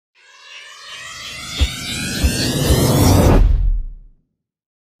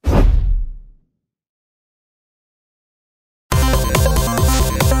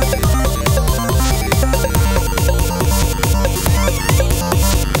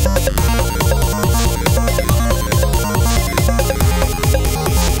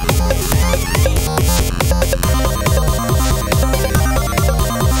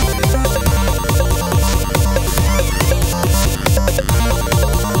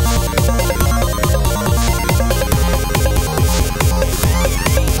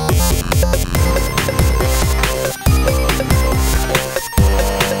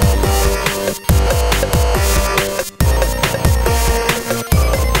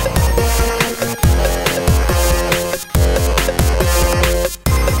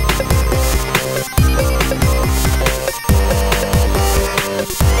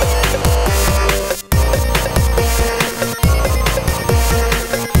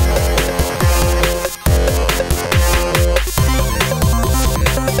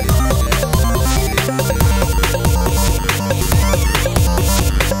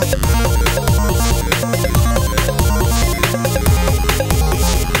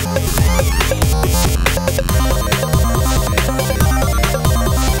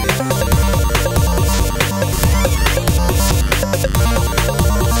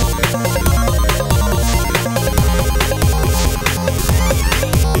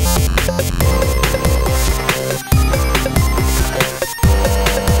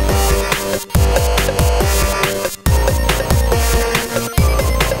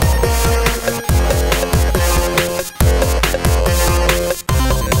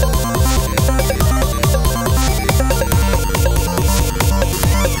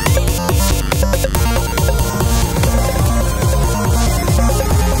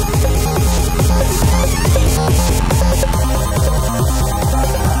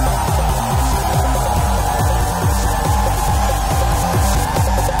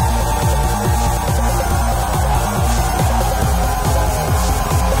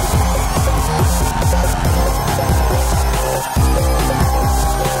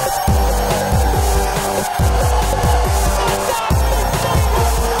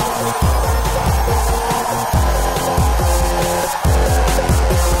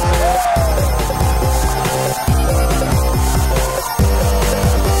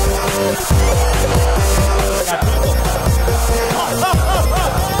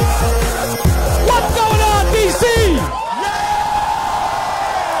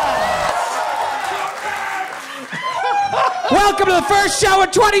show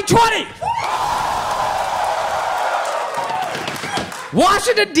of 2020.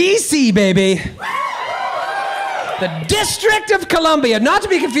 Washington, D.C., baby. The District of Columbia, not to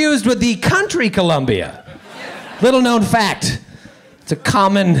be confused with the country Columbia. Little known fact. It's a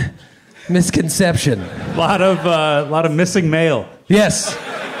common misconception. A lot of missing mail. Yes.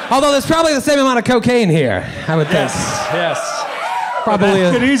 Although there's probably the same amount of cocaine here, I would think. Yes. Probably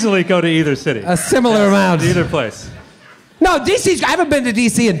could easily go to either city. A similar amount. Either place. No, DC's. I haven't been to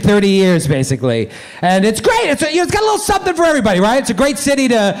DC in 30 years, basically, and it's great. It's got a little something for everybody, right? It's a great city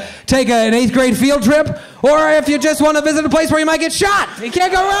to take an 8th grade field trip, or if you just want to visit a place where you might get shot. You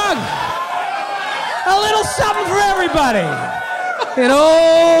can't go wrong. A little something for everybody in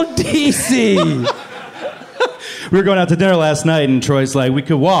old DC. We were going out to dinner last night, and Troy's like, we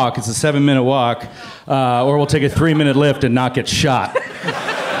could walk. It's a 7-minute walk, or we'll take a 3-minute lift and not get shot.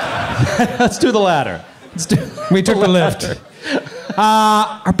 Let's do the latter. We took the lift.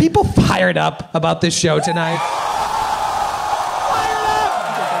 Are people fired up about this show tonight?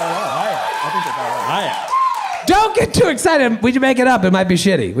 Don't get too excited. We can make it up. It might be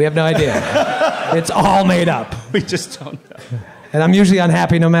shitty. We have no idea. It's all made up. We just don't know. And I'm usually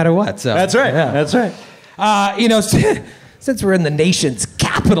unhappy no matter what. So that's right. Yeah. That's right. Since we're in the nation's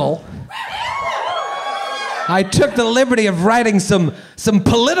capital, I took the liberty of writing some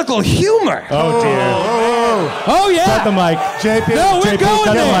political humor. Oh, dear. Oh, yeah. Cut the mic. JP. No, we're going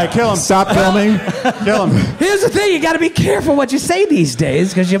cut there. The mic. Kill him. Stop filming. Kill him. Here's the thing. You got to be careful what you say these days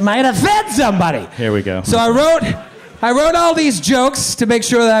because you might offend somebody. Here we go. So I wrote all these jokes to make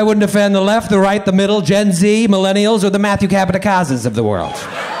sure that I wouldn't offend the left, the right, the middle, Gen Z, millennials, or the Matthew Capodicasas of the world.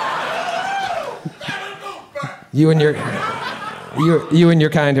 You and your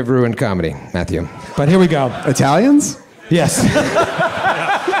kind have ruined comedy, Matthew. But here we go. Italians? Yes.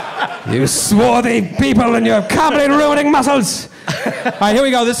 You swarthy people and your comedy-ruining muscles. All right, here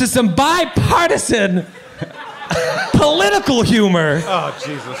we go. This is some bipartisan political humor. Oh,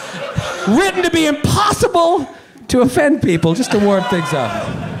 Jesus. Written to be impossible to offend people, just to warm things up.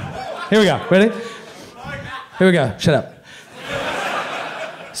 Here we go. Ready? Here we go. Shut up.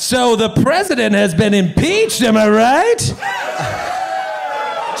 So the president has been impeached, am I right?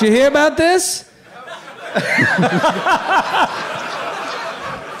 Did you hear about this?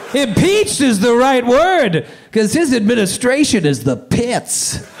 Impeached is the right word, because his administration is the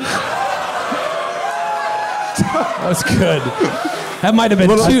pits. That was good. That might have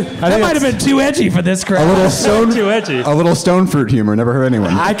been too edgy for this crowd. Too edgy. A little stone fruit humor. Never heard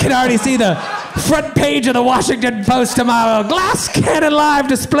anyone. I can already see the front page of the Washington Post tomorrow. Glass Cannon Live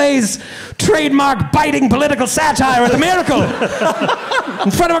displays trademark biting political satire at the Miracle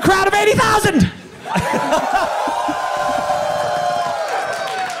in front of a crowd of 80,000.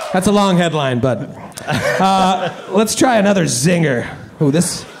 That's a long headline, but let's try another zinger. Ooh,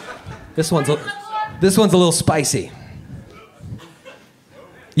 this one's a little spicy.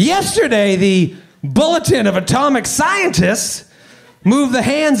 Yesterday, the Bulletin of Atomic Scientists moved the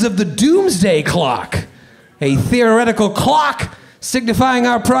hands of the Doomsday Clock, a theoretical clock signifying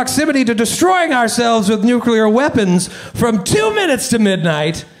our proximity to destroying ourselves with nuclear weapons, from 2 minutes to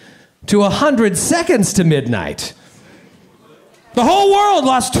midnight to 100 seconds to midnight. The whole world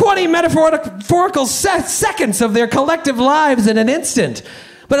lost 20 metaphorical seconds of their collective lives in an instant,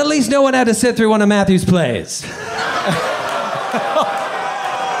 but at least no one had to sit through one of Matthew's plays.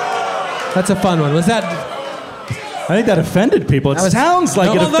 That's a fun one. Was that... I think that offended people. It sounds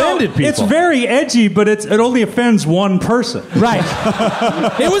like it offended people. It's very edgy, but it only offends one person. Right.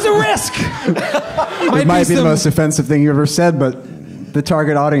 It was a risk. It might be the most offensive thing you ever said, but the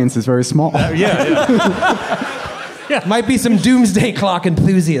target audience is very small. Yeah. Might be some Doomsday Clock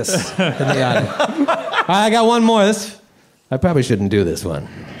enthusiasts in the audience. I got one more. I probably shouldn't do this one.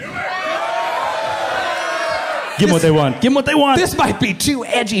 Give them what they want. Give them what they want. This might be too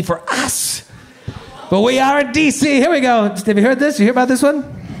edgy for us. But we are in D.C. Here we go. Have you heard this? You hear about this one?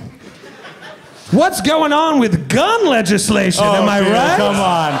 What's going on with gun legislation? Am I right?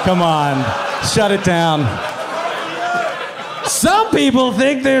 Come on. Shut it down. Some people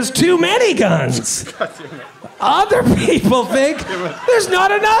think there's too many guns. Other people think there's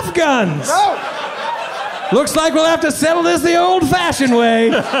not enough guns. No. Looks like we'll have to settle this the old-fashioned way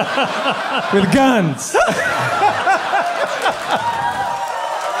with guns.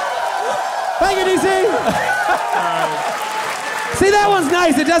 Thank you, DC. See, that one's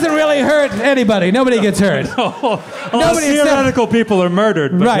nice. It doesn't really hurt anybody. Nobody gets hurt. Theoretical people are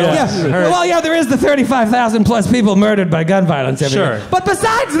murdered. But Right, yeah. Well, yeah, there is the 35,000 plus people murdered by gun violence every year. But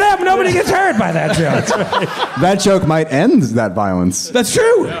besides them, nobody gets hurt by that joke. That joke might end that violence. That's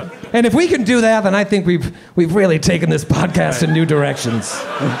true. Yeah. And if we can do that, then I think we've really taken this podcast in new directions.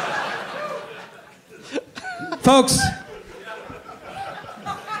 Folks,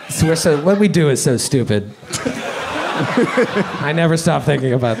 what we do is so stupid. I never stop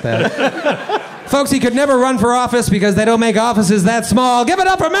thinking about that. Folks, he could never run for office because they don't make offices that small. Give it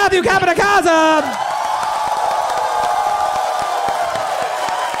up for Matthew Capodicasa!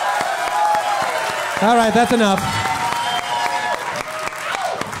 All right, that's enough.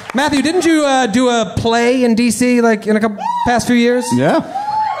 Matthew, didn't you do a play in D.C. like in past few years? Yeah.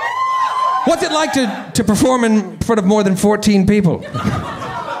 What's it like to perform in front of more than 14 people?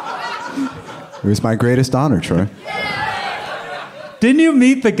 It was my greatest honor, Troy. Didn't you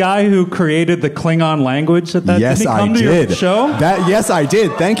meet the guy who created the Klingon language at that? Yes, did he come I to did. Your show? Yes, I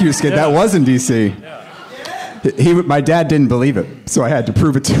did. Thank you, Skid. Yeah. That was in D.C. Yeah. My dad didn't believe it, so I had to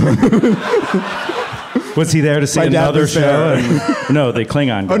prove it to him. Was he there to see another show? No, the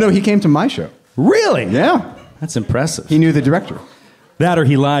Klingon guy. Oh, no, he came to my show. Really? Yeah. That's impressive. He knew the director. That or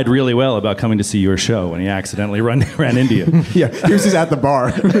he lied really well about coming to see your show when he accidentally ran into you. Yeah, he was just at the bar.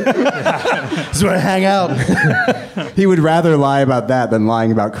 This is where I hang out. He would rather lie about that than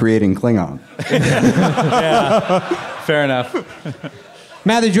lying about creating Klingon. Yeah, fair enough.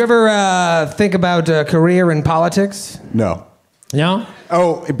 Matthew, did you ever think about a career in politics? No. No?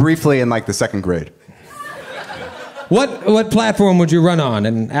 Oh, briefly in like the second grade. What platform would you run on?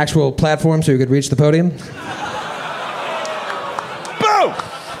 An actual platform so you could reach the podium? Boom!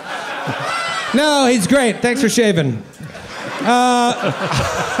 No, he's great. Thanks for shaving.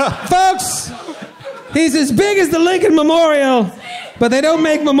 Folks, he's as big as the Lincoln Memorial, but they don't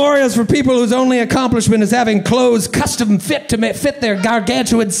make memorials for people whose only accomplishment is having clothes custom fit to fit their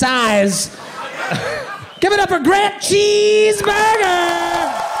gargantuan size. Give it up for Grant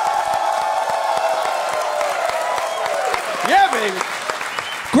Cheeseburger! Yeah, baby.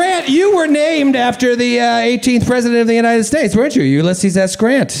 Grant, you were named after the 18th President of the United States, weren't you? Ulysses S.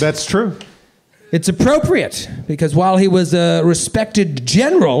 Grant. That's true. It's appropriate, because while he was a respected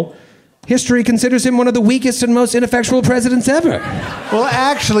general, history considers him one of the weakest and most ineffectual presidents ever. Well,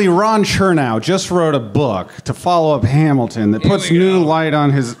 actually, Ron Chernow just wrote a book to follow up Hamilton that puts new light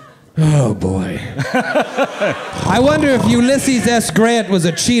on his... Oh, boy. I wonder if Ulysses S. Grant was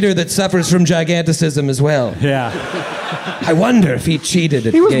a cheater that suffers from giganticism as well. Yeah. I wonder if he cheated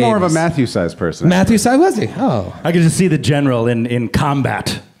at He was games. more of a Matthew-sized person. Matthew size, was he? Oh. I could just see the general in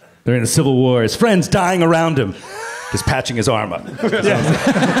combat during the Civil War, his friends dying around him, just patching his arm up. Medic!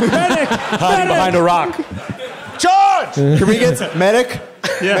 Hiding behind a rock. Charge! Can we get medic?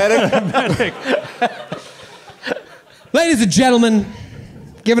 Yeah. Medic? Ladies and gentlemen,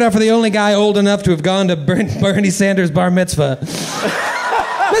 give it up for the only guy old enough to have gone to Bernie Sanders' bar mitzvah.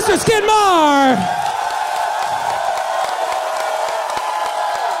 Mr. Skid Maher!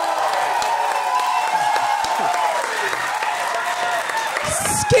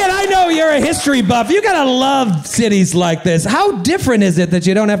 Skid, I know you're a history buff. You gotta love cities like this. How different is it that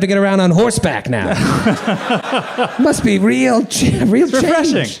you don't have to get around on horseback now? Must be real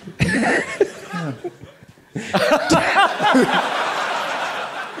Refreshing. change.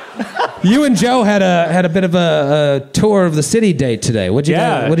 You and Joe had a bit of a tour of the city date today. What did you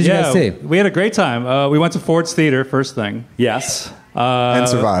guys see? We had a great time. We went to Ford's Theater first thing. Yes. And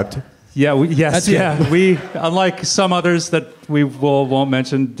survived. Yeah, That's good. we, unlike some others that we won't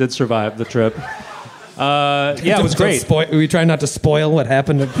mention, did survive the trip. It was great. We try not to spoil what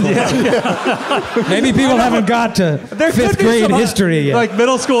happened. Maybe people haven't got to fifth grade history yet. Like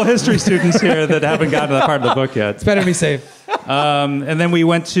middle school history students here that haven't gotten to that part of the book yet. It's better to be safe. And then we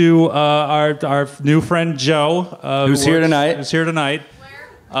went to our new friend Joe, Who's here tonight. Who's here tonight?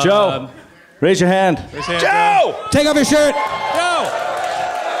 Joe, raise your hand. Joe! Take off your shirt. Joe!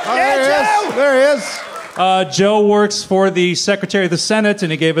 Oh, there he is. Joe works for the Secretary of the Senate,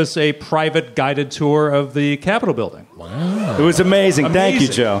 and he gave us a private guided tour of the Capitol building. Wow. It was amazing. Thank you,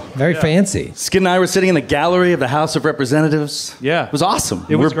 Joe. Very fancy. Skid and I were sitting in the gallery of the House of Representatives. Yeah. It was awesome.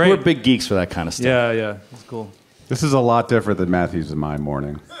 It was great. We're big geeks for that kind of stuff. Yeah, it was cool. This is a lot different than Matthew's in my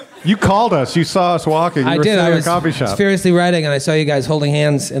morning. You called us. You saw us walking. You I were did. sitting I in was a coffee shop. furiously writing, and I saw you guys holding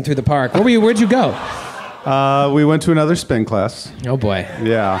hands in through the park. Where'd you go? We went to another spin class. Oh, boy.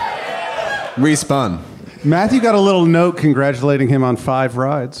 Yeah. Respun. Matthew got a little note congratulating him on 5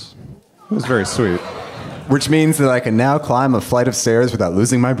 rides. It was very sweet. Which means that I can now climb a flight of stairs without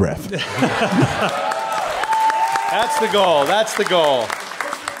losing my breath. That's the goal. That's the goal.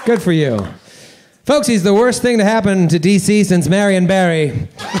 Good for you. Folks, he's the worst thing to happen to DC since Marion Barry. Give it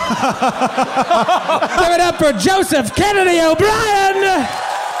up for Joseph Kennedy O'Brien!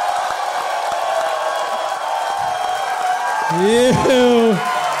 You.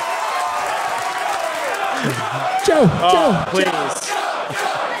 Joe. Please.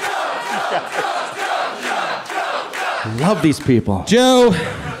 Love these people. Joe,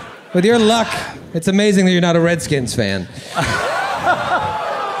 with your luck, it's amazing that you're not a Redskins fan.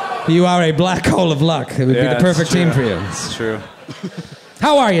 You are a black hole of luck. It would be the perfect team for you. It's true.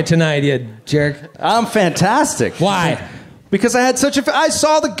 How are you tonight, you jerk? I'm fantastic. Why? Because I had I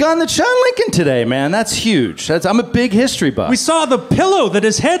saw the gun that shot Lincoln today, man. That's huge. I'm a big history buff. We saw the pillow that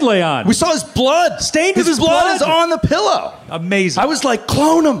his head lay on. We saw his blood. Stained with his blood is on the pillow. Amazing. I was like,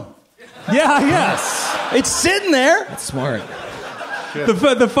 clone him. Yeah, yes. It's sitting there. That's smart.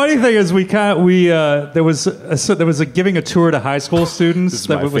 The funny thing is, there was a giving a tour to high school students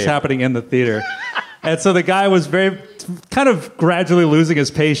that was happening in the theater, and so the guy was kind of gradually losing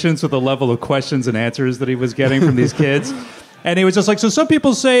his patience with the level of questions and answers that he was getting from these kids, and he was just like, so some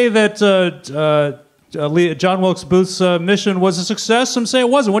people say that John Wilkes Booth's mission was a success. Some say it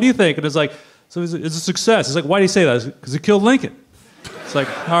wasn't. What do you think? And it's like, so it's a success. It's like, why do you say that? Because he killed Lincoln. It's like,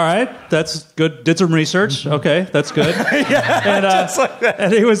 all right, that's good. Did some research. Okay, that's good. Just like that.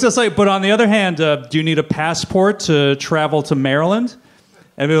 And he was just like, but on the other hand, do you need a passport to travel to Maryland?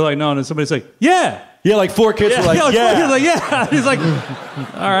 And we were like, no. And somebody's like, yeah. Yeah, like 4 kids were like, yeah. He was like, yeah. He's like,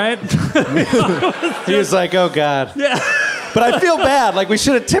 all right. He was like, oh, God. Yeah. But I feel bad. Like, we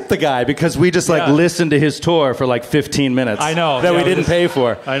should have tipped the guy because we just, listened to his tour for, 15 minutes. I know. That we didn't pay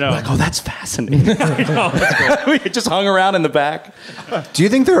for. I know. We're like, oh, that's fascinating. I know. That's we just hung around in the back. Do you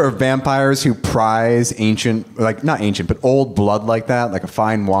think there are vampires who prize ancient, not ancient, but old blood like that, like a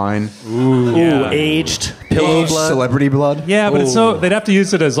fine wine? Ooh, aged pillow blood. Celebrity blood? Yeah, but it's they'd have to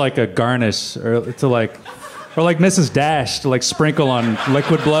use it as like a garnish or like Mrs. Dash to sprinkle on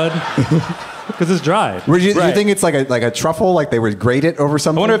liquid blood. Because it's dry. You think it's like a truffle, like they would grate it over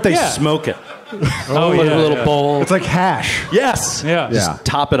something? I wonder if they smoke it. Put a little bowl. It's like hash. Yes. Yeah. Just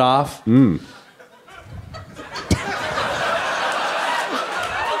top it off. I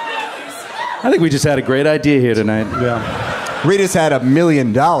think we just had a great idea here tonight. Yeah. We just had $1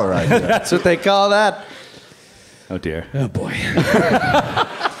 million idea. That's what they call that. Oh, dear. Oh, boy.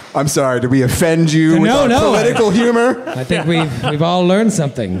 I'm sorry, did we offend you with our political humor? I think we've all learned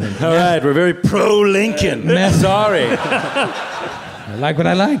something. All right, we're very pro-Lincoln. Sorry. I like what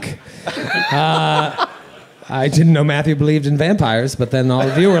I like. I didn't know Matthew believed in vampires, but then all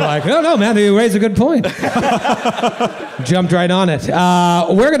of you were like, oh, no, Matthew, you raised a good point. Jumped right on it.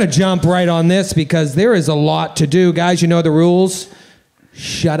 We're going to jump right on this because there is a lot to do. Guys, you know the rules.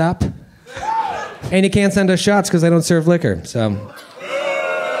 Shut up. And you can't send us shots because they don't serve liquor, so...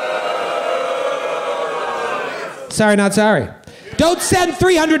 Sorry, not sorry. Don't send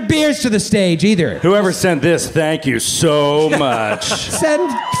 300 beers to the stage either. Whoever sent this, thank you so much. Send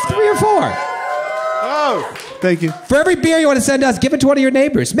 3 or 4. Oh, thank you. For every beer you want to send us, give it to one of your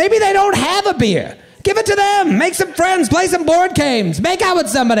neighbors. Maybe they don't have a beer. Give it to them. Make some friends. Play some board games. Make out with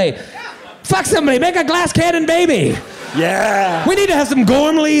somebody. Fuck somebody. Make a glass cannon baby. Yeah. We need to have some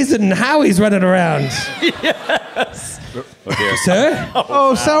Gormleys and Howies running around. Yes. Okay. Sir?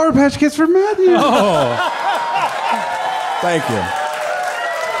 Oh, Sour Patch Kids for Matthew. Oh. Thank you.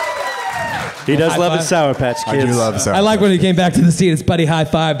 He does love his Sour Patch Kids. I do love Sour Patch. I like when he came back to the seat, his buddy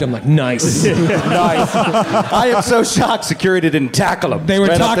high-fived. I'm like, nice. Nice. I am so shocked security didn't tackle him. They were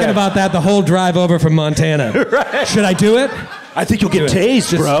right talking about that the whole drive over from Montana. Right. Should I do it? I think you'll get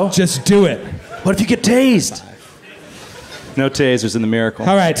tased, bro. Just do it. What if you get tased? No tasers in the miracle.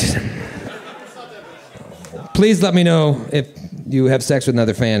 All right. Please let me know if you have sex with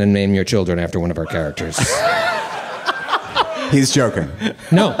another fan and name your children after one of our characters. He's joking.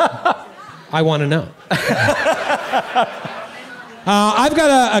 No. I want to know. I've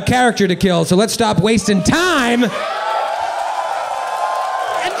got a character to kill, so let's stop wasting time and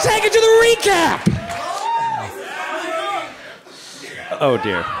take it to the recap. Oh,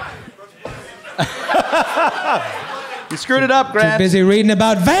 dear. You screwed it up, Grant. Too busy reading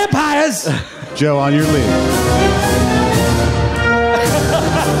about vampires. Joe, on your lead.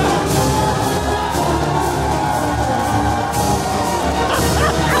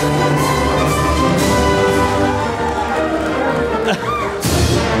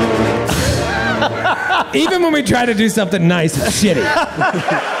 Even when we try to do something nice, it's shitty.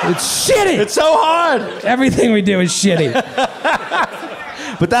 It's shitty. It's so hard. Everything we do is shitty.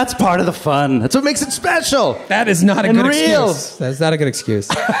 But that's part of the fun. That's what makes it special. That is not a And good real. excuse. That's not a good excuse.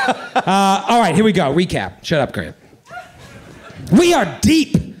 All right, here we go. Recap. Shut up, Grant. We are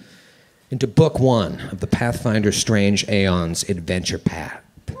deep into book 1 of the Pathfinder Strange Aeons adventure path.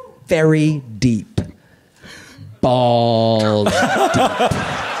 Very deep. Balls deep.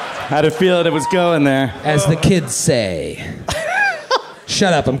 Had a feeling it was going there. As the kids say.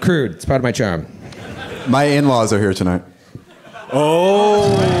 Shut up, I'm crude. It's part of my charm. My in-laws are here tonight.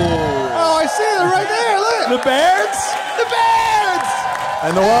 Oh, I see them right there. Look. the Bears? The Bears!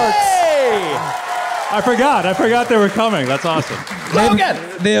 And the Lurks. Hey! I forgot they were coming. That's awesome.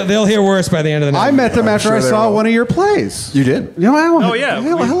 They'll hear worse by the end of the night. I met them after sure I they saw will. one of your plays. You did? You know, Oh, yeah.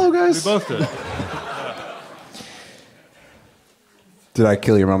 Hello, guys. We both did. Did I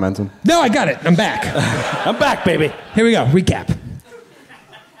kill your momentum? No, I got it. I'm back. I'm back, baby. Here we go. Recap.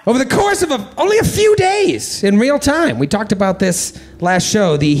 Over the course of only a few days in real time, we talked about this last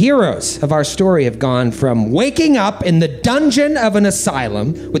show, the heroes of our story have gone from waking up in the dungeon of an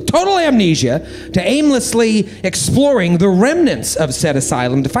asylum with total amnesia to aimlessly exploring the remnants of said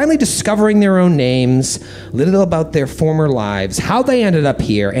asylum to finally discovering their own names, a little about their former lives, how they ended up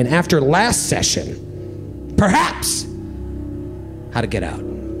here, and after last session, perhaps, how to get out.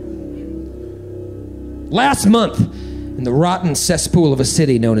 Last month, in the rotten cesspool of a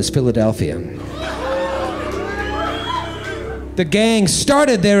city known as Philadelphia, the gang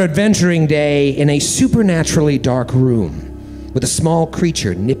started their adventuring day in a supernaturally dark room with a small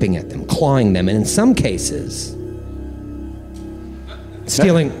creature nipping at them, clawing them, and in some cases,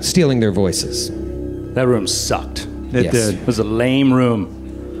 stealing their voices. That room sucked. It did. It was a lame room.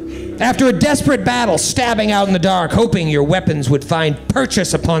 After a desperate battle, stabbing out in the dark, hoping your weapons would find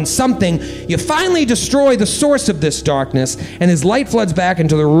purchase upon something, you finally destroy the source of this darkness, and as light floods back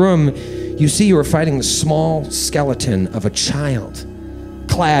into the room, you see you are fighting the small skeleton of a child,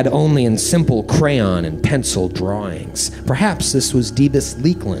 clad only in simple crayon and pencil drawings. Perhaps this was Debus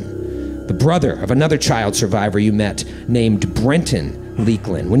Leeklin, the brother of another child survivor you met named Brenton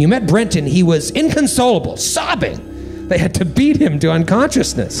Leeklin. When you met Brenton, he was inconsolable, sobbing. They had to beat him to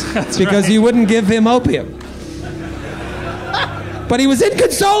unconsciousness because you wouldn't give him opium. But he was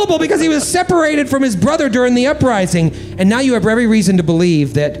inconsolable because he was separated from his brother during the uprising, and now you have every reason to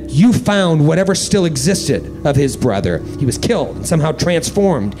believe that you found whatever still existed of his brother. He was killed and somehow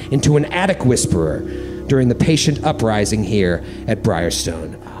transformed into an attic whisperer during the patient uprising here at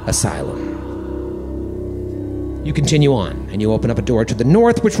Briarstone Asylum. You continue on, and you open up a door to the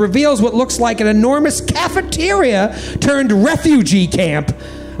north, which reveals what looks like an enormous cafeteria turned refugee camp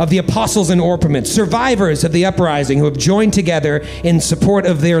of the Apostles and Orpiment, survivors of the uprising who have joined together in support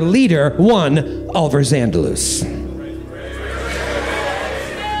of their leader, one Ulver Zandalus.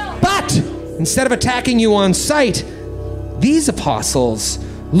 But instead of attacking you on sight, these apostles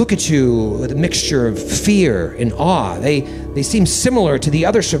look at you with a mixture of fear and awe. They seem similar to the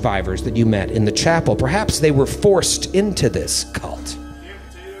other survivors that you met in the chapel. Perhaps they were forced into this cult.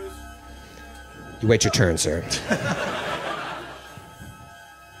 You wait your turn, sir.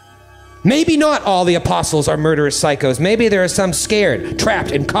 Maybe not all the apostles are murderous psychos. Maybe there are some scared, trapped,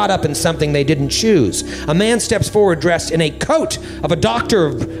 and caught up in something they didn't choose. A man steps forward dressed in a coat of a doctor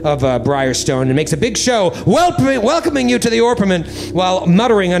of Briarstone and makes a big show welcoming you to the Orpiment while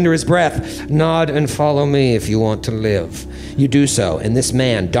muttering under his breath, "Nod and follow me if you want to live." You do so, and this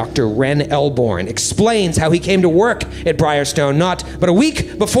man, Dr. Ren Elborn, explains how he came to work at Briarstone not but a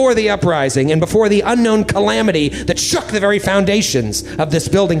week before the uprising and before the unknown calamity that shook the very foundations of this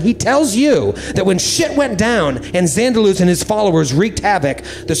building. He tells you that when shit went down and Zandalus and his followers wreaked havoc,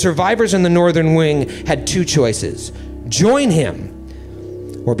 the survivors in the northern wing had two choices: join him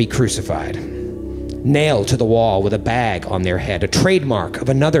or be crucified. Nailed to the wall with a bag on their head, a trademark of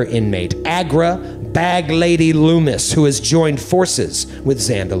another inmate, Agra Bag Lady Loomis, who has joined forces with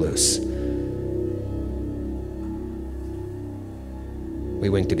Zandalus. We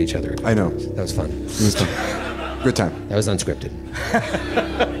winked at each other. I know. That was fun. It was fun. Good time. That was unscripted.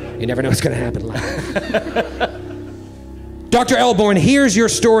 You never know what's going to happen live. Dr. Elborn hears your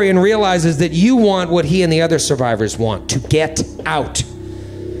story and realizes that you want what he and the other survivors want, to get out.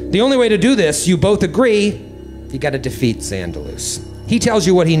 The only way to do this, you both agree, you got to defeat Zandalus. He tells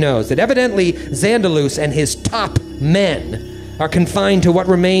you what he knows, that evidently Zandalus and his top men are confined to what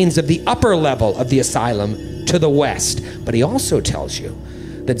remains of the upper level of the asylum to the west. But he also tells you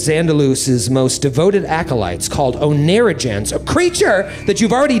that Zandalus's most devoted acolytes, called Onerigens, a creature that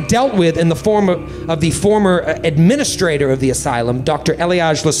you've already dealt with in the form of the former administrator of the asylum, Dr.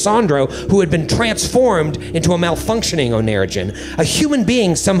 Eliaj Lissandro, who had been transformed into a malfunctioning Onerigen, a human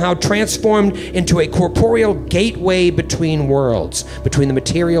being somehow transformed into a corporeal gateway between worlds, between the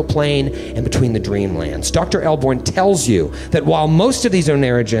material plane and between the dreamlands. Dr. Elborn tells you that while most of these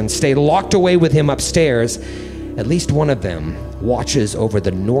Onerigens stay locked away with him upstairs, At least one of them watches over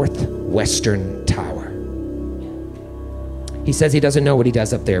the northwestern tower. He says he doesn't know what he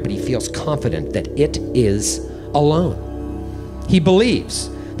does up there, but he feels confident that it is alone. He believes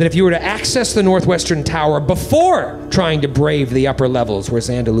that if you were to access the northwestern tower before trying to brave the upper levels where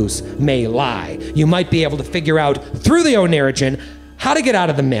Xandalus may lie, you might be able to figure out through the Onirigen how to get out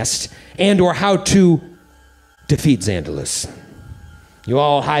of the mist and or how to defeat Xandalus. You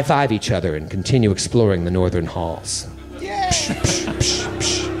all high-five each other and continue exploring the northern halls. Yeah.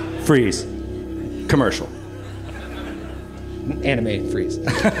 Freeze. Commercial. Anime freeze.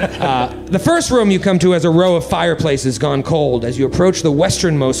 The first room you come to has a row of fireplaces gone cold. As you approach the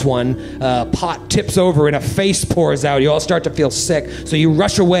westernmost one, a pot tips over and a face pours out. You all start to feel sick, so you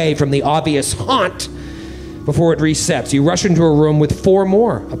rush away from the obvious haunt before it resets. You rush into a room with 4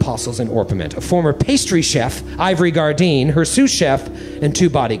 more apostles in Orpiment, a former pastry chef, Ivory Gardine, her sous chef, and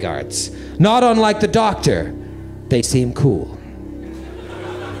 2 bodyguards. Not unlike the doctor, they seem cool.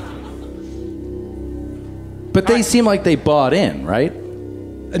 But they seem like they bought in, right?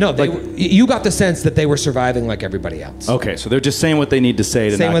 No, you got the sense that they were surviving like everybody else. Okay, so they're just saying what they need to say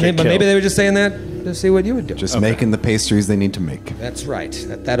to not get but killed. maybe they were just saying that to see what you would do. Just making the pastries they need to make. That's right.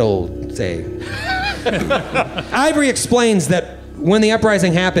 That old saying. Ivory explains that when the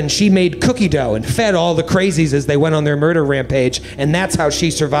uprising happened, she made cookie dough and fed all the crazies as they went on their murder rampage, and that's how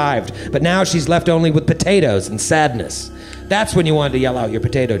she survived. But now she's left only with potatoes and sadness. That's when you wanted to yell out your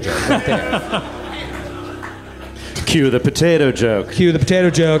potato joke right there. Cue the potato joke. Cue the potato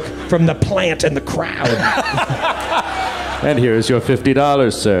joke from the plant and the crowd. And here's your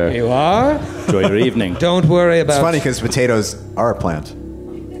 $50, sir. You are? Enjoy your evening. Don't worry about... It's funny because potatoes are a plant.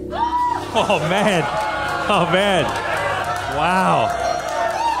 Oh, man. Oh, man. Wow.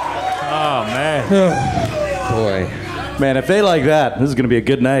 Oh, man. Boy. Man, if they like that, this is going to be a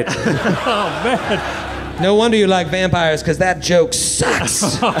good night. Oh, man. No wonder you like vampires, because that joke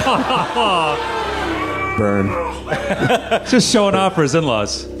sucks. Burn. Just showing off for his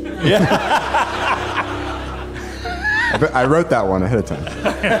in-laws. Yeah. I wrote that one ahead of time.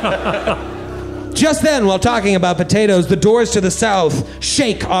 Just then, while talking about potatoes, the doors to the south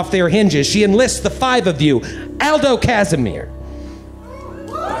shake off their hinges. She enlists the 5 of you. Aldo Casimir.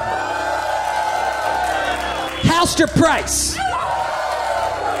 Halster Price.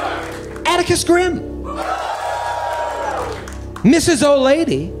 Atticus Grimm. Mrs.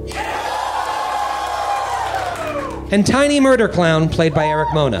 O'Lady. And Tiny Murder Clown, played by Eric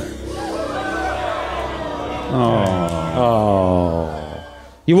Mona. Oh.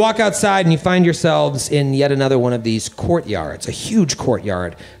 You walk outside and you find yourselves in yet another one of these courtyards, a huge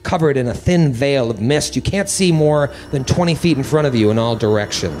courtyard covered in a thin veil of mist. You can't see more than 20 feet in front of you in all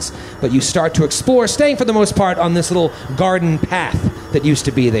directions. But you start to explore, staying for the most part on this little garden path that used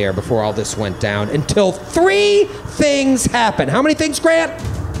to be there before all this went down, until 3 things happen. How many things, Grant?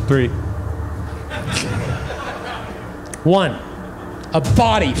 3. 1. A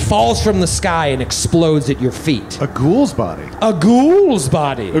body falls from the sky and explodes at your feet. A ghoul's body. A ghoul's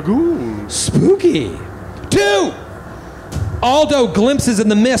body. A ghoul. Spooky. 2. Aldo glimpses in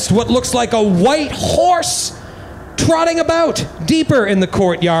the mist what looks like a white horse trotting about deeper in the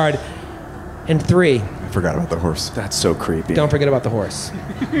courtyard. And 3. I forgot about the horse. That's so creepy. Don't forget about the horse.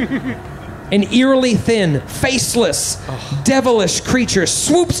 An eerily thin, faceless, devilish creature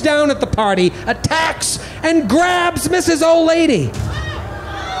swoops down at the party, attacks, and grabs Mrs. O'Lady.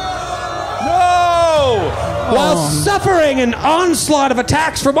 No! While suffering an onslaught of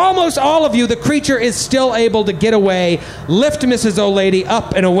attacks from almost all of you, the creature is still able to get away, lift Mrs. O'Lady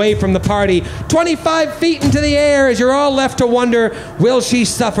up and away from the party, 25 feet into the air, as you're all left to wonder, will she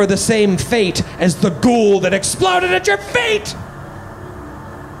suffer the same fate as the ghoul that exploded at your feet?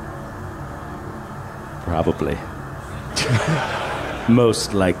 Probably.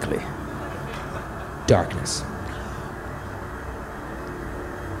 Most likely. Darkness.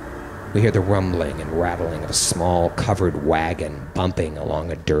 We hear the rumbling and rattling of a small covered wagon bumping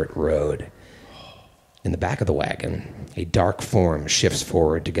along a dirt road. In the back of the wagon, a dark form shifts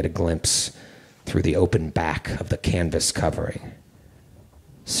forward to get a glimpse through the open back of the canvas covering.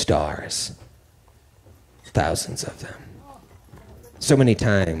 Stars. Thousands of them. So many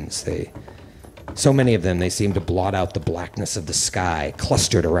of them, they seem to blot out the blackness of the sky,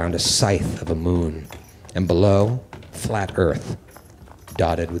 clustered around a scythe of a moon. And below, flat earth,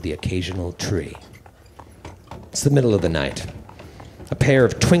 dotted with the occasional tree. It's the middle of the night. A pair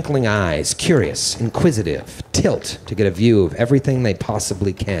of twinkling eyes, curious, inquisitive, tilt to get a view of everything they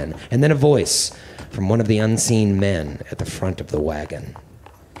possibly can. And then a voice from one of the unseen men at the front of the wagon.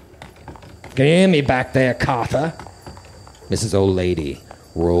 Can you hear me back there, Carter? Mrs. O'Lady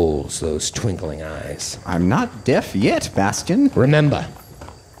rolls those twinkling eyes. I'm not deaf yet, Bastion. Remember,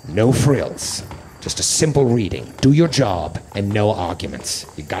 no frills. Just a simple reading. Do your job and no arguments.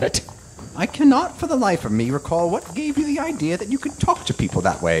 You got it? I cannot for the life of me recall what gave you the idea that you could talk to people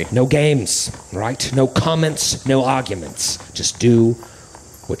that way. No games, right? No comments, no arguments. Just do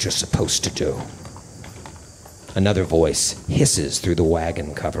what you're supposed to do. Another voice hisses through the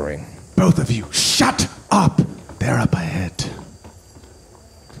wagon covering. Both of you, shut up! They're up ahead.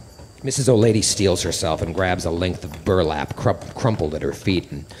 Mrs. O'Lady steels herself and grabs a length of burlap crumpled at her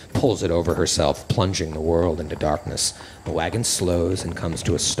feet and pulls it over herself, plunging the world into darkness. The wagon slows and comes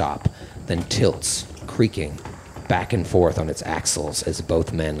to a stop, then tilts, creaking back and forth on its axles as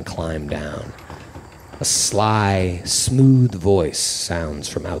both men climb down. A sly, smooth voice sounds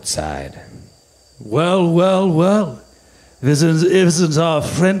from outside. Well, well, well. This isn't our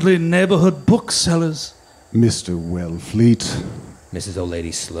friendly neighborhood booksellers. Mr. Wellfleet. Mrs.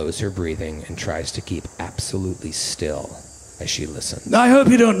 O'Lady slows her breathing and tries to keep absolutely still as she listens. I hope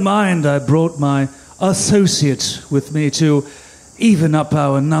you don't mind I brought my associate with me to even up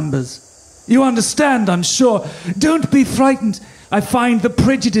our numbers. You understand, I'm sure. Don't be frightened. I find the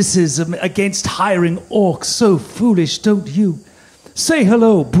prejudices against hiring orcs so foolish, don't you? Say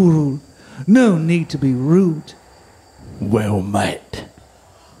hello, Burul. No need to be rude. Well met.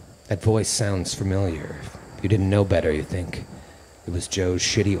 That voice sounds familiar. If you didn't know better, you think it was Joe's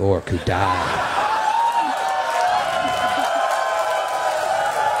shitty orc who died.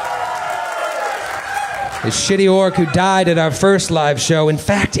 His shitty orc who died at our first live show. In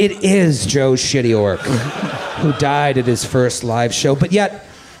fact, it is Joe's shitty orc who died at his first live show. But yet,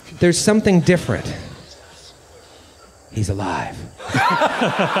 there's something different. He's alive.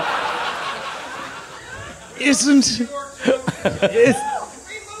 Isn't...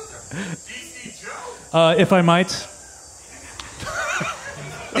 if I might...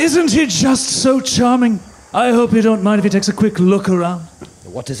 Isn't he just so charming? I hope you don't mind if he takes a quick look around.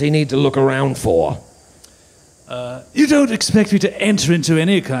 What does he need to look around for? You don't expect me to enter into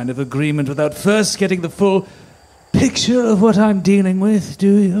any kind of agreement without first getting the full picture of what I'm dealing with,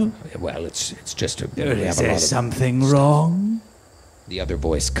 do you? Well, it's just a... Is there something wrong? The other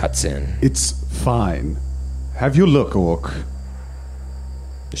voice cuts in. It's fine. Have you look, orc.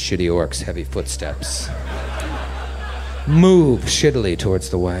 The shitty orc's heavy footsteps move shittily towards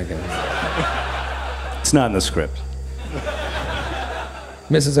the wagon. It's not in the script.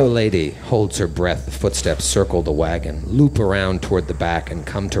 Mrs. O'Lady holds her breath. The footsteps circle the wagon, loop around toward the back, and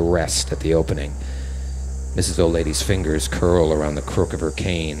come to rest at the opening. Mrs. O'Lady's fingers curl around the crook of her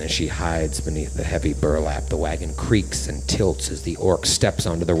cane as she hides beneath the heavy burlap. The wagon creaks and tilts as the orc steps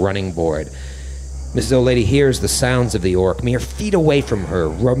onto the running board. Mrs. O'Lady hears the sounds of the orc mere feet away from her,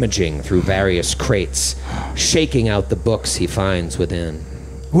 rummaging through various crates, shaking out the books he finds within.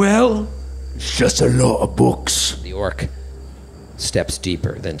 Well, It's just a lot of books. The orc steps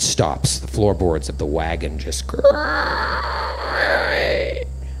deeper, then stops. The floorboards of the wagon just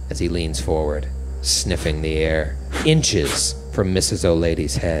as he leans forward, sniffing the air, inches from Mrs.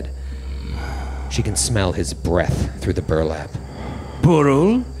 O'Lady's head. She can smell his breath through the burlap.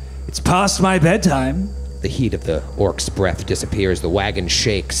 Burul, it's past my bedtime. The heat of the orc's breath disappears. The wagon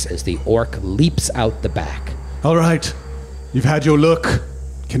shakes as the orc leaps out the back. All right. You've had your look.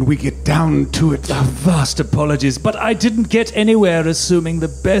 Can we get down to it? Vast apologies, but I didn't get anywhere assuming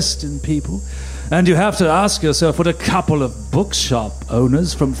the best in people. And you have to ask yourself what a couple of bookshop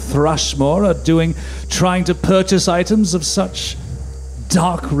owners from Thrushmore are doing trying to purchase items of such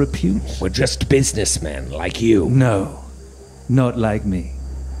dark repute. We're just businessmen like you. No, not like me.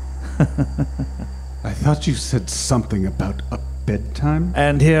 I thought you said something about a bedtime.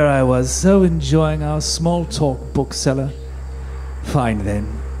 And here I was, so enjoying our small talk bookseller. Fine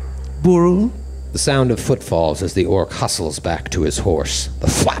then. Burul? The sound of footfalls as the orc hustles back to his horse. The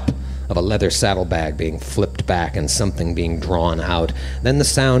flap of a leather saddlebag being flipped back and something being drawn out. Then the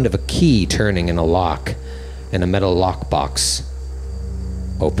sound of a key turning in a lock and a metal lockbox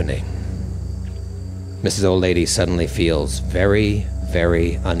opening. Mrs. O'Lady suddenly feels very,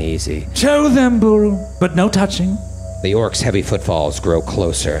 very uneasy. Show them, Burul, but no touching. The orc's heavy footfalls grow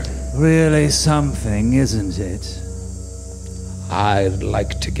closer. Really something, isn't it? I'd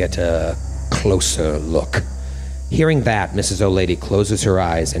like to get a closer look. Hearing that, Mrs. O'Lady closes her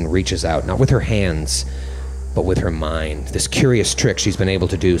eyes and reaches out, not with her hands, but with her mind. This curious trick she's been able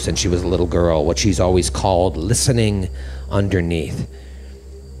to do since she was a little girl, what she's always called listening underneath.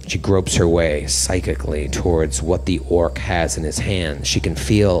 She gropes her way psychically towards what the orc has in his hands. She can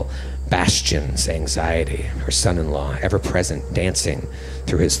feel Bastion's anxiety, her son-in-law, ever present, dancing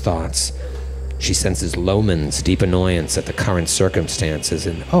through his thoughts. She senses Loman's deep annoyance at the current circumstances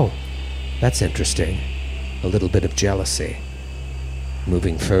and, oh, that's interesting, a little bit of jealousy.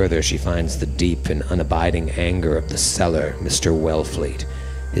 Moving further, she finds the deep and unabiding anger of the seller, Mr. Wellfleet,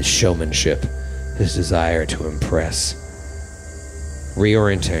 his showmanship, his desire to impress.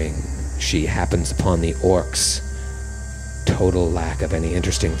 Reorienting, she happens upon the orcs. Total lack of any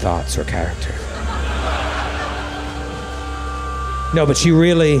interesting thoughts or character. No, but she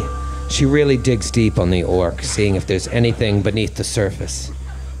really digs deep on the orc, seeing if there's anything beneath the surface.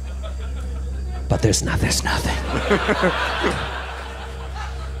 But there's nothing.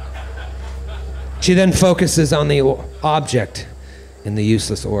 She then focuses on the object in the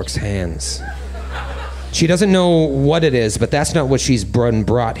useless orc's hands. She doesn't know what it is, but that's not what she's been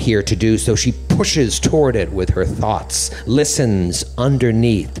brought here to do, so she pushes toward it with her thoughts, listens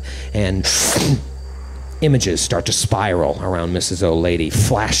underneath, and images start to spiral around Mrs. O'Lady,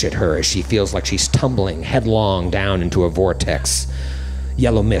 flash at her as she feels like she's tumbling headlong down into a vortex.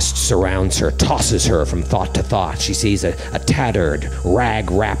 Yellow mist surrounds her, tosses her from thought to thought. She sees a tattered,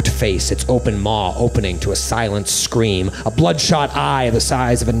 rag-wrapped face, its open maw opening to a silent scream, a bloodshot eye the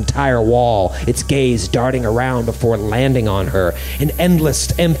size of an entire wall, its gaze darting around before landing on her, an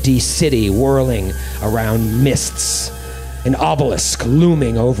endless empty city whirling around mists, an obelisk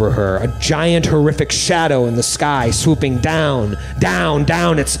looming over her, a giant horrific shadow in the sky swooping down,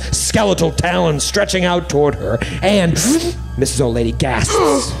 its skeletal talons stretching out toward her, and Mrs. O'Lady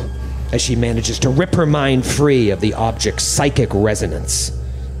gasps as she manages to rip her mind free of the object's psychic resonance.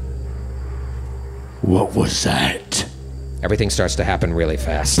 What was that? Everything starts to happen really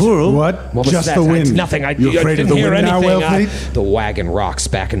fast. Burl? What? What was Just that? the wind. Nothing. I You afraid of didn't the hear wind now, anything. Wellfleet? The wagon rocks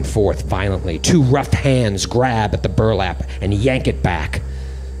back and forth violently. Two rough hands grab at the burlap and yank it back.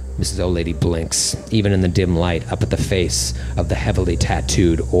 Mrs. O'Lady blinks, even in the dim light, up at the face of the heavily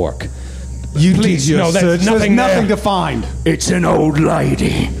tattooed orc. You Please, did your no, there's search. nothing There's nothing there. to find. It's an old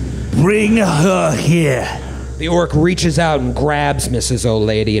lady. Bring her here. The orc reaches out and grabs Mrs.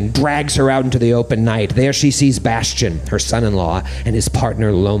 O'Lady and drags her out into the open night. There she sees Bastion, her son-in-law, and his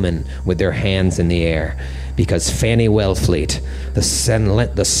partner Loman with their hands in the air. Because Fanny Wellfleet,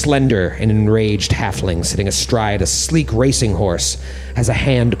 the slender and enraged halfling sitting astride a sleek racing horse, has a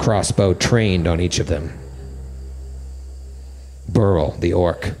hand crossbow trained on each of them. Burl, the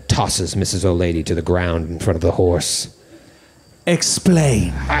orc, tosses Mrs. O'Lady to the ground in front of the horse.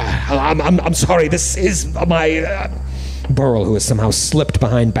 Explain. I'm sorry, this is my... Burl, who has somehow slipped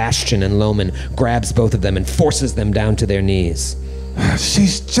behind Bastion and Loman, grabs both of them and forces them down to their knees.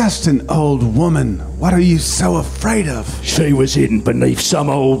 She's just an old woman. What are you so afraid of? She was hidden beneath some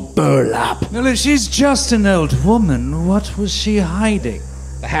old burlap. Well, if she's just an old woman, what was she hiding?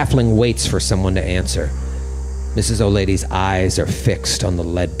 The halfling waits for someone to answer. Mrs. O'Lady's eyes are fixed on the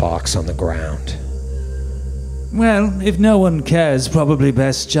lead box on the ground. Well, if no one cares, probably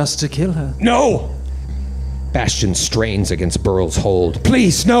best just to kill her. No! Bastion strains against Burl's hold.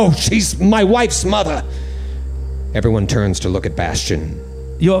 Please, no, she's my wife's mother. Everyone turns to look at Bastion.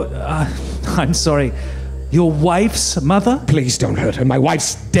 I'm sorry, your wife's mother? Please don't hurt her. My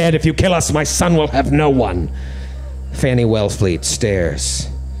wife's dead. If you kill us, my son will have no one. Fanny Wellfleet stares.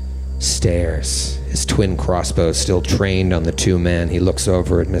 His twin crossbow still trained on the two men. He looks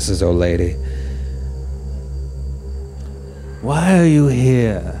over at Mrs. O'Lady. Why are you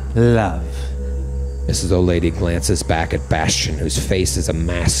here, love? Mrs. O'Lady glances back at Bastion, whose face is a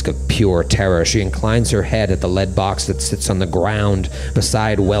mask of pure terror. She inclines her head at the lead box that sits on the ground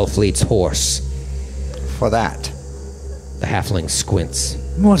beside Wellfleet's horse. For that, The halfling squints.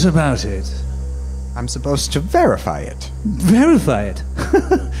 What about it? I'm supposed to verify it. Verify it?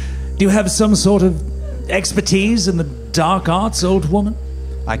 Do you have some sort of expertise in the dark arts, old woman?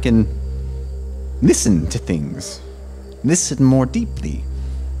 I can listen to things. Listen more deeply.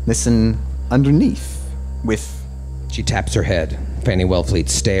 Listen underneath. With... She taps her head. Fanny Wellfleet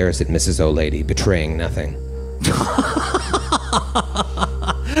stares at Mrs. O'Lady, betraying nothing.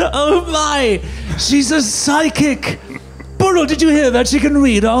 Oh my! She's a psychic! Burl, did you hear that? She can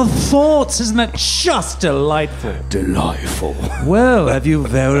read our thoughts. Isn't that just delightful? Delightful. Well, have you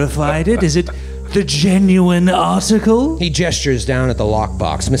verified it? Is it the genuine article? He gestures down at the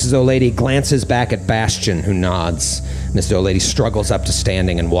lockbox. Mrs. O'Lady glances back at Bastion, who nods. Mrs. O'Lady struggles up to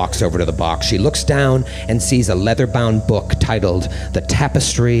standing and walks over to the box. She looks down and sees a leather-bound book titled The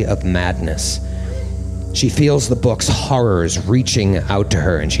Tapestry of Madness. She feels the book's horrors reaching out to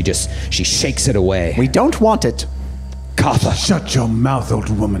her, and she shakes it away. We don't want it. Katha. Shut your mouth, old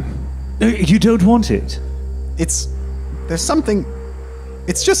woman. You don't want it? There's something...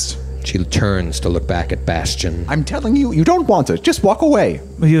 It's just... She turns to look back at Bastion. I'm telling you, you don't want it. Just walk away.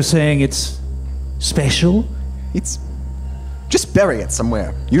 You're saying it's Special? It's... Just bury it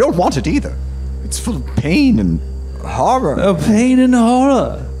somewhere. You don't want it either. It's full of pain and horror. Pain and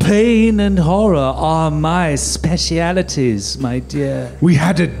horror. Pain and horror are my specialities, my dear. We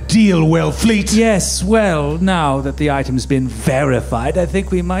had a deal, Wellfleet. Yes, well, now that the item's been verified, I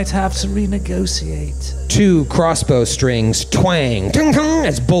think we might have to renegotiate. 2 crossbow strings twang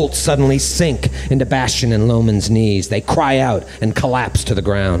as bolts suddenly sink into Bastion and Loman's knees. They cry out and collapse to the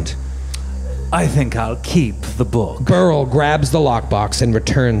ground. I think I'll keep the book. Burl grabs the lockbox and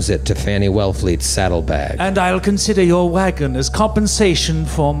returns it to Fanny Wellfleet's saddlebag. And I'll consider your wagon as compensation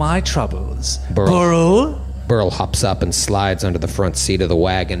for my troubles. Burl hops up and slides onto the front seat of the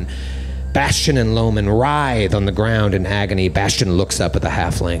wagon. Bastion and Loman writhe on the ground in agony. Bastion looks up at the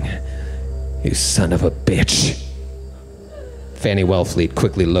halfling. You son of a bitch. Fanny Wellfleet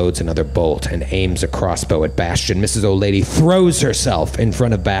quickly loads another bolt and aims a crossbow at Bastion. Mrs. O'Lady throws herself in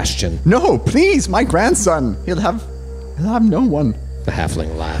front of Bastion. No, please, my grandson. He'll have no one. The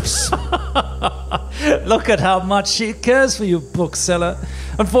halfling laughs. Look at how much she cares for you, bookseller.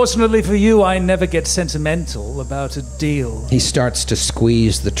 Unfortunately for you, I never get sentimental about a deal. He starts to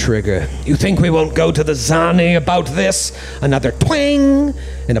squeeze the trigger. You think we won't go to the Zani about this? Another twang,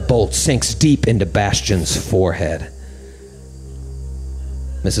 and a bolt sinks deep into Bastion's forehead.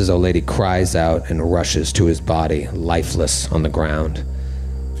 Mrs. O'Lady cries out and rushes to his body, lifeless on the ground.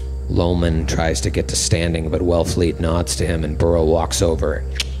 Loman tries to get to standing, but Wellfleet nods to him and Burrow walks over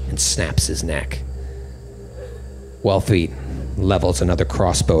and snaps his neck. Wellfleet levels another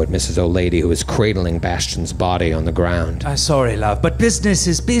crossbow at Mrs. O'Lady, who is cradling Bastion's body on the ground. I'm sorry, love, but business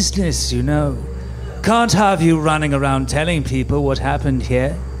is business, you know. Can't have you running around telling people what happened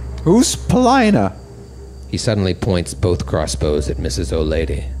here. Who's Polina? He suddenly points both crossbows at Mrs.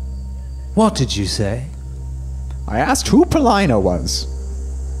 O'Lady. What did you say? I asked who Polina was.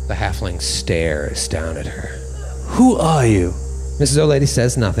 The halfling stares down at her. Who are you? Mrs. O'Lady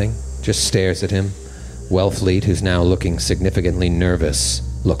says nothing, just stares at him. Wellfleet, who's now looking significantly nervous,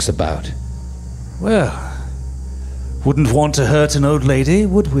 looks about. Well, wouldn't want to hurt an old lady,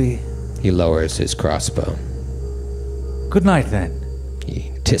 would we? He lowers his crossbow. Good night, then.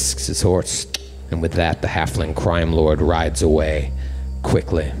 He tisks his horse, and with that, the halfling crime lord rides away,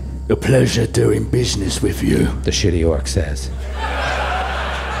 quickly. A pleasure doing business with you. The shitty orc says.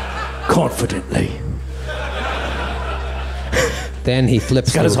 Confidently. Then he flips.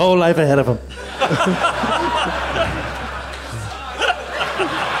 He's got his whole life ahead of him.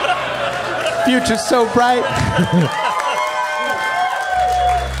 Future's so bright.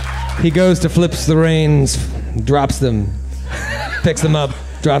 He goes to flips the reins, drops them, picks them up,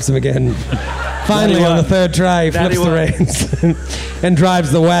 drops them again. Finally, on the third try, he flips the reins and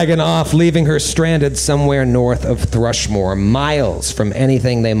drives the wagon off, leaving her stranded somewhere north of Thrushmore, miles from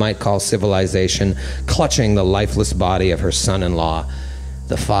anything they might call civilization, clutching the lifeless body of her son-in-law,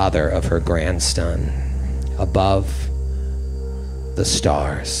 the father of her grandson, above the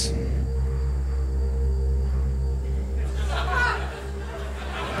stars.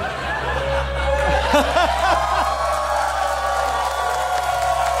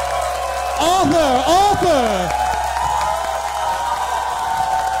 Author!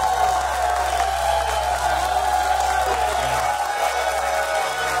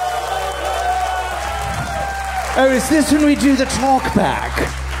 Oh, is this when we do the talk back?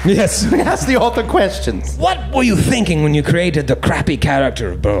 Yes. We ask the author questions. What were you thinking when you created the crappy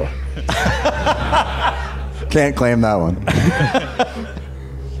character of Burl? Can't claim that one.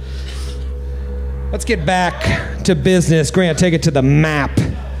 Let's get back to business. Grant, take it to the map.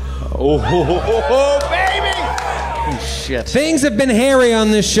 Oh, baby! Oh, shit. Things have been hairy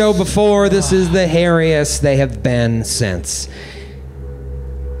on this show before. This is the hairiest they have been since.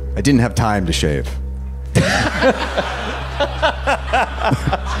 I didn't have time to shave.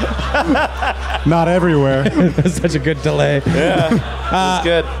 Not everywhere. Such a good delay. Yeah, that's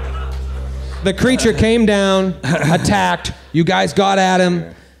good. The creature came down, attacked. You guys got at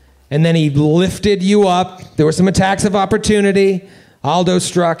him, and then he lifted you up. There were some attacks of opportunity. Aldo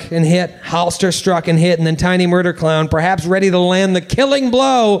struck and hit. Halster struck and hit. And then Tiny Murder Clown, perhaps ready to land the killing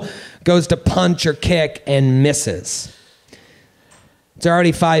blow, goes to punch or kick and misses. It's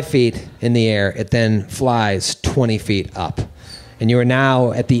already 5 feet in the air. It then flies 20 feet up. And you are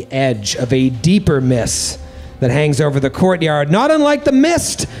now at the edge of a deeper mist that hangs over the courtyard. Not unlike the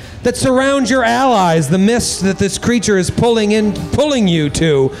mist that surrounds your allies. The mist that this creature is pulling you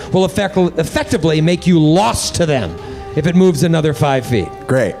to will effectively make you lost to them if it moves another 5 feet.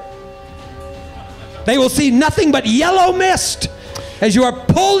 Great. They will see nothing but yellow mist as you are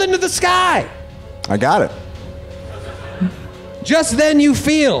pulled into the sky. I got it. Just then you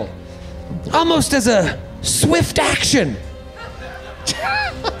feel almost as a swift action.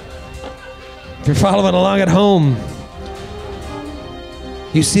 If you're following along at home,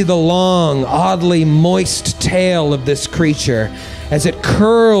 you see the long, oddly moist tail of this creature as it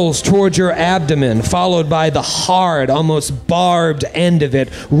curls towards your abdomen, followed by the hard, almost barbed end of it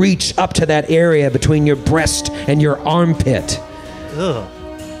reach up to that area between your breast and your armpit. Ugh.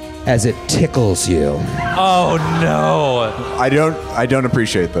 As it tickles you. Oh no. I don't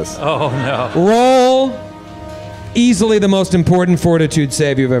appreciate this. Oh no. Roll easily the most important fortitude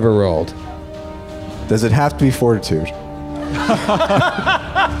save you've ever rolled. Does it have to be fortitude?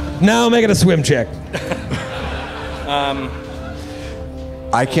 No, make it a swim check.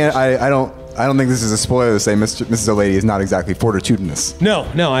 I can't. I don't think this is a spoiler to say Mrs. O'Lady is not exactly fortitudinous. No,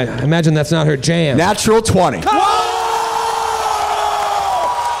 I imagine that's not her jam. Natural 20.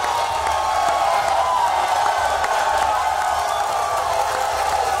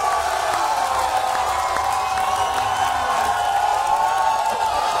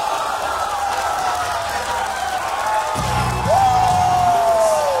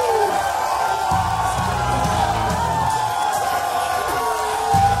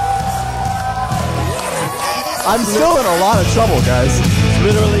 I'm still in a lot of trouble, guys.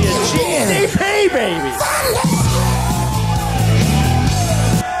 Literally a GDP, baby.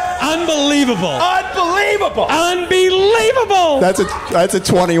 Unbelievable. Unbelievable. Unbelievable. That's a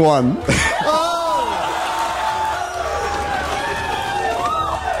 21.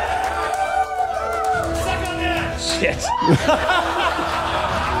 Shit.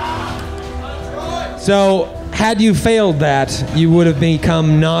 So, had you failed that, you would have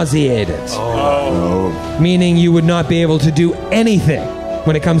become nauseated. Oh. Meaning you would not be able to do anything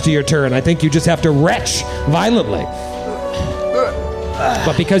when it comes to your turn. I think you just have to retch violently.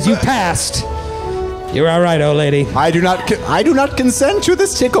 But because you passed, you're all right, old lady. I do not consent to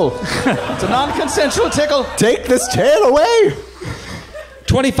this tickle. It's a non-consensual tickle. Take this tail away.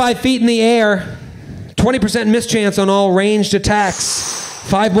 25 feet in the air, 20% mischance on all ranged attacks.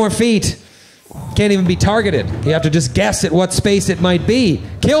 5 more feet. Can't even be targeted. You have to just guess at what space it might be.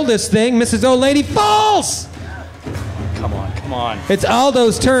 Kill this thing. Mrs. Old Lady falls. Come on. It's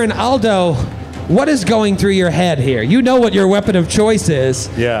Aldo's turn. Aldo, what is going through your head here? You know what your weapon of choice is.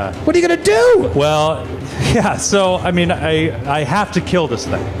 Yeah. What are you going to do? Well, yeah, so, I mean, I have to kill this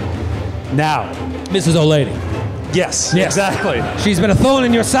thing. Now. Mrs. Old Lady. Yes, exactly. She's been a thorn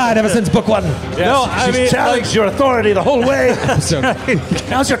in your side ever since book 1. No, I mean, challenged your authority the whole way.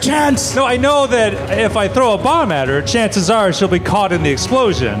 Now's your chance. No, I know that if I throw a bomb at her, chances are she'll be caught in the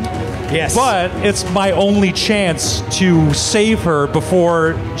explosion. Yes. But it's my only chance to save her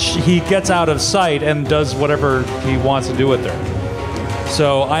before he gets out of sight and does whatever he wants to do with her.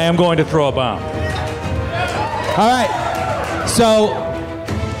 So I am going to throw a bomb. All right. So,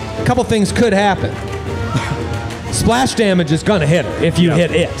 a couple things could happen. Splash damage is going to hit her if you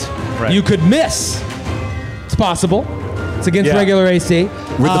hit it. Right. You could miss. It's possible. It's against Yeah. regular AC. Would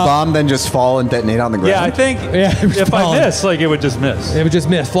the bomb then just fall and detonate on the ground? Yeah, I think if I miss, like, it would just miss. It would just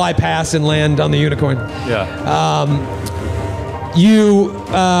miss. Fly past and land on the unicorn. Yeah.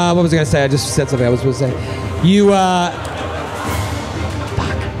 What was I going to say? I just said something I was supposed to say. You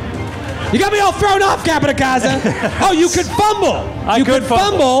got me all thrown off, Capodicasa. Oh, you could fumble. You could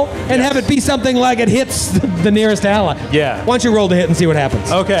fumble and have it be something like it hits the nearest ally. Yeah. Why don't you roll the hit and see what happens?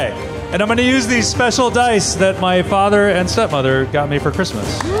 Okay. And I'm going to use these special dice that my father and stepmother got me for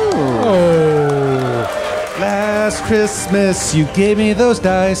Christmas. Oh. Last Christmas, you gave me those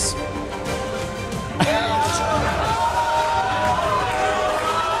dice.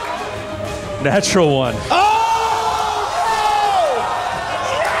 Natural 1.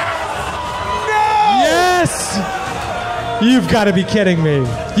 Yes! You've got to be kidding me.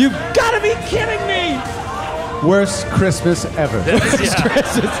 You've got to be kidding me. Worst Christmas ever.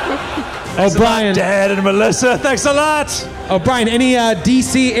 O'Brien. Dad and Melissa, thanks a lot. O'Brien, any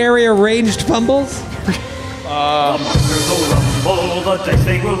DC area ranged fumbles? The dice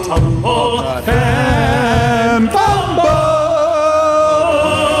they will tumble. And fumble.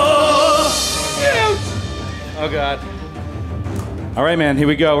 Oh, God. All right, man. Here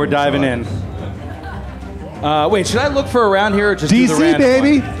we go. We're diving in. Wait, should I look for around here or just do the DC, random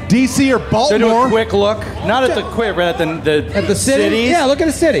baby. one? DC or Should I do a Baltimore. quick look? Not at the quick, but at the City? cities? Yeah, look at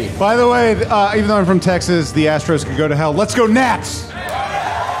the city. By the way, even though I'm from Texas, the Astros could go to hell. Let's go Nats. Hey,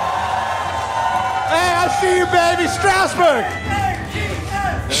 I see you, baby. Strasburg.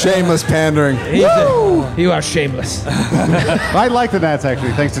 Shameless pandering. You are shameless. I like the Nats,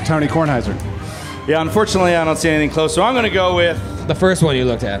 actually, thanks to Tony Kornheiser. Yeah, unfortunately, I don't see anything close, so I'm going to go with The first one you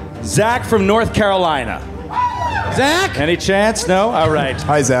looked at. Zach from North Carolina. Zach? Any chance? No? All right.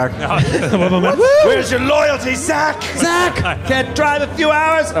 Hi, Zach. Where's your loyalty, Zach? Zach! Can't drive a few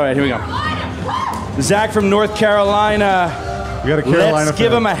hours? All right, here we go. Zach from North Carolina. We got a Carolina Let's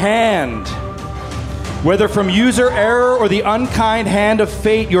give fan. him a hand. Whether from user error or the unkind hand of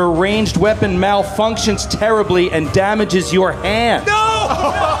fate, your ranged weapon malfunctions terribly and damages your hand. No!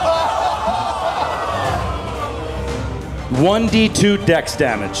 1d2 dex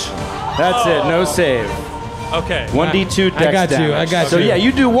damage. That's it. No save. Okay. 1d2 dex I got damage. you. I got So you. yeah,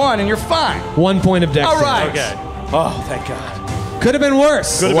 you do 1 and you're fine. 1 point of dex. All right. Okay. Oh, thank God. Could have been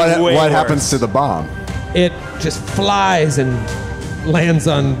worse. Could've been way What worse. happens to the bomb? It just flies and lands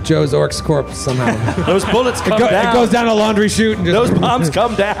on Joe's orc's corpse somehow. Those bullets come It down. goes down a laundry chute and just... Those bombs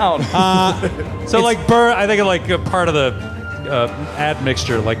come down. So like I think like a part of the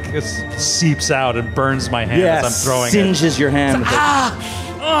admixture like it seeps out and burns my hand as I'm throwing it. singes your hand.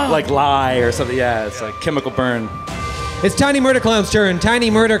 Like lye or something. Yeah, it's like chemical burn. It's Tiny Murder Clown's turn. Tiny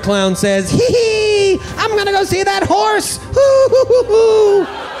Murder Clown says, hee hee, I'm gonna go see that horse. Hoo, hoo, hoo, hoo.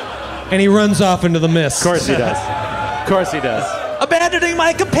 And he runs off into the mist. Of course he does. Of course he does. Abandoning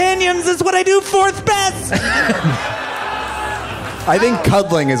my companions is what I do fourth best. I think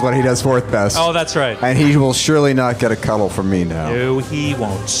cuddling is what he does fourth best. Oh, that's right. And he will surely not get a cuddle from me now. No, he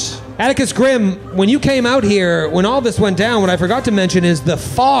won't. Atticus Grimm, when you came out here, when all this went down, what I forgot to mention is the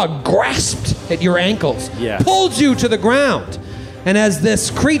fog grasped at your ankles, pulled you to the ground. And as this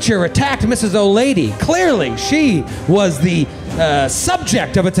creature attacked Mrs. O'Lady, clearly she was the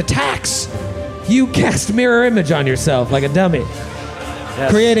subject of its attacks. You cast mirror image on yourself like a dummy,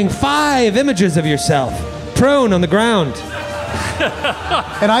 creating 5 images of yourself, prone on the ground.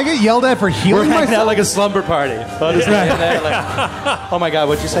 And I get yelled at for We're healing hanging myself. out like a slumber party. Oh my God,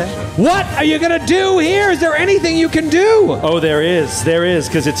 what'd you say? What are you gonna do here? Is there anything you can do? Oh, there is,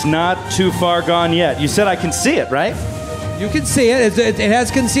 because it's not too far gone yet. You said I can see it, right? You can see it. It has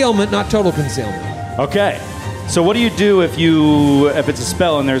concealment, not total concealment. Okay. So what do you do if it's a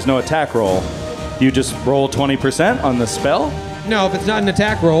spell and there's no attack roll? You just roll 20% on the spell? No, if it's not an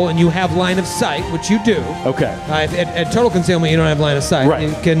attack roll and you have line of sight, which you do. Okay. At total concealment, you don't have line of sight. Right.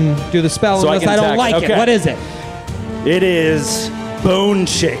 You can do the spell So I unless can I don't attack. like Okay. it. What is it? It is Bone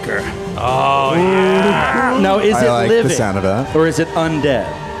Shaker. Oh, yeah. Now, is I it like living? the sound of that. Or is it undead?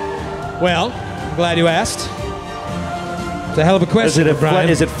 Well, I'm glad you asked. It's a hell of a question, Brian.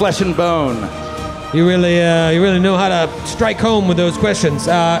 Is it flesh and bone? You really know how to strike home with those questions.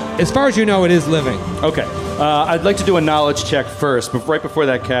 As far as you know, it is living. Okay. I'd like to do a knowledge check first, but right before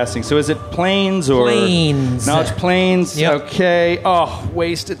that casting. So is it planes or... Planes. Knowledge planes? Yep. Okay. Oh,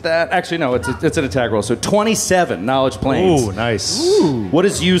 wasted that. Actually, no, it's an attack roll. So 27 knowledge planes. Ooh, nice. What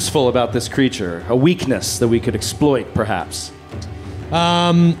is useful about this creature? A weakness that we could exploit, perhaps?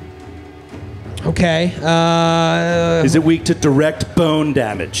 Okay. Is it weak to direct bone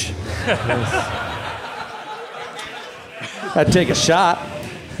damage? I'd take a shot.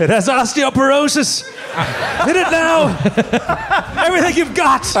 It has osteoporosis. Hit it now. Everything you've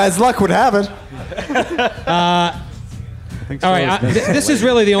got. As luck would have it. All right. This is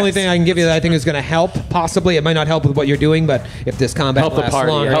really the only thing I can give you that I think is going to help. Possibly, it might not help with what you're doing, but if this combat Help the lasts party.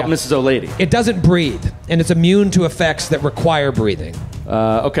 longer, Help Mrs. O'Lady. it doesn't breathe, and it's immune to effects that require breathing.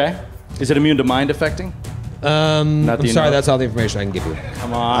 Okay. Is it immune to mind affecting? I'm Not that you sorry, know. that's all the information I can give you.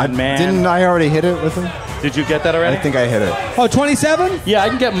 Come on, man. Didn't I already hit it with him? Did you get that already? I think I hit it. Oh, 27? Yeah, I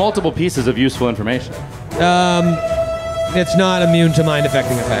can get multiple pieces of useful information. It's not immune to mind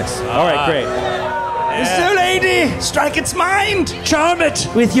affecting effects. All right, great. Mrs. O'Lady, strike its mind. Charm it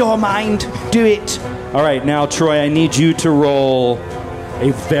with your mind. Do it. All right, now, Troy, I need you to roll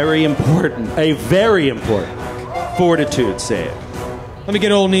a very important fortitude save. Let me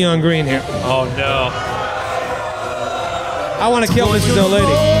get old neon green here. Oh, no. I want to kill Mrs.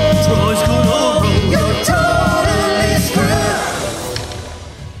 O'Lady.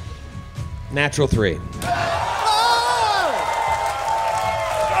 Natural 3.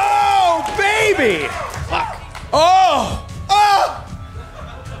 Oh, baby! Oh! Oh!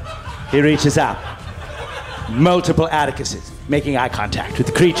 He reaches out. Multiple Atticuses making eye contact with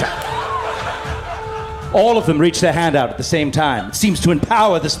the creature. All of them reach their hand out at the same time. It seems to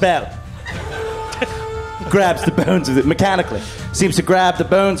empower the spell. He grabs the bones of it mechanically. Seems to grab the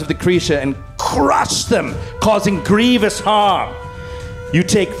bones of the creature and crush them, causing grievous harm. You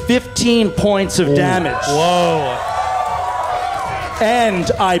take 15 points of damage. Whoa. And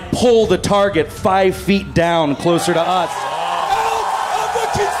I pull the target 5 feet down closer to us. Out of the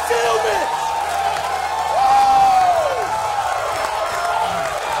concealment!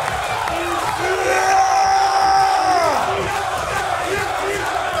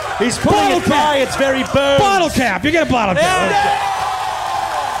 He's pulling it by its very bones. Bottle cap. You get a bottle cap.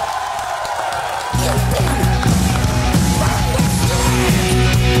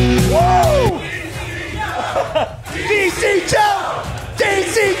 Woo! DC Joe!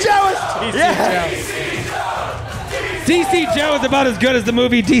 DC Joe is... DC Joe is about as good as the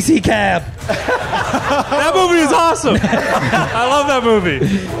movie DC Cab. That movie is awesome. I love that movie.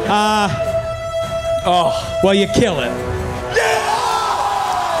 Well, you kill it.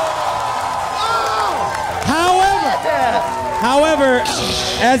 However,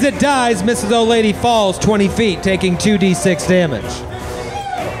 as it dies, Mrs. Old Lady falls 20 feet, taking 2d6 damage.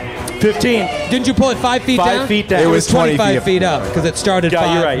 15. Didn't you pull it 5 feet down? 5 feet down. It was 25 feet feet up because it started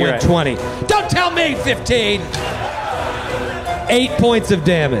 5, you're right, went 20. Don't tell me 15. 8 points of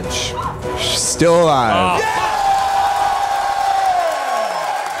damage. Still alive.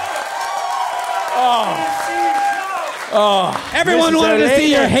 Everyone wanted to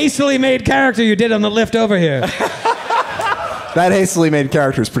see your hastily made character you did on the lift over here. That hastily made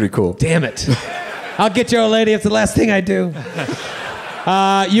character is pretty cool. Damn it. I'll get you, old lady. It's the last thing I do.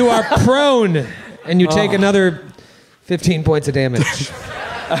 You are prone, and you take another 15 points of damage.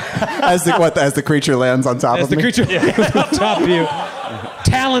 As the creature lands on top As of the me? creature lands on top of you,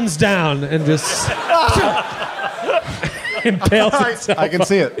 talons down, and just impales itself. I can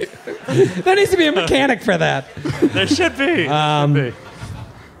see it. There needs to be a mechanic for that. There should be.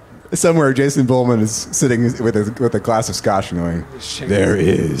 Somewhere, Jason Bullman is sitting with a glass of scotch and going, there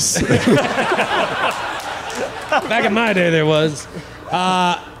is. Back in my day, there was.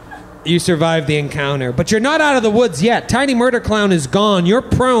 You survived the encounter, but you're not out of the woods yet. Tiny Murder Clown is gone. You're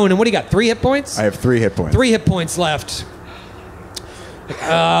prone, and what do you got, 3 hit points? I have 3 hit points. 3 hit points left.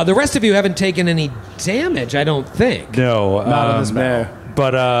 The rest of you haven't taken any damage, I don't think. No. Not on this mare.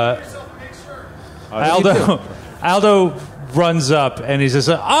 But Aldo runs up and he says,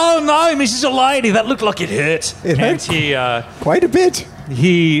 "Oh no, Mrs. O'Lady, that looked like it hurt." It hurt quite a bit.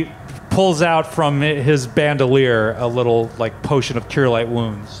 He pulls out from his bandolier a little like potion of cure light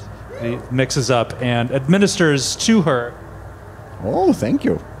wounds. He mixes up and administers to her. Oh, thank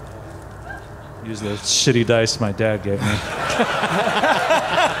you. Use the shitty dice my dad gave me.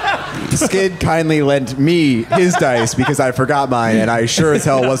 Skid kindly lent me his dice because I forgot mine, and I sure as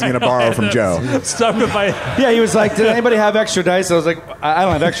hell wasn't going to borrow from Joe. Stuck with my... Yeah, he was like, did anybody have extra dice? I was like, I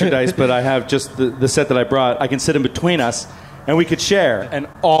don't have extra dice, but I have just the set that I brought. I can sit in between us, and we could share. And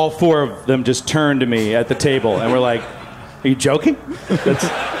all 4 of them just turned to me at the table, and were like, are you joking?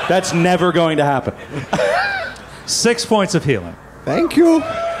 That's never going to happen. 6 points of healing. Thank you.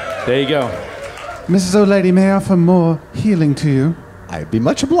 There you go. Mrs. O'Lady, may I offer more healing to you? I'd be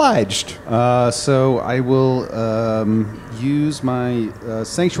much obliged. So I will use my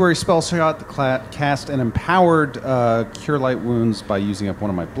Sanctuary spell slot to cast an empowered Cure Light Wounds by using up one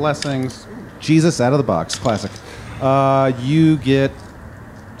of my blessings. Jesus, out of the box. Classic. You get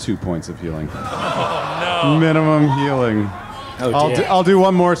 2 points of healing. Oh, no. Minimum healing. Oh, dear. I'll do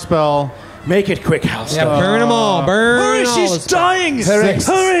one more spell. Make it quick, House. Yeah, burn them all. Burn Hurry, all. she's dying! Hurry.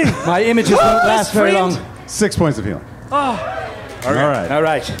 Hurry! My images won't last very long. 6 points of healing. All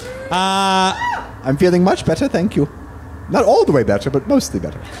right. I'm feeling much better, thank you. Not all the way better, but mostly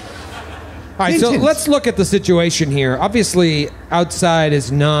better. All right, so let's look at the situation here. Obviously, outside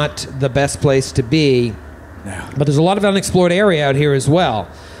is not the best place to be, but there's a lot of unexplored area out here as well.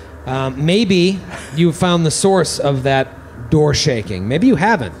 Maybe you found the source of that door shaking. Maybe you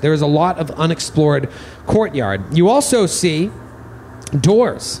haven't. There is a lot of unexplored courtyard. You also see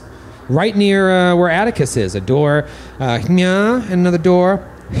doors right near where Atticus is. A door, and another door,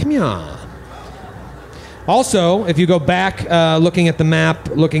 Also, if you go back looking at the map,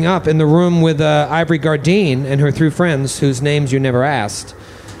 looking up in the room with Ivory Gardine and her 3 friends, whose names you never asked,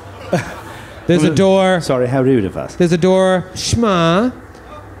 there's a door. Sorry, how rude of us. There's a door, Shma,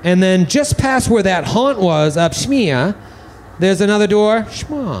 and then just past where that haunt was, up Shmia, there's another door,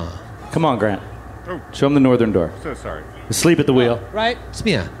 Shma. Come on, Grant. Show him the northern door. So sorry. Asleep at the wheel. Right?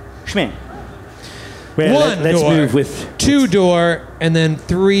 Shmia. Shmeen. Well, let's door, move with 2 door, and then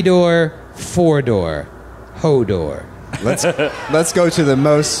 3 door, 4 door, Ho door. Let's go to the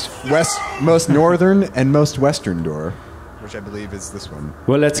most northern and most western door, which I believe is this one.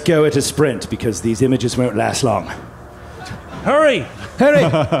 Well, let's go at a sprint because these images won't last long. Hurry!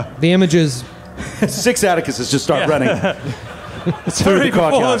 The images. 6 Atticuses just start running. Hurry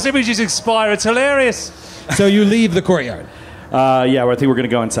before those images expire. It's hilarious. So you leave the courtyard. Yeah, I think we're going to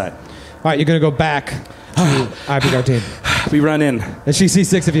go inside. All right, you're going to go back to Ivory Gardine. We run in. And she sees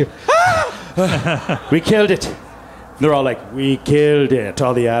 6 of you. We killed it. They're all like, we killed it.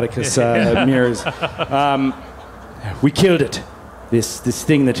 All the Atticus mirrors. We killed it. this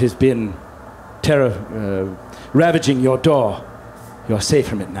thing that has been ravaging your door. You're safe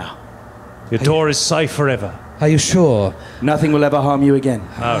from it now. Your door is safe forever. Are you sure? Nothing will ever harm you again.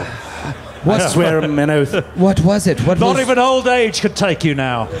 Oh. I swear on an oath. What was it? Not even old age could take you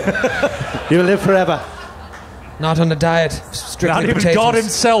now. You'll live forever. Not on a diet, strictly Not even potatoes. God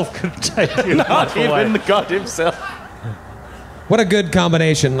himself could take you. Not even the God himself. What a good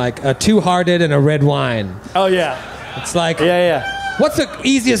combination, like a Two-Hearted and a red wine. Oh, yeah. It's like, Yeah. what's the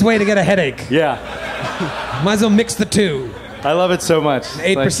easiest way to get a headache? Yeah. Might as well mix the two. I love it so much.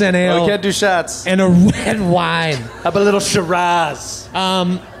 8% ale. Well, we can't do shots. And a red wine. How about a little Shiraz?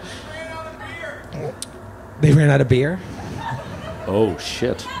 They ran out of beer? Oh,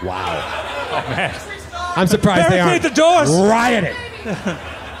 shit. Wow. Oh, man. I'm surprised they aren't Barricade the doors! rioting.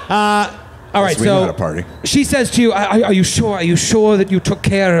 All right, We know how to so party. she says to you, are you sure? Are you sure that you took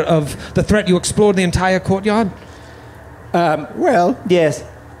care of the threat? You explored the entire courtyard? Well, Yes.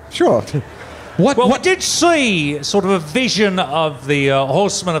 sure. What? Well, what? we did see sort of a vision of the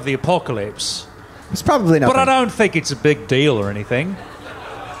horseman of the apocalypse, It's probably nothing. but I don't think it's a big deal or anything.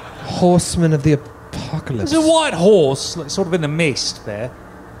 Horseman of the apocalypse. There's a white horse, like, sort of in the mist there.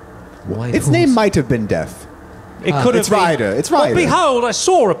 White Its horse. name might have been Death. It could have It's been. Ryder. It's Well, Ryder. behold, I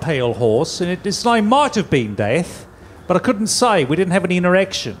saw a pale horse, and its name might have been Death, but I couldn't say. We didn't have any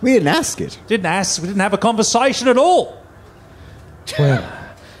interaction. We didn't ask it. Didn't ask. We didn't have a conversation at all. Well,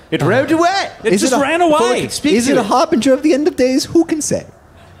 It rode away. It Is just it a- ran Before we away. could speak Is to it a harbinger of the end of days? Who can say?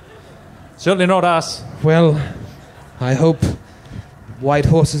 Certainly not us. well, I hope white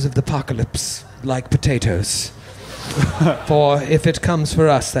horses of the apocalypse like potatoes. For if it comes for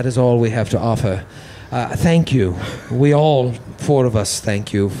us, that is all we have to offer. Thank you. We all, four of us,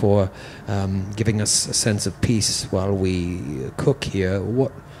 thank you for giving us a sense of peace while we cook here.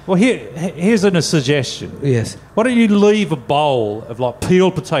 What? Well, here's a suggestion. Yes. Why don't you leave a bowl of like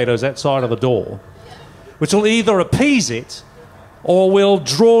peeled potatoes outside of the door, which will either appease it, or will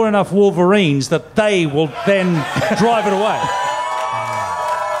draw enough wolverines that they will then drive it away.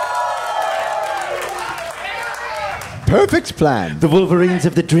 Perfect plan. The wolverines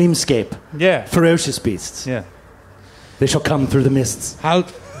of the dreamscape. Yeah. Ferocious beasts. Yeah. They shall come through the mists. I'll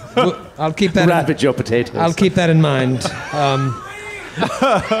keep that. Ravage your potatoes. I'll keep that in mind.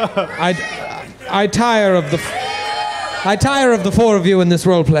 I tire of the four of you in this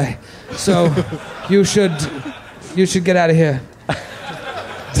role play, so you should get out of here.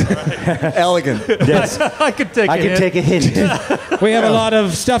 Elegant. Yes. I could take I a can hint. take a hint. We have a lot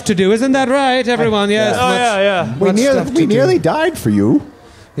of stuff to do, isn't that right, everyone? Yes. Oh, yeah. We stuff to do. nearly died for you.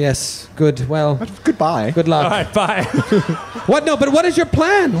 Yes. Good. Well. Goodbye. Good luck. All right, bye. What? No. But what is your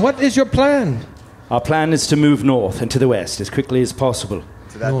plan? What is your plan? Our plan is to move north and to the west as quickly as possible.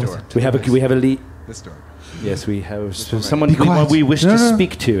 To that door. We have a lead. This door. Yes, we have someone quiet. we wish No, to no.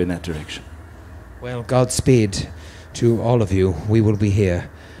 speak to in that direction. Well, Godspeed to all of you. We will be here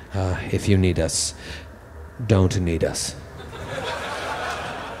if you need us. Don't need us.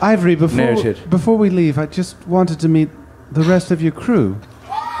 Ivory, Noted. before we leave, I just wanted to meet the rest of your crew.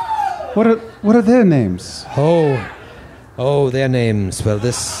 What are their names? Oh, their names. Well,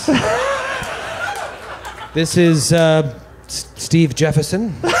 this is Steve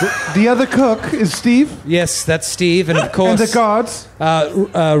Jefferson. The other cook is Steve, Yes, that's Steve, and of and course, the guards.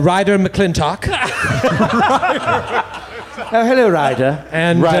 Ryder McClintock, Oh, hello, Ryder.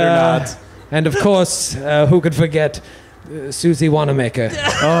 and Ryder nods. and of course, who could forget Susie Wanamaker?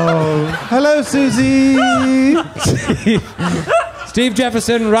 Hello, Susie. Steve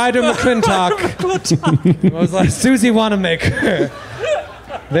Jefferson, Ryder McClintock. It was like Susie Wanamaker.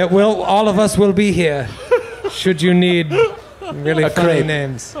 That all of us will be here. Should you need really funny crepe.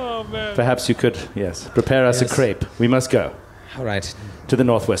 names? Perhaps you could, yes, prepare us Yes. a crepe. We must go All right. to the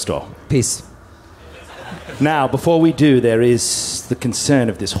northwest door. Peace. Now, before we do, there is the concern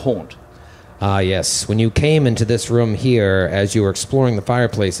of this haunt. Ah, yes. When you came into this room here, as you were exploring the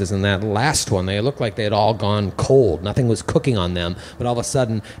fireplaces in that last one, they looked like they had all gone cold. Nothing was cooking on them. But all of a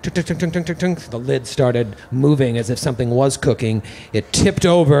sudden, tunk, tunk, tunk, tunk, tunk, tunk, tunk, the lid started moving as if something was cooking. It tipped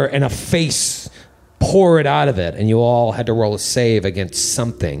over, and a face poured out of it, and you all had to roll a save against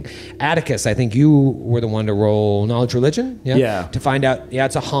something. Atticus, I think you were the one to roll knowledge religion? Yeah. To find out,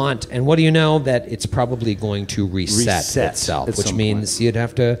 it's a haunt. And what do you know? That it's probably going to reset itself, at which some means you'd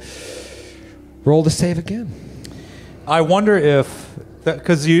have to roll the save again. I wonder if,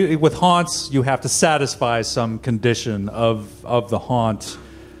 because with haunts, you have to satisfy some condition of the haunt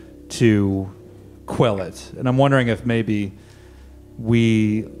to quell it. And I'm wondering if maybe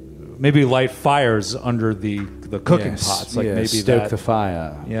we light fires under the the cooking pots. Like maybe stoke that. the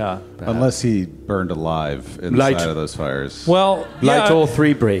fire. Yeah. Unless he burned alive inside of those fires. Well, Light all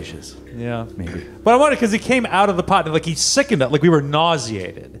 3 braziers. Yeah, maybe. But I wonder because he came out of the pot, like he sickened it, like we were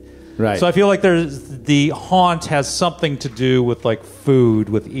nauseated. Right. So I feel like the haunt has something to do with like food,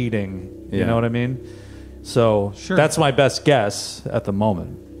 with eating. You know what I mean? So that's my best guess at the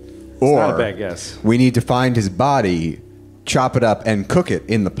moment. Or not a bad guess. We need to find his body, chop it up, and cook it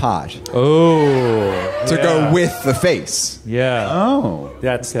in the pot. Oh, to go with the face. Yeah. Oh,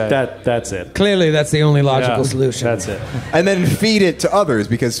 that's it. Clearly, that's the only logical solution. That's it. And then feed it to others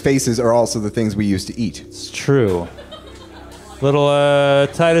because faces are also the things we use to eat. It's true. Little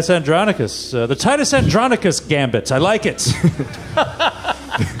Titus Andronicus. The Titus Andronicus gambit. I like it.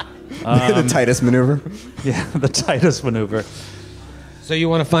 The Titus maneuver. Yeah, the Titus maneuver. So you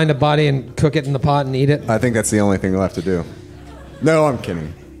want to find a body and cook it in the pot and eat it? I think that's the only thing left to do. No, I'm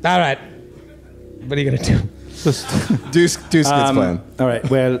kidding. All right. What are you going to do? Deuce gets plan. All right.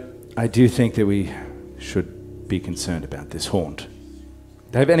 Well, I do think that we should be concerned about this haunt.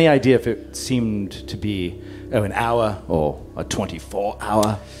 Do you have any idea if it seemed to be an hour or a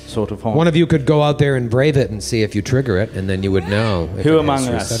 24-hour sort of haunt? One of you could go out there and brave it and see if you trigger it, and then you would know if Who it among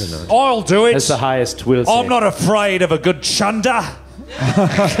has us? reset or not. I'll do it. That's the highest will I'm save. not afraid of a good chunder.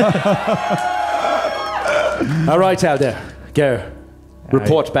 All right, Aldo. Go.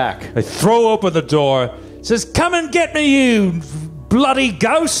 Report back. I throw open the door. Says, "Come and get me, you bloody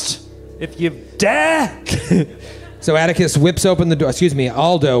ghost, if you dare." So Atticus whips open the door. Excuse me,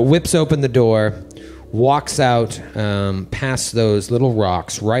 Aldo whips open the door, walks out past those little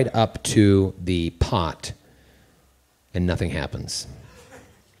rocks right up to the pot, and nothing happens.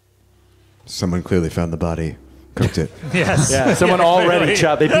 Someone clearly found the body, cooked it. Yes. Yeah, someone already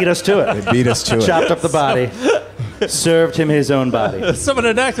chopped. They beat us to it. They beat us to it. Chopped up the body. Served him his own body. Someone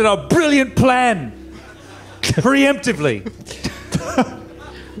enacted a brilliant plan. Preemptively.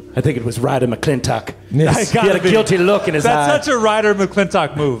 I think it was Ryder McClintock. Yes. He had a guilty look in his eye. That's such a Ryder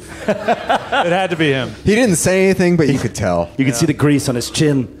McClintock move. It had to be him. He didn't say anything, but you could tell. You could see the grease on his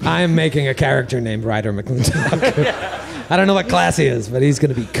chin. I am making a character named Ryder McClintock. I don't know what class he is, but he's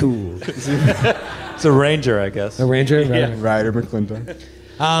going to be cool. It's a ranger, I guess. A ranger? Ryder. Ryder McClintock.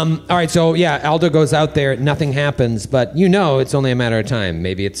 All right, so yeah, Aldo goes out there, nothing happens, but you know it's only a matter of time.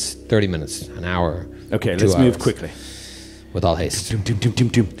 Maybe it's 30 minutes, an hour. Okay, 2 let's move hours. quickly. With all haste. Doom, doom, doom, doom,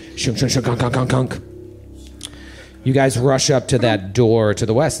 doom. Shunk, shunk, shunk, kunk, kunk, kunk. You guys rush up to that door to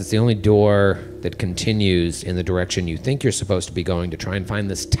the west. It's the only door that continues in the direction you think you're supposed to be going to try and find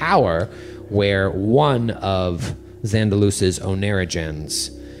this tower where one of Zandalus's Onerigens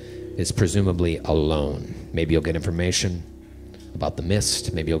is presumably alone. Maybe you'll get information about the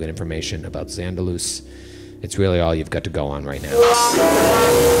mist. Maybe you'll get information about Zandalus. It's really all you've got to go on right now.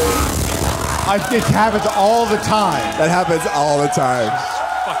 It happens all the time. That happens all the time.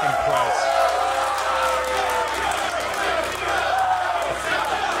 Fucking Christ.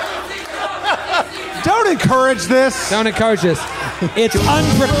 Don't encourage this. Don't encourage this. It's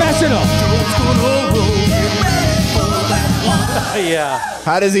unprofessional. Yeah.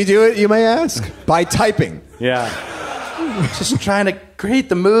 How does he do it, you may ask? By typing. Yeah. Just trying to create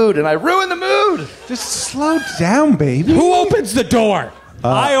the mood, and I ruined the mood. Just slow down, baby. Who opens the door?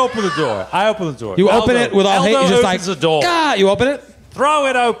 I open the door. You open it with all hate. Aldo You're just like, opens the door. ah, you open it? Throw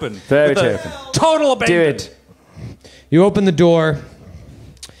it open. Very With a open. Total Do abandon. it. You open the door,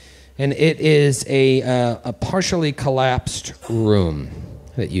 and it is a partially collapsed room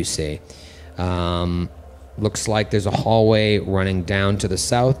that you see. Looks like there's a hallway running down to the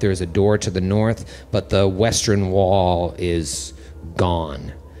south. There's a door to the north, but the western wall is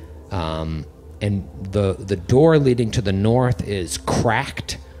gone. And the door leading to the north is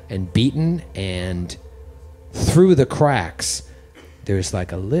cracked and beaten, and through the cracks, there's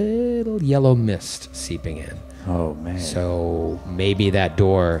like a little yellow mist seeping in. Oh, man. So maybe that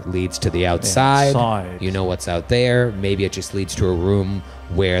door leads to the outside. Inside. You know what's out there. Maybe it just leads to a room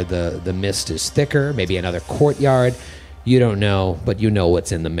where the mist is thicker. Maybe another courtyard. You don't know, but you know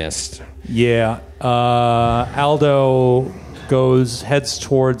what's in the mist. Yeah. Aldo heads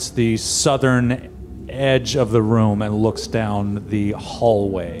towards the southern edge of the room and looks down the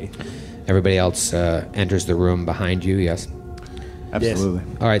hallway. Everybody else enters the room behind you, yes? Absolutely.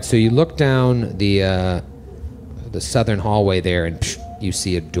 All right, so you look down the southern hallway there, and you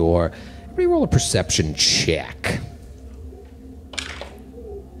see a door. Everybody roll a perception check.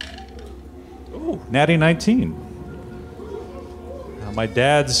 Ooh, natty 19. My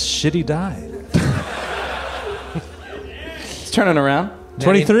dad's shitty die. It's turning around.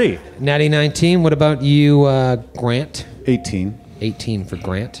 23. Natty 19. What about you, Grant? 18. 18 for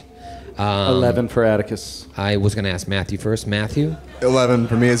Grant. 11 for Atticus. I was going to ask Matthew first. Matthew? 11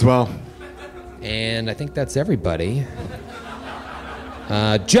 for me as well. And I think that's everybody.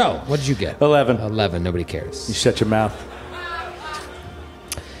 Joe, what did you get? 11. 11. Nobody cares. You shut your mouth.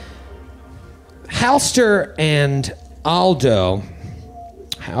 Halster and Aldo.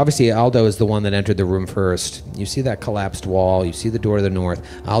 Obviously, Aldo is the one that entered the room first. You see that collapsed wall. You see the door to the north.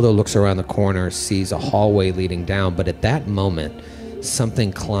 Aldo looks around the corner, sees a hallway leading down. But at that moment,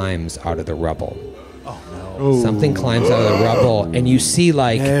 something climbs out of the rubble. Oh, no. Something climbs out of the rubble. And you see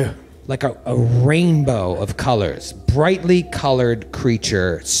like a rainbow of colors. Brightly colored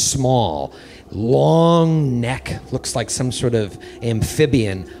creature, small. Long neck, looks like some sort of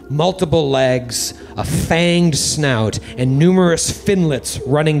amphibian, multiple legs, a fanged snout, and numerous finlets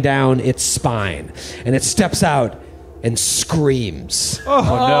running down its spine. And it steps out and screams. Oh,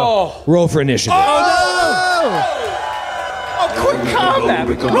 no. Roll for initiative. Oh, quick combat.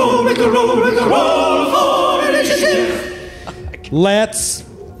 Roll for initiative. Let's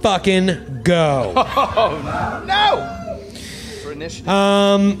fucking go. Oh, no. For initiative.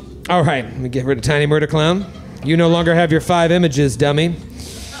 All right, let me get rid of Tiny Murder Clown. You no longer have your 5 images, dummy.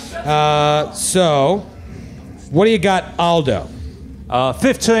 So, what do you got, Aldo?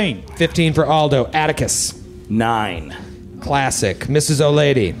 15. 15 for Aldo. Atticus. 9. Classic. Mrs.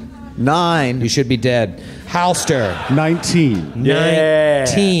 O'Lady. 9. You should be dead. Halster. 19.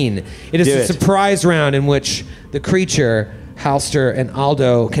 19. It is Do a it. surprise round in which the creature, Halster, and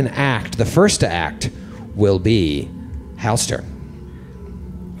Aldo can act. The first to act will be Halster.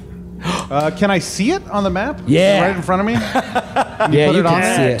 Can I see it on the map? Yeah. Right in front of me? Yeah, put you it on can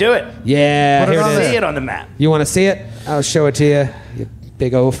there? see it. Do it. Yeah, Put it here on it there. is. See it on the map. You want to see it? I'll show it to you, you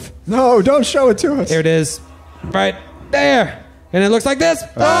big oaf. No, don't show it to us. Here it is. Right there. And it looks like this.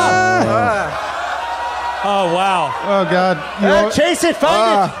 Oh, wow. Oh, God. You know what? Chase it,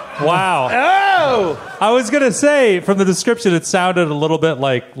 find it. Wow. Oh! I was going to say, from the description, it sounded a little bit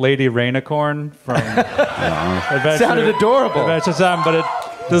like Lady Rainicorn from Adventure. Sounded adorable. Adventure Time, but it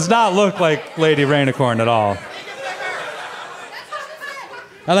does not look like Lady Rainicorn at all.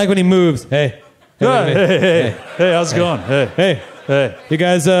 I like when he moves. Hey. Hey, how's it going? Hey. Hey. You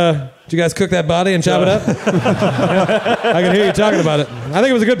guys, did you guys cook that body and chop it up? I can hear you talking about it. I think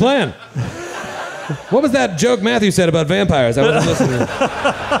it was a good plan. What was that joke Matthew said about vampires? I wasn't listening to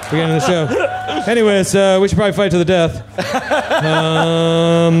the beginning of the show. Anyways, we should probably fight to the death.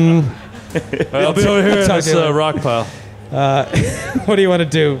 I'll be over here in Talk this to you later. rock pile. What do you want to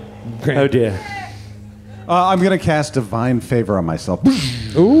do, Grant? Oh, dear. I'm going to cast Divine Favor on myself.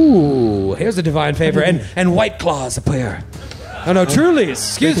 Ooh, here's a divine favor. And White Claws appear. Oh, no, Truly's.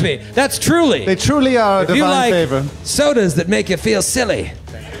 Excuse me. That's Truly. They truly are a If you Divine like Favor. sodas that make you feel silly,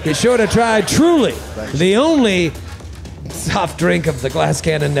 be sure to try Truly, the only soft drink of the Glass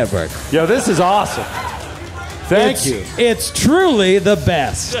Cannon Network. Yo, this is awesome. Thank you. It's truly the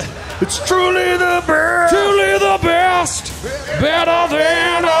best. It's truly the best. Truly the best. Better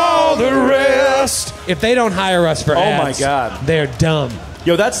than all the rest. If they don't hire us for ads, my God. they're dumb.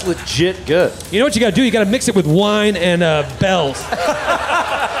 Yo, that's legit good. You know what you got to do? You got to mix it with wine and bells.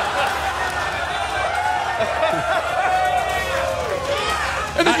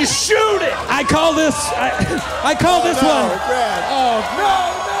 And then you shoot it. I call this. I call this one.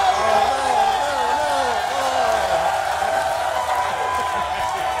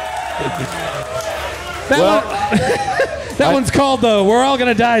 That one's called though. We're all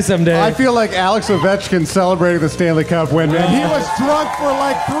gonna die someday. I feel like Alex Ovechkin celebrating the Stanley Cup win, man. He was drunk for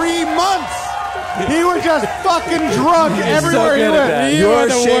like 3 months. He was just fucking drunk everywhere he good at went. that. You are Your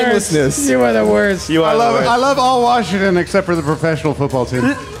the shamelessness. worst. You are the worst. You are I love all Washington except for the professional football team.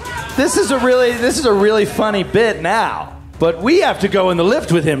 This is a really funny bit now. But we have to go in the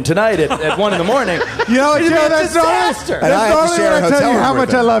lift with him tonight at 1 in the morning. You know, It'd be Joe, a that's disaster. not And I have to only share when a I tell hotel you how room much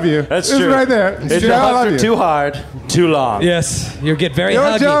with I him. love you. That's it's true. right there. It's Joe, I love hugged you. her too hard, too long. Yes, you get very You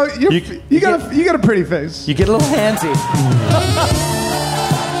know, huggy. Joe, You- you got a pretty face. You get a little handsy.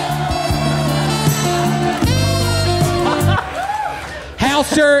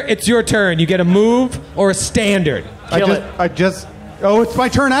 Halster, it's your turn. You get a move or a standard. Oh, it's my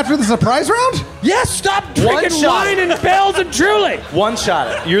turn after the surprise round? Yes, stop One drinking shot. wine and bells and truly. One shot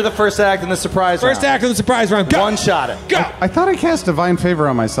it. You're the first act in the surprise First round. act of the surprise round. Go. One shot it. Go. I thought I cast Divine Favor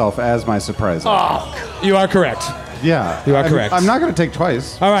on myself as my surprise. You are correct. Yeah. You are correct. I'm not going to take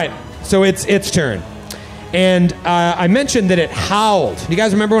twice. All right, so it's its turn. And I mentioned that it howled. Do you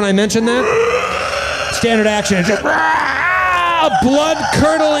guys remember when I mentioned that? Standard action. It's just a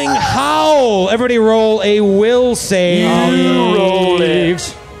blood-curdling howl. Everybody roll a will save. You roll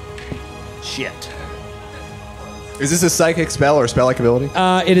it. Shit. Is this a psychic spell or spell-like ability?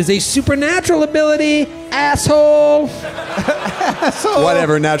 It is a supernatural ability, asshole.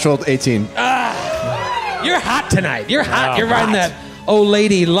 Whatever, natural 18. You're hot tonight. You're hot. You're riding that old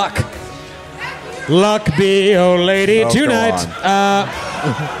lady luck. Luck be old lady tonight.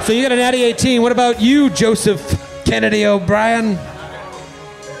 So you got a natty 18. What about you, Joseph Kennedy O'Brien?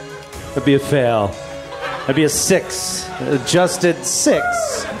 That'd be a fail. That'd be a 6. Adjusted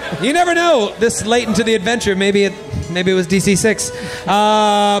 6. You never know. This late into the adventure, maybe it was DC 6.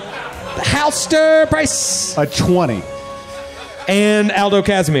 Halster Price. A 20. And Aldo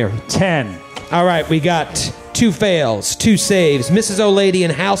Casimir. 10. All right, we got 2 fails, 2 saves. Mrs. O'Lady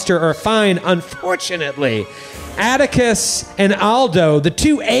and Halster are fine, unfortunately. Atticus and Aldo, the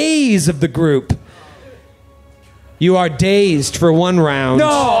 2 A's of the group. You are dazed for 1 round.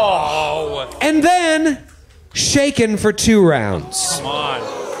 No! And then shaken for 2 rounds. Come on.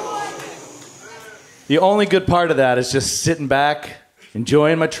 The only good part of that is just sitting back,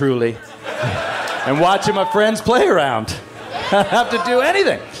 enjoying my Truly, and watching my friends play around. I don't have to do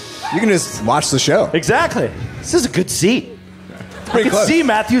anything. You can just watch the show. Exactly. This is a good seat. Pretty You can close. see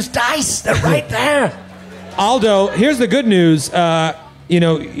Matthew's dice. They're right there. Aldo, here's the good news.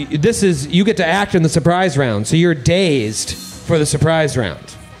 This is, you get to act in the surprise round, so you're dazed for the surprise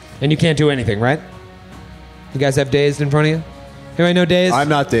round. And you can't do anything, right? You guys have dazed in front of you? Anybody know dazed? I'm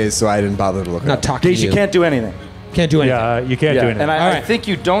not dazed, so I didn't bother to look it not up. talking Days to you you. can't do anything. Can't do anything. Yeah, you can't do anything. And All I right. think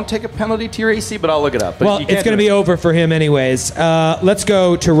you don't take a penalty to your AC, but I'll look it up. But Well, you it's can't going to do be over for him anyways. Let's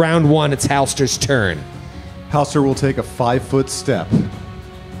go to round 1. It's Halster's turn. Halster will take a 5-foot step.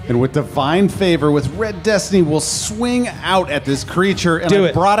 And with divine favor, with red destiny, will swing out at this creature. And Do I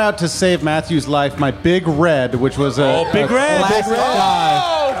it. brought out to save Matthew's life my big red, which was a Big Red. classic Big Red.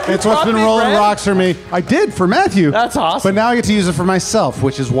 die. you It's what's brought been Big rolling Red? rocks for me. I did for Matthew. That's awesome. But now I get to use it for myself,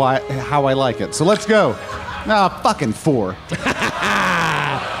 which is how I like it. So let's go. Fucking 4.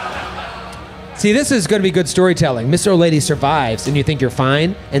 See, this is going to be good storytelling. Miss O'Lady survives, and you think you're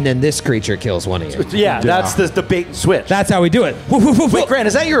fine, and then this creature kills one of you. Yeah, that's the bait and switch. That's how we do it. Woof, woof, woof, Wait, woof. Grant,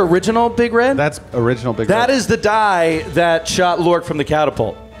 is that your original Big Red? That's original big That red. is the die that shot Lork from the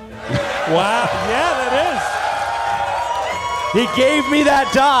catapult. Wow. Yeah, that He gave me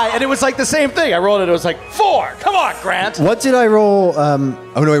that die, and it was like the same thing. I rolled it. It was like 4. Come on, Grant. What did I roll? Oh,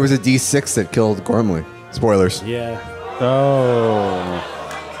 no, it was a D6 that killed Gormley. Spoilers. is. Yeah. Oh.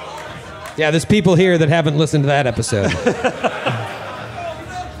 Yeah, there's people here that haven't listened to that episode.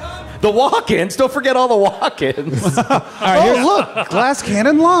 The walk-ins. Don't forget all the walk-ins. Look, glass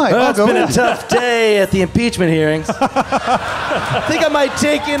cannon live. Well, it's been a tough day at the impeachment hearings. I think I might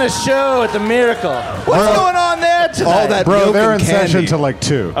take in a show at the Miracle. What's going on there tonight? All that Bro, milk they're in and candy. session till like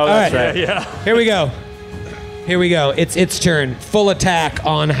 2. Oh, that's All right. Yeah. Here we go. Here we go. It's its turn. Full attack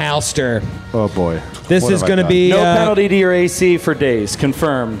on Halster. Oh, boy. This What is have I going to done? be... No penalty to your AC for days.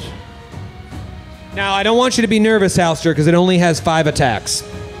 Confirmed. Now, I don't want you to be nervous, Halster, because it only has 5 attacks.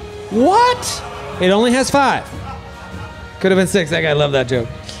 What? It only has 5. Could have been 6. That guy loved that joke.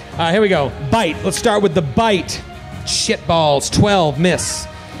 Here we go. Bite. Let's start with the bite. Shitballs. 12. Miss.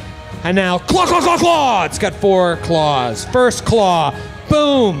 And now, claw, claw, claw, claw. It's got 4 claws. First claw.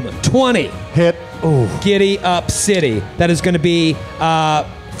 Boom. 20. Hit. Giddy up city. That is going to be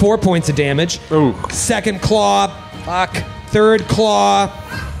 4 points of damage. Ooh. Second claw. Fuck. Third claw.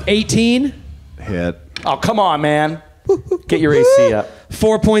 18. Hit. Oh, come on, man. Get your AC up.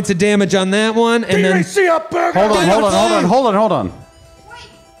 4 points of damage on that one. And then Hold on.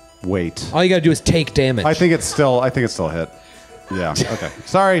 Wait. all you got to do is take damage. I think it's still hit. Yeah. Okay.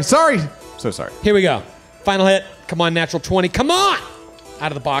 Sorry. So sorry. Here we go. Final hit. Come on, natural 20. Come on!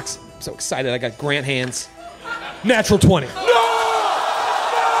 Out of the box. I'm so excited. I got Grant hands. Natural 20.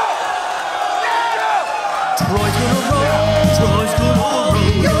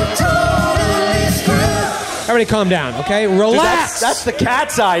 Everybody calm down, okay? Dude, Relax. that's the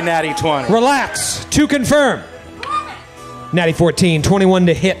cat's eye, natty 20. Relax. To confirm. Natty 14. 21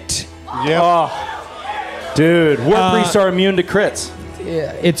 to hit. Dude, war priests are immune to crits.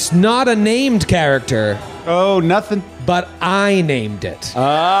 It's not a named character, Oh, nothing. but I named it.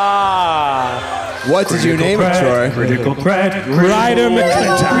 Ah. What did you name it, Troy? Critical threat. Ryder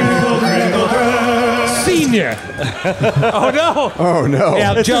McClintock. Senior. Oh, no. Oh, no.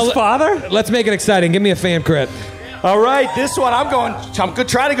 Yeah, It's Joe, his father? let's make it exciting. Give me a fan crit. All right, this one, I'm going to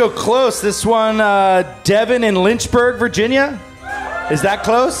try to go close. This one, Devin in Lynchburg, Virginia. Is that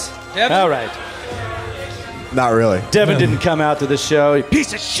close? Devin? All right. Not really. Devin didn't come out to this show. You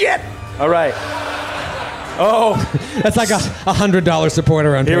piece of shit. All right. Oh, That's like a $100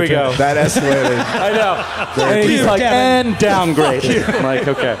 supporter on here we Patreon. go. That escalated. I know. And he's you, like, Devin. and downgrade. I'm like,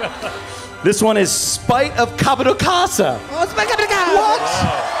 okay. This one is Spite of Capodicasa. Oh, it's my Capodicasa. What?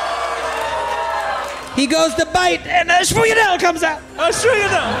 He goes to bite, and a Shmuyadel comes out. A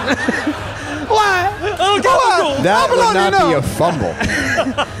Shmuyadel. Why? Oh, that would not be a fumble.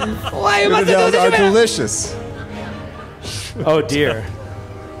 Why you must do Shmuyadels are this? delicious. Oh, dear.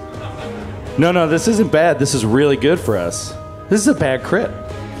 No, this isn't bad. This is really good for us. This is a bad crit.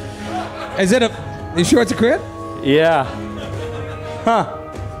 Is it you sure it's a crit? Yeah. Huh.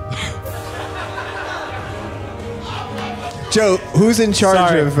 Joe, who's in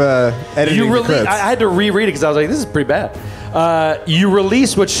charge of editing the crits? I had to reread it because I was like, this is pretty bad. You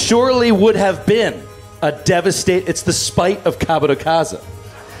release what surely would have been a devastate. It's the Spite of Capodicasa.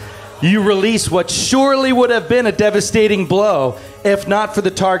 You release what surely would have been a devastating blow if not for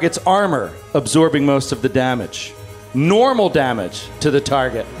the target's armor absorbing most of the damage. Normal damage to the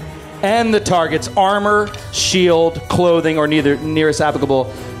target. And the target's armor, shield, clothing, or nearest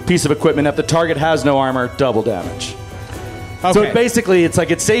applicable piece of equipment. If the target has no armor, double damage. Okay. So basically, it's like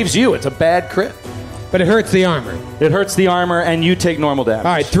it saves you. It's a bad crit. But it hurts the armor. It hurts the armor, and you take normal damage.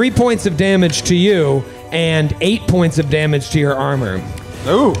 All right, 3 points of damage to you, and 8 points of damage to your armor.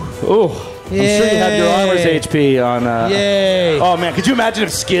 Ooh. I'm sure you had your armor's HP on... Yay. Oh, man, could you imagine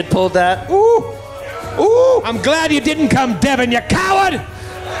if Skid pulled that? Ooh! I'm glad you didn't come, Devin, you coward!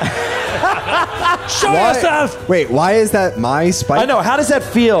 Show yourself! Wait, why is that my spike? I know, how does that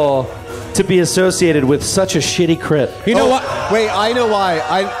feel to be associated with such a shitty crit? You know what? Wait, I know why.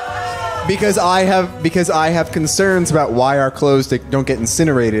 Because I have concerns about why our clothes don't get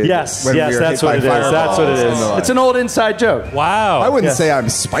incinerated. Yes, when we are that's hit what by it is. That's what it fireballs. is. It's an old inside joke. Wow. I wouldn't say I'm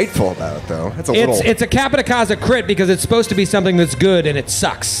spiteful about it, though. It's a little. It's a Capodicasa crit because it's supposed to be something that's good, and it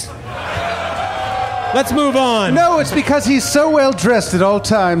sucks. Let's move on. No, it's because he's so well dressed at all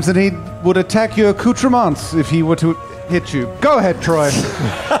times, and he would attack your accoutrements if he were to hit you. Go ahead, Troy.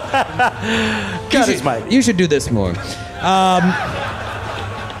 You should do this more.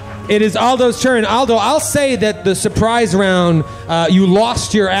 It is Aldo's turn. Aldo, I'll say that the surprise round, you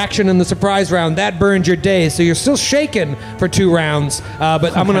lost your action in the surprise round. That burned your day, so you're still shaken for 2 rounds.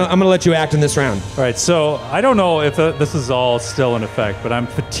 But I'm gonna let you act in this round. All right, so I don't know if this is all still in effect, but I'm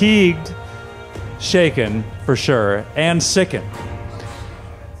fatigued, shaken for sure, and sickened.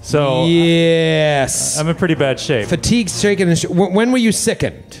 So yes, I'm in pretty bad shape. Fatigue, shaken, and when were you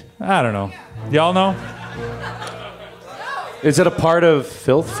sickened? I don't know. Y'all know? Is it a part of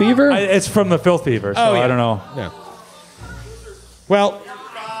filth fever? It's from the filth fever, so yeah. I don't know. Yeah. Well,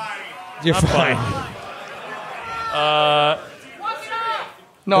 you're fine.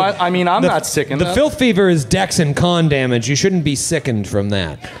 No, I mean, I'm not sickened. The filth fever is dex and con damage. You shouldn't be sickened from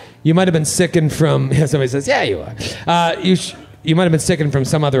that. You might have been sickened from... Somebody says, yeah, you are. You might have been sickened from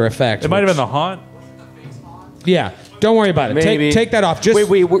some other effect. It might have been the haunt. Yeah. Don't worry about it. Maybe. Take that off. Just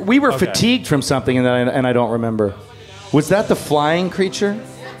Wait, we were fatigued from something, and I don't remember. Was that the flying creature?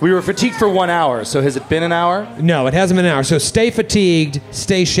 We were fatigued for 1 hour, so has it been an hour? No, it hasn't been an hour. So stay fatigued,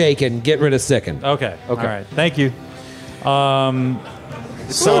 stay shaken, get rid of sickened. Okay. All right. Thank you.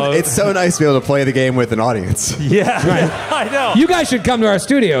 It's so nice to be able to play the game with an audience. Yeah, Right. I know. You guys should come to our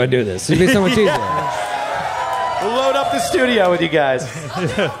studio and do this. It'd be so much easier. We'll load up the studio with you guys.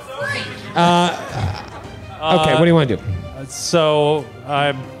 Okay, what do you want to do? So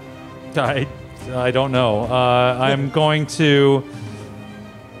I don't know. I'm going to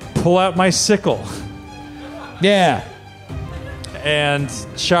pull out my sickle Yeah. and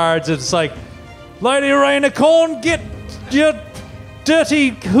charge. It's like, Lady Raina Corn, get your dirty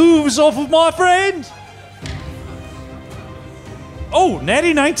hooves off of my friend. Oh,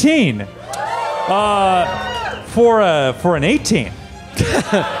 natty 19. For an 18.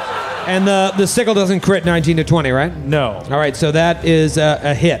 And the sickle doesn't crit 19 to 20, right? No. All right, so that is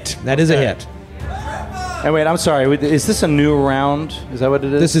a hit. That is a hit. And wait, I'm sorry. Is this a new round? Is that what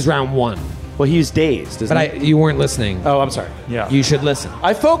it is? This is round 1. Well, he's dazed, isn't he? But you weren't listening. Oh, I'm sorry. Yeah. You should listen.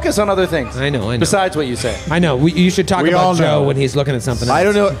 I focus on other things. I know. Besides what you say. I know. You should talk We all about Joe know. when he's looking at something else. I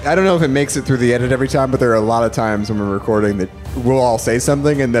don't know if it makes it through the edit every time, but there are a lot of times when we're recording that we'll all say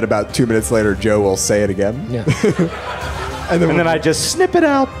something, and then about 2 minutes later, Joe will say it again. Yeah. and And then I just snip it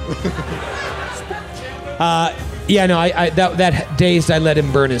out. Yeah, no, that dazed, I let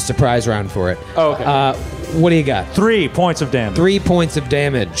him burn his surprise round for it. Oh, okay. What do you got? 3 points of damage. 3 points of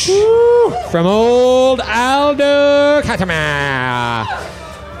damage. From old Aldo Katama.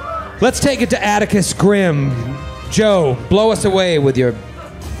 Let's take it to Atticus Grimm. Joe, blow us away with your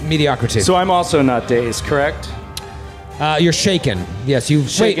mediocrity. So I'm also not dazed, correct? You're shaken. Yes, you...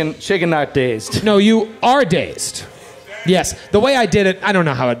 Shaken, not dazed. No, you are dazed. Yes, the way I did it, I don't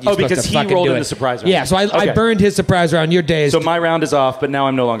know how you're supposed because to he fucking rolled do in it. the surprise round. Yeah, so I Okay. burned his surprise round. Your day is... So my round is off, but now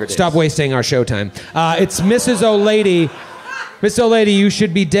I'm no longer dazed. Stop wasting our showtime. It's Mrs. O'Lady. Miss O'Lady, you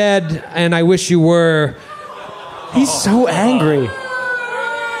should be dead, and I wish you were. He's so angry.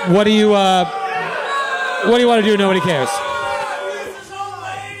 What do you want to do? Nobody cares.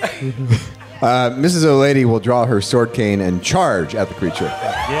 Mrs. O'Lady will draw her sword cane and charge at the creature.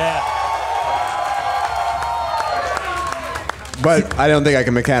 Yeah. But I don't think I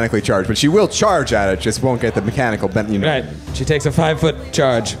can mechanically charge. But she will charge at it, just won't get the mechanical bent. Right. She takes a 5-foot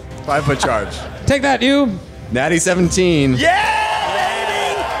charge. 5-foot charge. Take that, you. Natty 17. Yeah,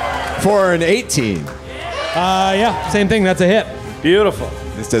 For an 18. Yeah, same thing. That's a hit. baby! Beautiful.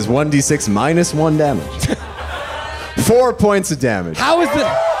 This does 1d6 minus 1 damage. 4 points of damage. How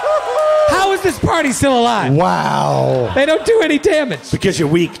is this party still alive? Wow. They don't do any damage. Because you're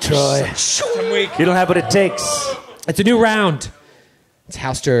weak, Troy. I'm weak. You don't have what it takes. It's a new round. It's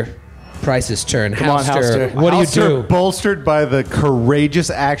Houster Price's turn. Come on, Houster. What do you Houster, do? bolstered by the courageous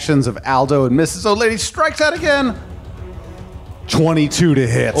actions of Aldo and Mrs. O'Lady, strikes out again. 22 to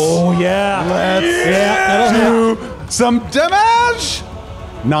hit. Oh, yeah. That'll hit. Do some damage.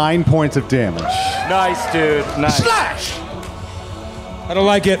 9 points of damage. Nice, dude. Nice. Slash. I don't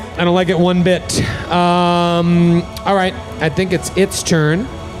like it. I don't like it one bit. All right. I think it's its turn.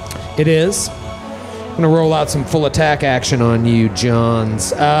 It is. I'm going to roll out some full attack action on you,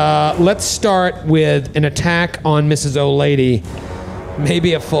 Johns. Let's start with an attack on Mrs. O'Lady.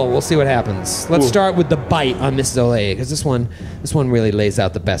 Maybe a full. We'll see what happens. Let's start with the bite on Mrs. O'Lady, because this one really lays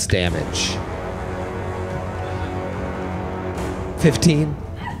out the best damage. 15.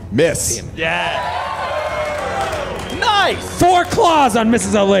 Miss. Yeah. Nice. 4 claws on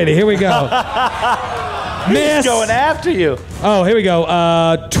Mrs. O'Lady. Here we go. Miss. He's going after you. Oh, here we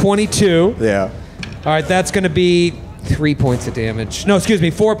go. 22. Yeah. All right, that's going to be 3 points of damage. No, excuse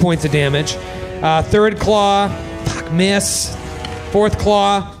me, 4 points of damage. Third claw, miss. Fourth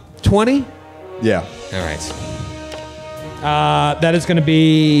claw, 20? Yeah. All right. That is going to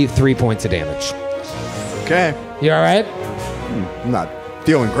be 3 points of damage. Okay. You all right? I'm not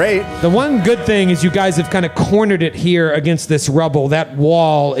feeling great. The one good thing is you guys have kind of cornered it here against this rubble. That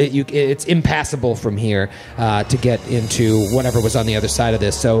wall, it's impassable from here to get into whatever was on the other side of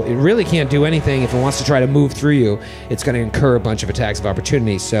this. So it really can't do anything. If it wants to try to move through you, it's going to incur a bunch of attacks of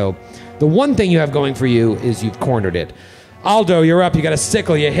opportunity. So the one thing you have going for you is you've cornered it. Aldo, you're up. You got a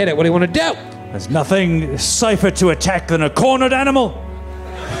sickle. You hit it. What do you want to do? There's nothing safer to attack than a cornered animal.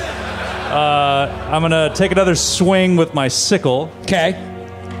 I'm going to take another swing with my sickle. Okay.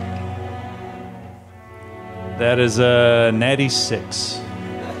 That is a natty 6.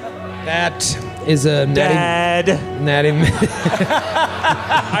 That is a Dad. natty.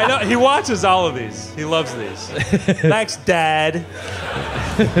 I know he watches all of these. He loves these. Thanks, Dad.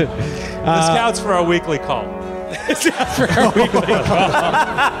 This counts for our weekly call.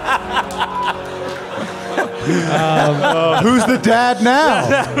 Who's the dad now?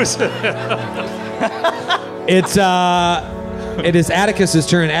 It is Atticus's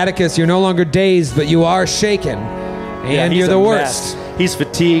turn. Atticus, you're no longer dazed, but you are shaken, and he's you're the a worst. mess. He's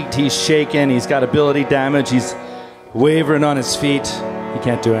fatigued. He's shaken. He's got ability damage. He's wavering on his feet. He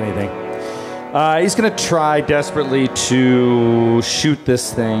can't do anything. He's going to try desperately to shoot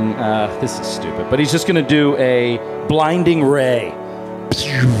this thing. This is stupid, but he's just going to do a blinding ray.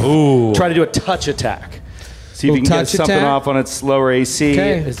 Ooh. Try to do a touch attack. See if he can get touch something attack? off on its lower AC.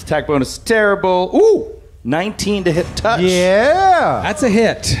 Okay. His attack bonus is terrible. Ooh, 19 to hit touch. Yeah. That's a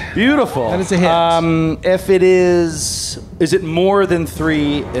hit. Beautiful. That is a hit. If it is it more than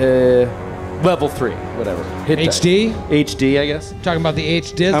 3? Level 3, whatever. Hit HD? HD, I guess. Talking about the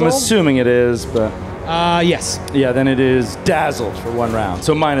H-Dizzle? I'm assuming it is, but Yes. yeah, then it is dazzled for 1 round.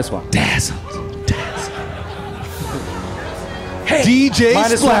 So -1. Dazzled. DJ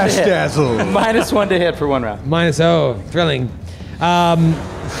 -1 Splash to hit. Dazzle. -1 to hit for 1 round. Thrilling.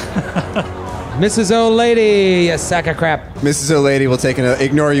 Mrs. O'Lady, you sack of crap. Mrs. O'Lady will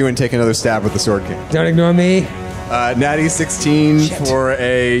ignore you and take another stab with the sword king. Don't ignore me. Natty 16 for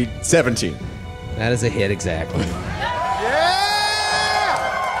a 17. That is a hit, exactly.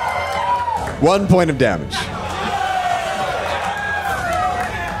 1 point of damage.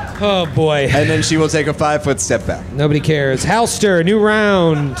 Oh, boy. And then she will take a 5-foot step back. Nobody cares. Halster, new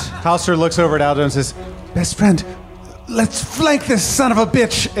round. Houster looks over at Aldo and says, "Best friend, let's flank this son of a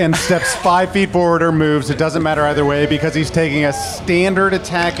bitch," and steps 5 feet forward or moves. It doesn't matter either way because he's taking a standard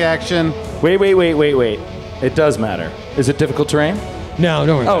attack action. Wait. It does matter. Is it difficult terrain? No,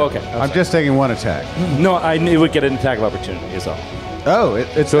 don't worry. Oh, okay. I'm just taking 1 attack. No, it would get an attack of opportunity is all. Oh,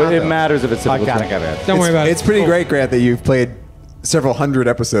 it's So not, it though. matters if it's I civil got defense. it. Don't worry about it. It's pretty great, Grant, that you've played several hundred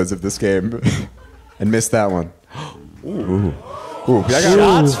episodes of this game and missed that one. Ooh, that got,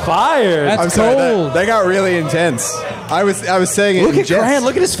 Shots fired. That's I'm sorry, cold. that got really intense. I was saying it Look in at jest. Grant.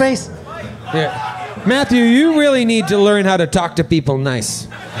 Look at his face. Here. Matthew, you really need to learn how to talk to people nice.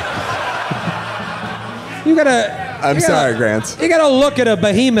 You gotta. I'm sorry, Grant. You gotta look at a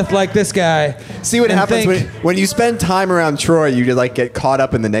behemoth like this guy. See what and happens think, when you spend time around Troy. You just, like get caught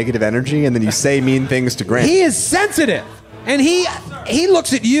up in the negative energy, and then you say mean things to Grant. he is sensitive, and he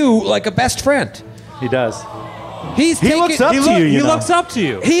looks at you like a best friend. He does. He looks up to you. He know. looks up to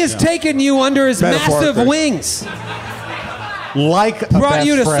you. He has taken you under his massive Metaphorically. wings. Like a Brought best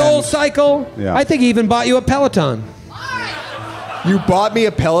you to friend. Soul Cycle. Yeah. I think he even bought you a Peloton. You bought me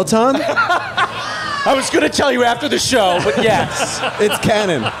a Peloton? I was going to tell you after the show, but yes. It's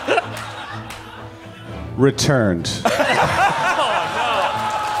canon. Returned. Fuck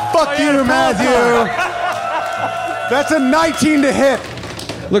you, Matthew. That's a 19 to hit.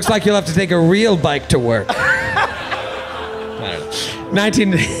 Looks like you'll have to take a real bike to work.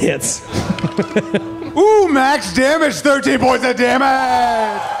 19 hits. Ooh, max damage, 13 points of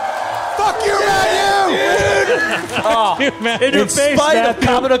damage. Fuck you, Matthew. In your In face, spite of Matthew.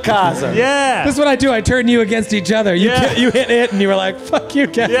 Capodicasa. Yeah. This is what I do. I turn you against each other. You Yeah. you hit it, and you were like, "Fuck you,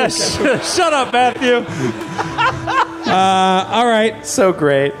 Kevin." Yes. Shut up, Matthew. All right, So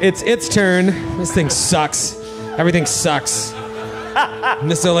great. it's turn. This thing sucks. Everything sucks.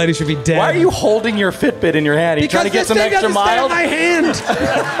 This old lady should be dead. Why are you holding your Fitbit in your hand? Are you Because trying to get this some thing extra doesn't stay in miles? my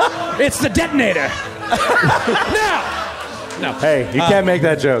hand. It's the detonator. No. Hey, you can't make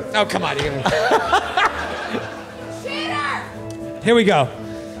that joke. Oh, come on. Here we go.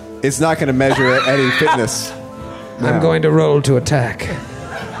 It's not going to measure any fitness. I'm going to roll to attack.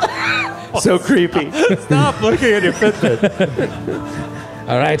 So creepy. Stop looking at your Fitbit.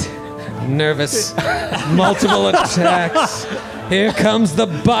 All right. Nervous. Multiple attacks. Here comes the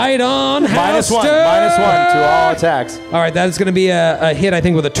bite on -1. Houster. -1 to all attacks. All right, that is going to be a hit, I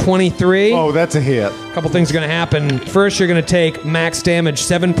think, with a 23. Oh, that's a hit. A couple things are going to happen. First, you're going to take max damage,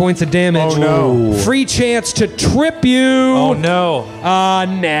 7 points of damage. Oh, no. Free chance to trip you. Oh, no.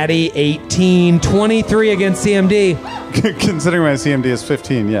 Natty 18. 23 against CMD. Considering my CMD is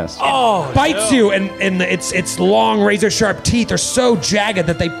 15, yes. Bites you, and its long, razor-sharp teeth are so jagged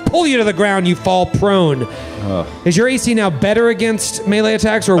that they pull you to the ground. You fall prone. Is your AC now better against melee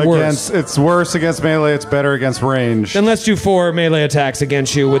attacks or worse? It's worse against melee. It's better against range. Then let's do 4 melee attacks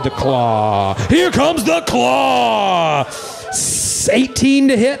against you with the claw. Here comes the claw. 18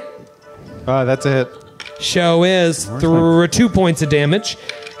 to hit. That's a hit. Show is 2 points of damage.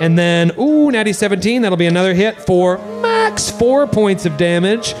 And then, natty 17. That'll be another hit for max 4 points of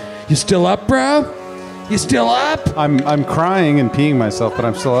damage. You still up, bro? You still up? I'm crying and peeing myself, but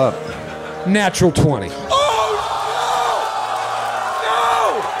I'm still up. Natural 20.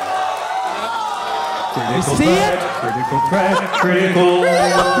 You see it?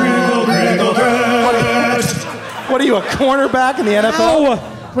 What are you, a cornerback in the NFL? Oh,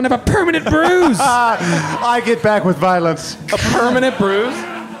 I'm gonna have a permanent bruise. I get back with violence. A permanent bruise?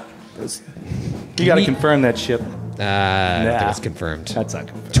 You got to confirm that shit. That's confirmed. That's not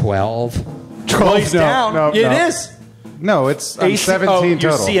confirmed. 12. 12 down. No, It no. is. No, I'm 17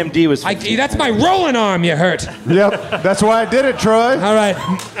 your total. CMD was 15. That's my rolling arm you hurt. Yep, that's why I did it, Troy. All right.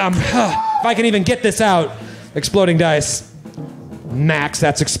 If I can even get this out, exploding dice. Max,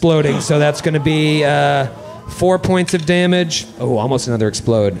 that's exploding. So that's going to be 4 points of damage. Oh, almost another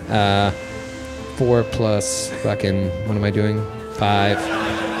explode. 4 plus fucking, what am I doing? 5,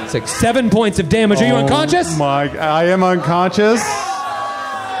 6, 7 points of damage. Are you unconscious? I am unconscious.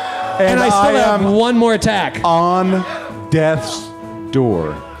 And I still have am one more attack. on death's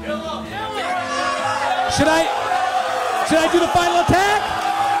door. Should I do the final attack?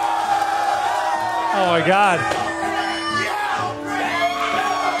 Oh, my God.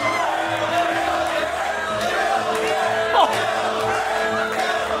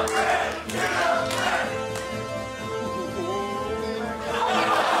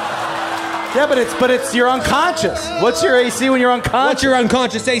 Yeah, but it's you're unconscious. What's your AC when you're unconscious? What's your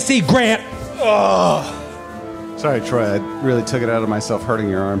unconscious AC, Grant? Sorry, Troy. I really took it out of myself hurting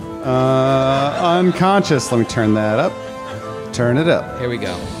your arm. Unconscious. Let me turn that up. Turn it up. Here we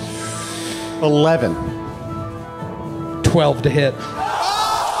go. 11. 12 to hit.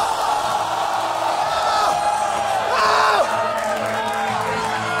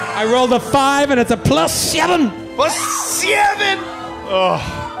 I rolled a 5 and it's a +7. +7.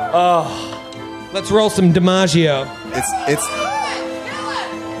 Let's roll some DiMaggio. It's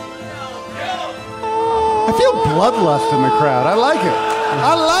I feel bloodlust in the crowd. I like it.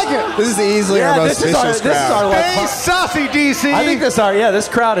 I like it. This is easily our most vicious crowd. Hey, saucy DC. I think this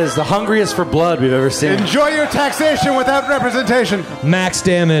crowd is the hungriest for blood we've ever seen. Enjoy your taxation without representation. Max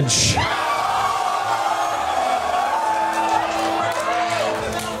damage.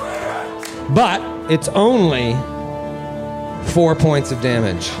 But it's only 4 points of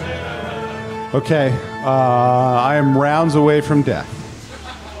damage. Okay. I am rounds away from death.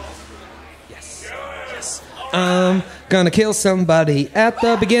 I'm gonna kill somebody at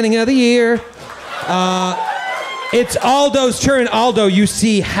the beginning of the year. It's Aldo's turn. Aldo, you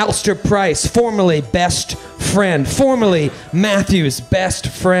see Halster Price, formerly best friend, formerly Matthew's best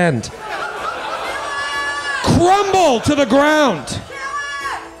friend, crumble to the ground,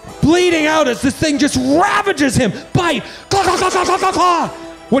 bleeding out as this thing just ravages him. Bite! Claw, claw, claw, claw, claw, claw, claw.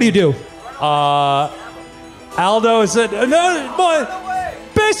 What do you do? Aldo said, "No, my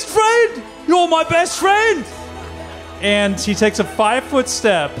best friend. You're my best friend." And he takes a 5-foot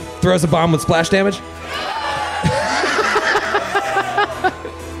step. Throws a bomb with splash damage?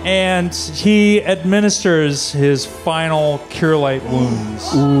 And he administers his final Cure Light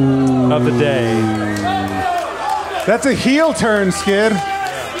wounds of the day. That's a heel turn, Skid.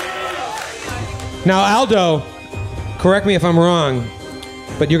 Now, Aldo, correct me if I'm wrong,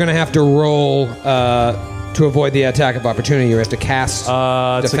 but you're going to have to roll to avoid the attack of opportunity. You have to cast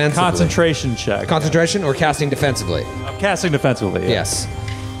It's defensively. a concentration check. Concentration or casting defensively? I'm casting defensively. Yeah. Yes.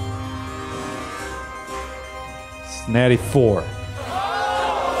 It's natty 4.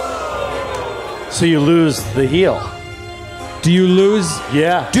 So you lose the heal. Do you lose?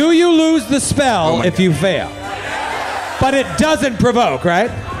 Yeah. Do you lose the spell if you fail? But it doesn't provoke, right?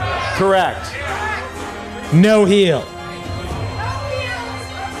 Correct. No heal.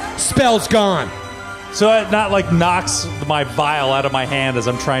 Spell's gone. So it not like knocks my vial out of my hand as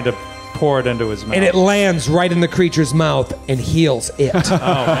I'm trying to pour it into his mouth. And it lands right in the creature's mouth and heals it.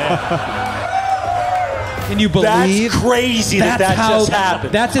 Oh, man. Can you believe? That's crazy that just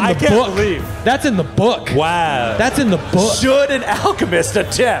happened. That's in the I book. can't believe. That's in the book. Wow. That's in the book. Should an alchemist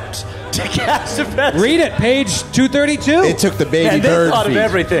attempt to cast defense? Read it, page 232. It took the baby And they bird thought feet. of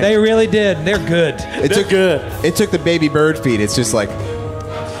everything. They really did. They're good. It took good. It took the baby bird feet. It's just like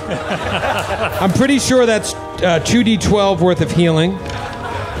I'm pretty sure that's 2d12 worth of healing.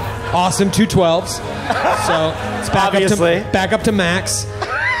 Awesome, 2 12s. So it's Obviously. back up to max.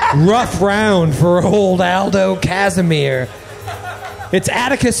 Rough round for old Aldo Casimir. It's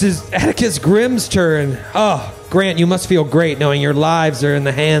Atticus Grimm's turn. Oh, Grant, you must feel great knowing your lives are in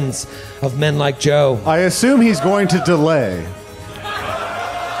the hands of men like Joe. I assume he's going to delay.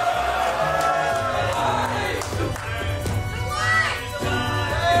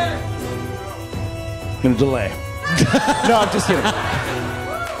 I'm going to delay. No, I'm just kidding.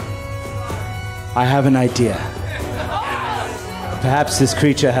 I have an idea. Perhaps this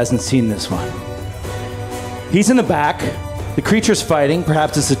creature hasn't seen this one. He's in the back. The creature's fighting.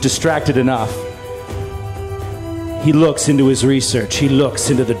 Perhaps it's distracted enough. He looks into his research. He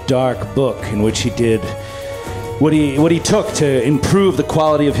looks into the dark book in which he did what he took to improve the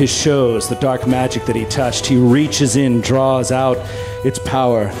quality of his shows, the dark magic that he touched. He reaches in, draws out its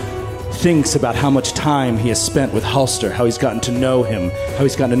power, thinks about how much time he has spent with Halster, how he's gotten to know him, how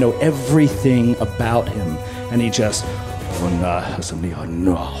he's gotten to know everything about him, and he just he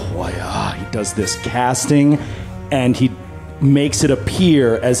does this casting, and he makes it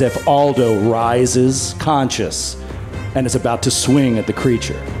appear as if Aldo rises conscious and is about to swing at the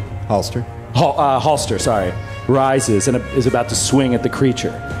creature. Halster. Halster, sorry, rises and is about to swing at the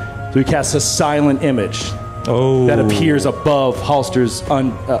creature. So he casts a silent image that appears above Halster's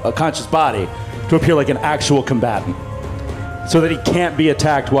unconscious body to appear like an actual combatant, so that he can't be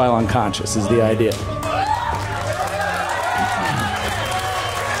attacked while unconscious, is the idea.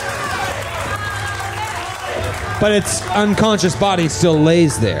 But its unconscious body still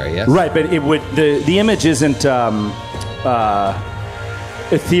lays there, yes? Right, but it would the image isn't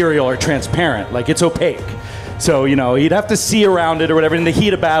ethereal or transparent. Like, it's opaque. So, you'd have to see around it or whatever in the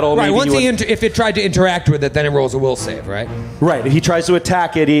heat of battle. Right, maybe once if it tried to interact with it, then it rolls a will save, right? Right, if he tries to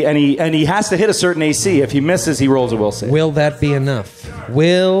attack it, he has to hit a certain AC. If he misses, he rolls a will save. Will that be enough?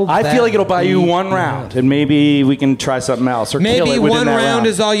 I feel like it'll buy you one round, and maybe we can try something else, or kill Maybe it within one that round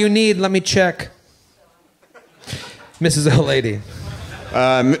is all you need. Let me check. Mrs. O'Lady.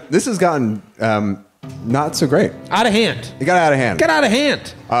 This has gotten not so great. Out of hand. It got out of hand. Get out of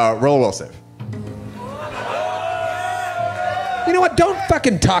hand. Roll a will save. You know what? Don't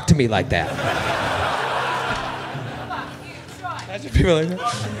fucking talk to me like that. People like that.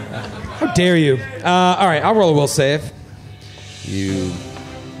 How dare you? All right, I'll roll a will save. You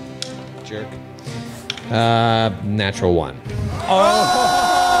jerk. Natural 1.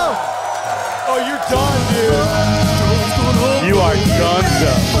 Oh, you're done, dude. You are done.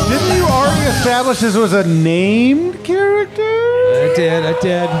 Didn't you already establish this was a named character? I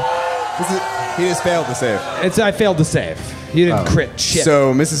did. He just failed to save. I failed to save. You didn't crit shit.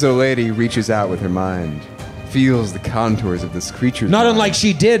 So Mrs. O'Lady reaches out with her mind, feels the contours of this creature. Not unlike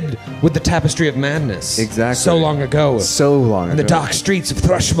she did with the Tapestry of Madness. Exactly. So long ago. So long ago. In the dark streets of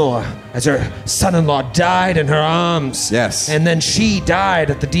Thrushmoor, as her son-in-law died in her arms. Yes. And then she died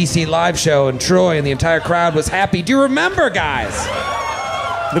at the DC live show in Troy, and the entire crowd was happy. Do you remember, guys?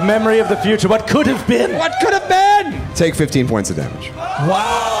 The memory of the future. What could have been? What could have been? Take 15 points of damage.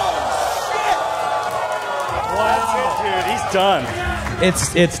 Wow. Dude, he's done.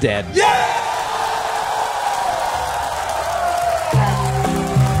 It's dead. Yeah!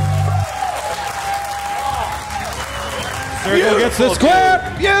 Circle gets the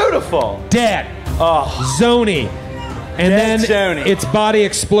square. Beautiful. Dead. Oh. Zony. And Dead then Zony. its body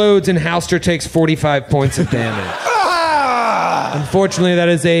explodes and Halster takes 45 points of damage. Unfortunately, that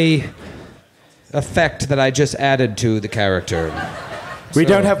is a effect that I just added to the character. We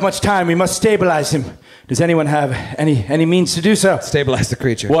don't have much time. We must stabilize him. Does anyone have any means to do so? Stabilize the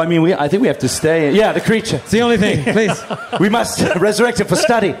creature. Well, I mean, I think we have to stay. Yeah, the creature. It's the only thing, please. We must resurrect it for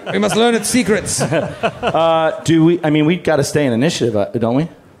study. We must learn its secrets. Do we? I mean, we got to stay in initiative, don't we?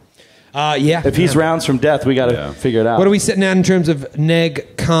 Yeah. If he's rounds from death, we got to figure it out. What are we sitting at in terms of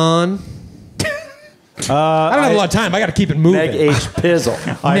Neg Con? I don't have a lot of time. I got to keep it moving. Neg H Pizzle.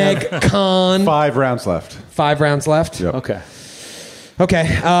 Neg Con. 5 rounds left. 5 rounds left? Yep. Okay.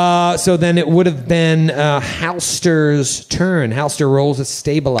 So then it would have been Halster's turn. Halster rolls a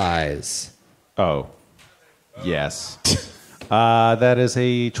stabilize. Oh. Yes. That is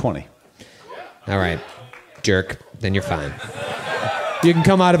a 20. All right. Jerk. Then you're fine. You can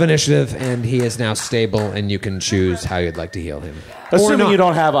come out of initiative, and he is now stable, and you can choose how you'd like to heal him. Assuming you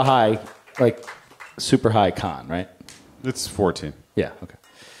don't have a high, super high con, right? It's 14. Yeah, okay.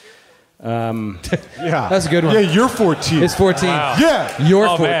 Yeah. That's a good one. Yeah, you're 14. It's 14. Wow. Yeah. You're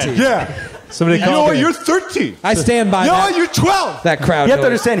Oh, 14. man. Yeah. Somebody You called know what? me. You're 13. I stand by No, that, you're 12. that crowd You have to noise.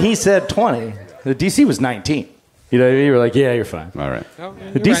 understand, he said 20. The DC was 19. You know, you were like, yeah, you're fine. All right.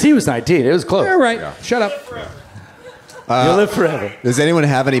 The DC was 19. It was close. You're right. Shut up. You'll live forever. Does anyone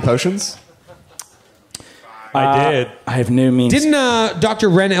have any potions? I did. I have no means. Didn't Dr.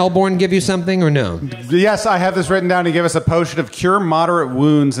 Ren Elborn give you something, or no? Yes, I have this written down. He gave us a potion of cure moderate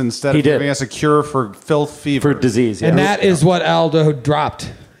wounds instead He of did. giving us a cure for filth fever. For disease, yeah. And that is what Aldo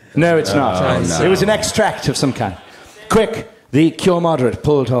dropped. No, it's not. no. It was an extract of some kind. Quick, the cure moderate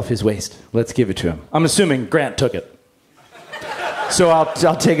pulled off his waist. Let's give it to him. I'm assuming Grant took it. So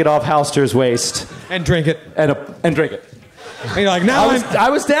I'll take it off Halster's waist And drink it. and drink it. And you're like,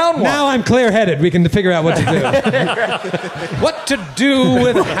 I was down one. now I'm clear-headed. We can figure out what to do. What to do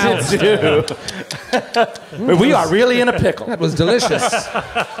with Halster. We are really in a pickle. That was delicious.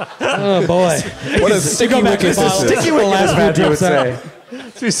 Oh, boy. What a sticky wicket this is. Sticky wicket, as Matthew would say.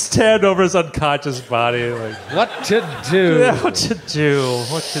 So we stand over his unconscious body, like, What to do? yeah, what to do?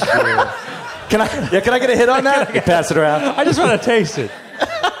 What to do? Can I get a hit on that? Pass it around. I just want to taste it.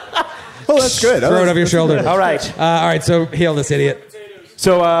 Oh, that's good. Throw it over your shoulder. All right. All right, so heal this idiot.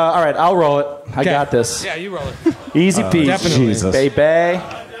 So, all right, I'll roll it. I got this. Yeah, you roll it. Easy peasy. Definitely. Jesus. Baby.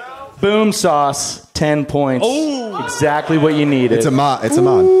 Boom sauce. 10 points. Oh. Exactly what you needed. It's a mod. It's a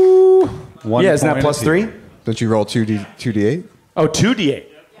mod. 1 Yeah, isn't that point plus of 3? Don't you roll 2d8? Oh, 2d8.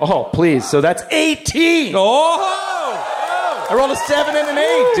 Oh, please. So that's 18. Oh! I rolled a 7 and an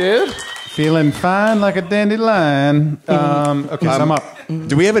 8, dude. Feeling fine like a dandelion. Okay, so I'm up.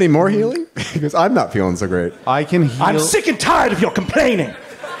 Do we have any more healing? Because I'm not feeling so great. I can heal. I'm sick and tired of your complaining.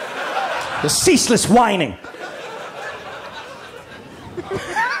 The ceaseless whining.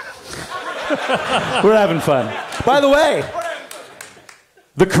 We're having fun. By the way,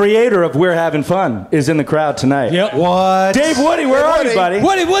 the creator of We're Having Fun is in the crowd tonight. Yep. What? Dave Woody, where are you, buddy?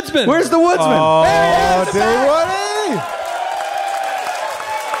 Woody Woodsman. Where's the woodsman? Oh, Dave Woody!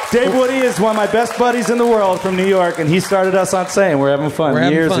 Dave Woody is one of my best buddies in the world from New York, and he started us on saying We're Having Fun We're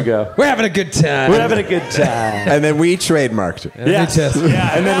having years fun. ago. We're having a good time. We're having a good time. And then we trademarked it. Yes.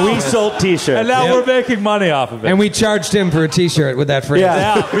 And then we sold T-shirts. And now we're making money off of it. And we charged him for a T-shirt with that phrase.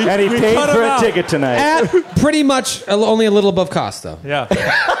 Yeah. And he paid cut for him a out. ticket tonight. At pretty much only a little above cost, though, yeah.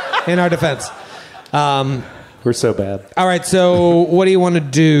 in our defense. We're so bad. All right, so what do you want to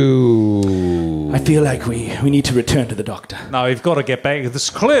do? I feel like we need to return to the doctor. Now we've got to get back. It's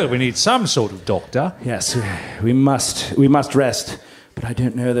clear we need some sort of doctor. Yes, we must rest, but I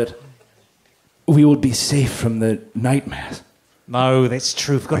don't know that we will be safe from the nightmares. No, that's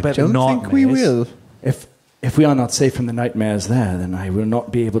true. We've got I about don't nightmares. think we will. If we are not safe from the nightmares there, then I will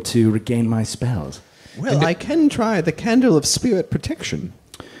not be able to regain my spells. Well, I can try the candle of spirit protection.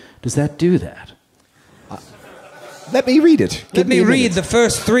 Does that do that? Let me read it. Let me read the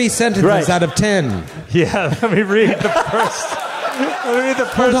first 3 sentences out of 10. Yeah, let me read the first. Let me read the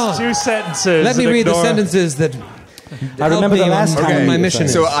first 2 sentences. Let me read the sentences that. I remember the last time my mission.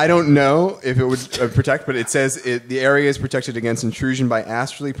 So I don't know if it would protect, but it says the area is protected against intrusion by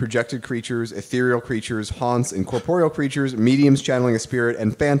astrally projected creatures, ethereal creatures, haunts, incorporeal creatures, mediums channeling a spirit,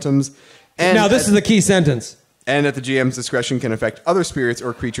 and phantoms. And now this is the key sentence. And at the GM's discretion can affect other spirits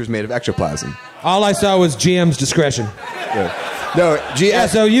or creatures made of ectoplasm. All I saw was GM's discretion. Yeah. No,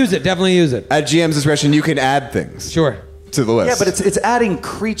 so use it. Definitely use it. At GM's discretion, you can add things. Sure. To the list. Yeah, but it's adding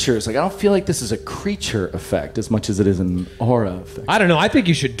creatures. Like I don't feel like this is a creature effect as much as it is an aura effect. I don't know. I think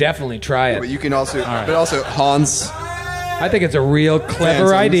you should definitely try it. But you can also, but also haunts. I think it's a real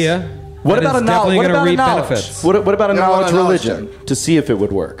clever Phantoms. idea. What about a knowledge? What about a knowledge? Benefits. What about a knowledge knowledge religion to see if it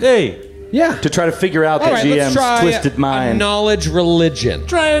would work? Hey. Yeah. To try to figure out the All right, let's GM's try twisted mind. A knowledge religion.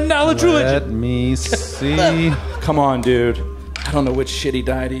 Try a knowledge religion. Let me see. Come on, dude. I don't know which shitty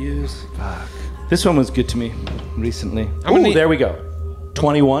die to use. Fuck. This one was good to me recently. Ooh, there we go.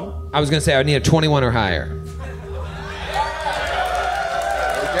 21. I was going to say I would need a 21 or higher.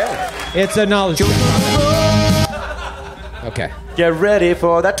 Okay. It's a knowledge. Okay. Get ready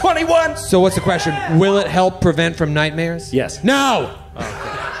for that 21. So what's the question? Will it help prevent from nightmares? Yes. No.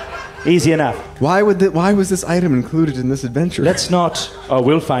 Easy enough. Why was this item included in this adventure? Let's not. Oh,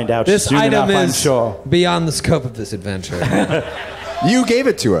 we'll find out This soon item enough, I'm is sure. beyond the scope of this adventure. You gave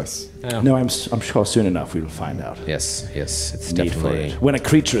it to us. No, I'm sure soon enough we will find out. Yes, it's Need for definitely it. When a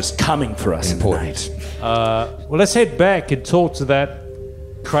creature is coming for us important. at night. Well, let's head back and talk to that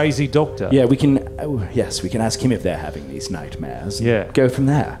crazy doctor. Yeah, we can. Yes, we can ask him if they're having these nightmares. Yeah. Go from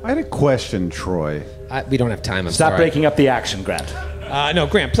there. I had a question, Troy. We don't have time. I'm Stop sorry. breaking up the action, Grant. No,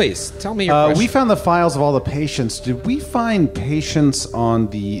 Grant, please tell me your question. We found the files of all the patients. Did we find patients on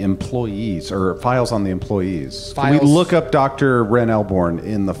the employees or files on the employees? Can we Files? look up Dr. Ren Elborn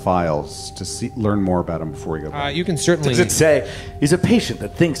in the files to learn more about him before we go back? You can certainly. Does it say he's a patient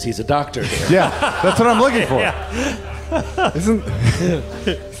that thinks he's a doctor here? Yeah, that's what I'm looking for. Isn't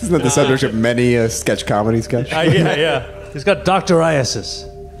that the subject of many a sketch comedy sketch? Yeah. He's got doctoriasis.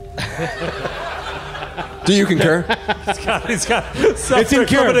 Do you concur? He's got suffering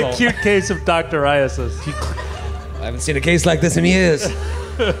from an acute case of doctoriasis. I haven't seen a case like this in years.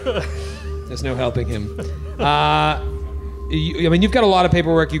 There's no helping him. You've got a lot of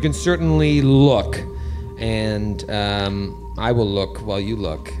paperwork. You can certainly look, and I will look while you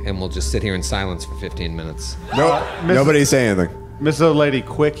look, and we'll just sit here in silence for 15 minutes. No, nobody say anything. Miss O'Lady,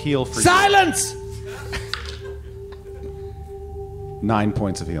 quick heal for Silence! 9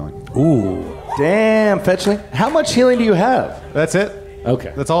 points of healing. Ooh, damn, Fetchling. How much healing do you have? That's it.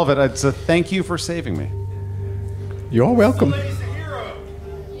 Okay. That's all of it. It's a thank you for saving me. You're welcome.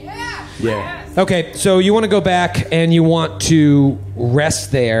 Yeah. Okay, so you want to go back and you want to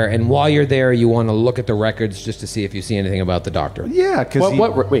rest there, and while you're there, you want to look at the records just to see if you see anything about the doctor. Yeah, because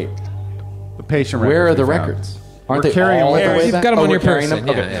Wait. the patient. Where are records the we found. records? Aren't We're they carrying all with the us. way You've back? got them on we're your carrying person.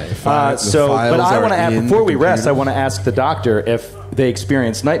 them? Yeah, Okay. yeah. The But files I are want to ask, in before the we rest, computer. I want to ask the doctor if they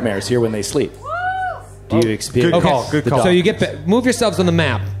experience nightmares here when they sleep. Do you experience? Good call. Good call. So you get back. Move yourselves on the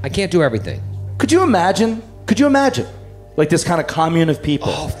map. I can't do everything. Could you imagine? Like this kind of commune of people.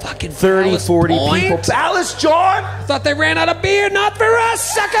 Oh, fucking 30, Ballast 40 Point? people. Alice, John! I thought they ran out of beer. Not for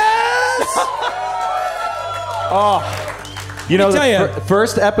us, suckers! You know, tell ya. the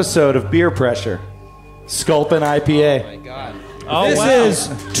first episode of Beer Pressure. Sculpin IPA. My God. Oh, This wow. is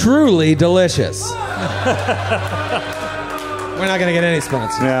truly delicious. We're not going to get any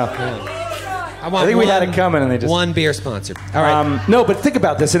sponsors. Yeah. I want I think we one- had it coming and they just... one beer sponsor. All right. No, but think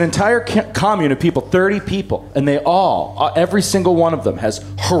about this. An entire commune of people, 30 people, and they all, every single one of them has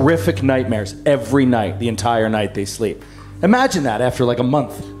horrific nightmares every night, the entire night they sleep. Imagine that after like a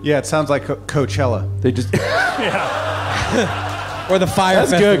month. Yeah, it sounds like Coachella. They just... Or the fire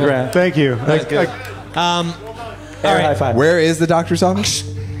That's festival. good, Grant. Thank you. That's good. All right. High five. Where is the doctor's office?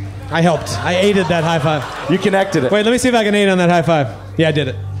 I helped. I aided that high five. You connected it. Wait, let me see if I can aid on that high five. Yeah, I did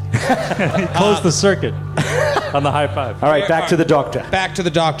it. Close the circuit on the high five. All right, back to the doctor. Back to the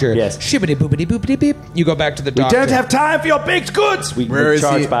doctor. Yes. Shibbity boopity boopity beep. You go back to the We doctor. don't have time for your baked goods. Where is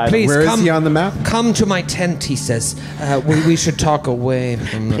he? Please Where is come, he on the map? Come to my tent, he says. We should talk away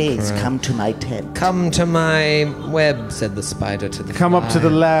from the crowd. come to my tent. Come to my web, said the spider to the Come up to fly. the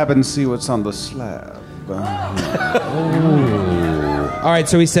lab and see what's on the slab. All right,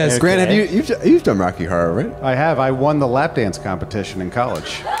 so he says, Grant, have you've done Rocky Horror, right? I have. I won the lap dance competition in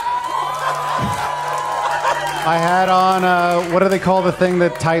college. I had on, what do they call the thing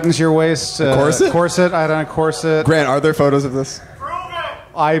that tightens your waist? Corset? Corset. I had on a corset. Grant, are there photos of this?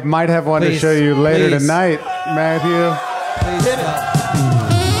 I might have one to show you later tonight, Matthew.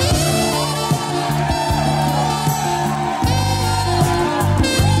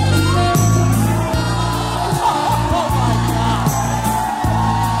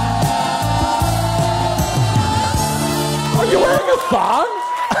 Are you wearing a thong?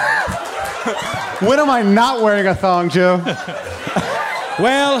 When am I not wearing a thong, Joe?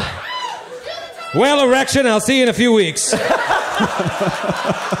 Well, erection, I'll see you in a few weeks.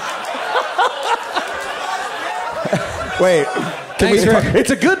 Wait,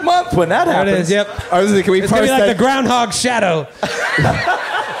 It's a good month when that There it happens. is, yep. I was thinking, can we It's going parse to be like that? the groundhog shadow.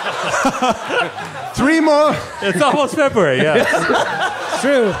 3 more. It's almost February, yeah. It's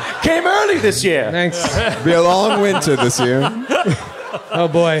true. Came early this year. Thanks. Be a long winter this year. Oh,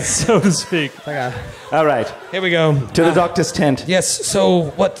 boy. So to speak. All right, Here we go. to the doctor's tent. Yes,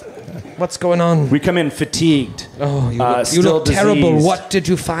 so what's going on? We come in fatigued. Oh, you still look terrible. diseased. What did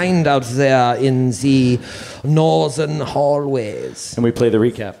you find out there in the northern hallways? And we play the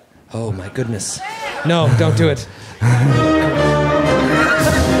recap. Oh, my goodness. No, don't do it.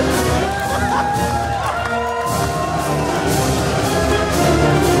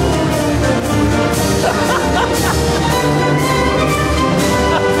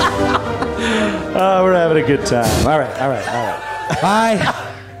 Oh, we're having a good time. All right.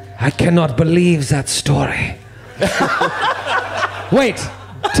 I cannot believe that story. Wait,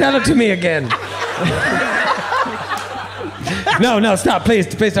 tell it to me again. No, stop, please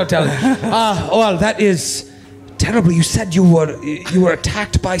don't tell it. Well, that is terrible. You said you were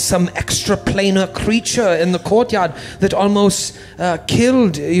attacked by some extraplanar creature in the courtyard that almost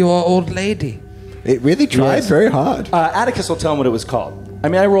killed your old lady. It really tried very hard. Atticus will tell him what it was called. I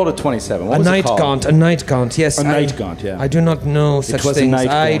mean, I rolled a 27. What A was it night called? gaunt, a night gaunt, yes. A night gaunt, yeah. I do not know such was a things. night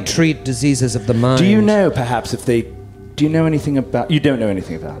I gaunt. treat diseases of the mind. Do you know, perhaps, if they... Do you know anything about... You don't know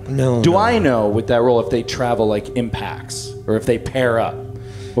anything about them? No. Do I know, with that roll, if they travel, like, in packs? Or if they pair up?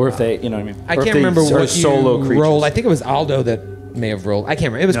 Or if they... You know what I mean? I Or if can't they remember are what solo you creatures. rolled. I think it was Aldo that may have rolled. I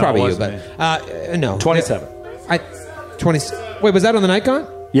can't remember. It was probably you, it but... wasn't no. 27. 20... Wait, was that on the night gaunt?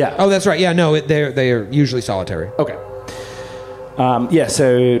 Yeah. Oh, that's right. Yeah, no, they are usually solitary. Okay. Yeah,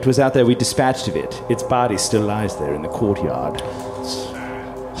 so it was out there. We dispatched of it. Its body still lies there in the courtyard.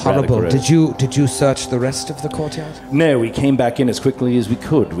 Horrible. gross. Did you search the rest of the courtyard? No, we came back in as quickly as we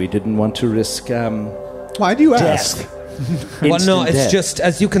could. We didn't want to risk Why do you ask? death. Well, no, Instant it's death. just,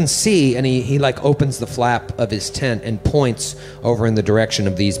 as you can see, and he like opens the flap of his tent and points over in the direction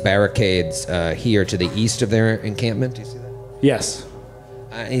of these barricades here to the east of their encampment. Do you see that? Yes.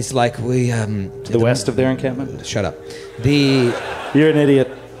 He's like, To the west of their encampment? Shut up. The You're an idiot.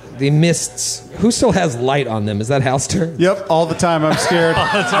 mists. Who still has light on them? Is that Hal's turn? Yep, all the time. I'm scared.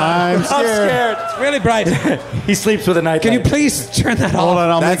 I'm scared. It's really bright. He sleeps with a night Can you light. please turn that Hold off? on,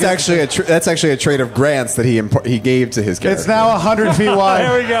 I'll That's make it. actually a trait of Grant's that he gave to his character. It's now 100 feet There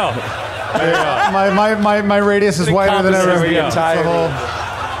wide. we go. My radius is wider than ever. Compensates the It's entire a whole-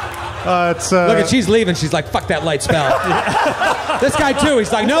 it's Look at, she's leaving. She's like, fuck that light spell. This guy too.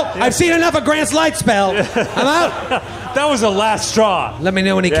 He's like, nope, I've seen enough of Grant's light spell. I'm out. That was the last straw. Let me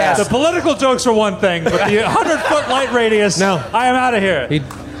know when he The casts. political jokes are one thing, but the 100-foot light radius, No. I am out of here. He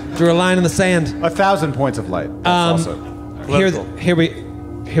drew a line in the sand. 1,000 points of light. That's also. Here we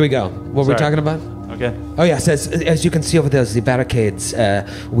go. What were we Sorry. talking about? Okay. Oh yes, as you can see over there, the barricades.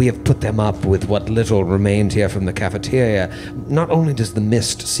 We have put them up with what little remained here from the cafeteria. Not only does the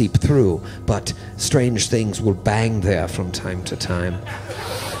mist seep through, but strange things will bang there from time to time.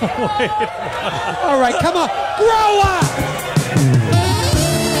 All right, come on, grow up!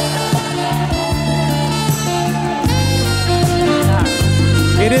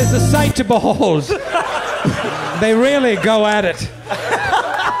 It is a sight to behold. They really go at it.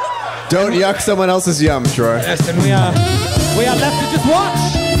 Don't yuck someone else's yum, Troy. Yes, and we are left to just watch,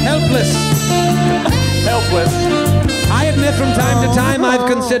 helpless. I admit from time to time I've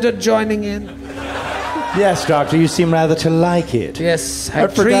considered joining in. Yes, Doctor, you seem rather to like it. Yes, I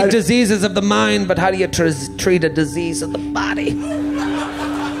treat forgot- diseases of the mind, but how do you treat a disease of the body?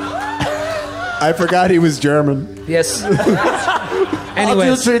 I forgot he was German. Yes.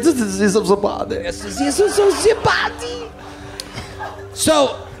 Anyways. treat the disease of the body? Yes, disease of the body.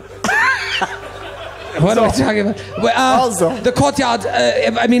 So, what are we talking about? Well, Also. the courtyard.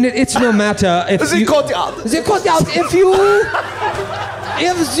 I mean, it's no matter if The you, courtyard. The courtyard.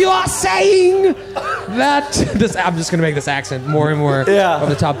 If you are saying that this, I'm just gonna make this accent more and more over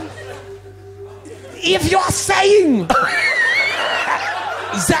the top. If you're saying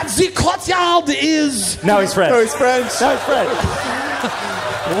that the courtyard is... Now he's French. No, he's French. Now he's French.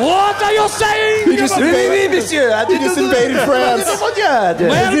 What are you saying? He just invaded France.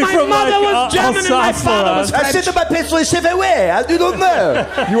 Well, he my from, mother like, was German and my father was I French. said to my pencil is away. I do not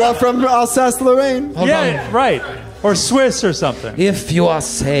know. You are from Alsace-Lorraine. Yeah, right. Or Swiss or something. If you are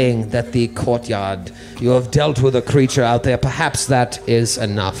saying that the courtyard, you have dealt with a creature out there, perhaps that is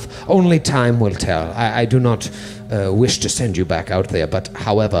enough. Only time will tell. I do not wish to send you back out there, but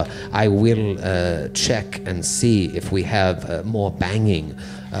however, I will check and see if we have more banging.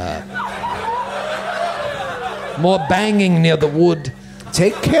 More banging near the wood.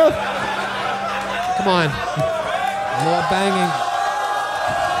 Take care. Come on. More banging.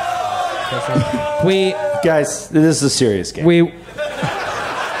 Guys, this is a serious game.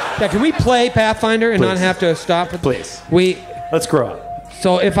 Yeah, can we play Pathfinder and not have to stop? Please. Let's grow up.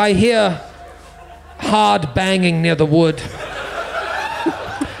 So if I hear hard banging near the wood,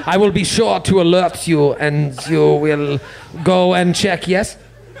 I will be sure to alert you, and you will go and check. Yes.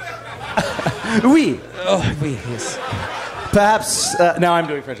 Oui. Oh, oui. Yes. Perhaps now I'm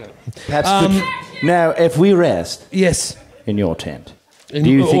doing French. Perhaps now if we rest Yes. in your tent. Do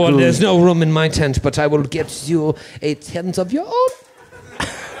you think we'll... there's no room in my tent, but I will get you a tent of your own.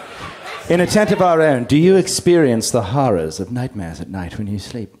 In a tent of our own, do you experience the horrors of nightmares at night when you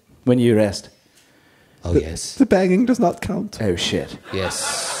sleep, when you rest? Oh, yes. The banging does not count. Oh, shit.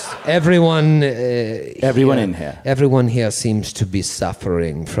 Yes. Everyone in here. Everyone here seems to be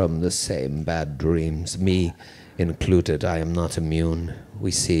suffering from the same bad dreams, me included. I am not immune.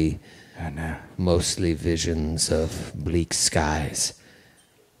 We see mostly visions of bleak skies,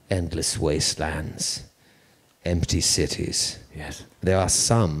 endless wastelands, empty cities. Yes. There are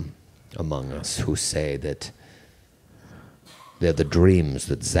some among us who say that they're the dreams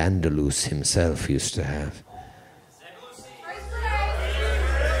that Xandalus himself used to have.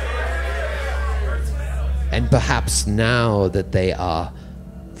 And perhaps now that they are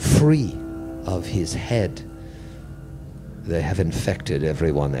free of his head, they have infected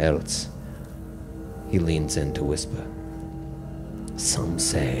everyone else. He leans in to whisper. Some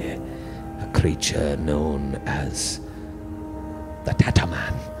say a creature known as the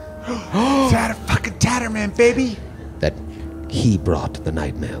Tatterman. Fucking Tatterman, baby. That he brought the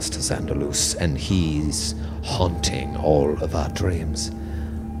nightmares to Xandalus, and he's haunting all of our dreams.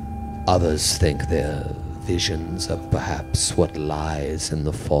 Others think they're visions of perhaps what lies in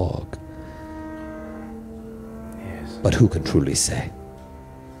the fog. Yes. But who can truly say?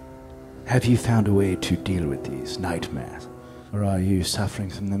 Have you found a way to deal with these nightmares? Or are you suffering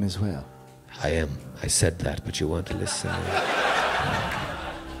from them as well? I am. I said that, but you weren't listening.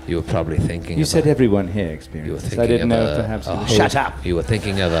 You were probably thinking You of said everyone here you were experienced thinking this. I didn't of know if perhaps you were... Shut up! You were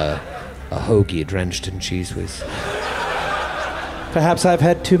thinking of a hoagie drenched in cheese whiz. Perhaps I've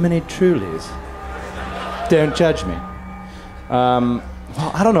had too many Trulies. Don't judge me. Well,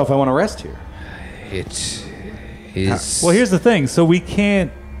 I don't know if I want to rest here. It is... Well, here's the thing. So we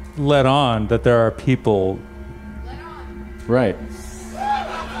can't let on that there are people... Right.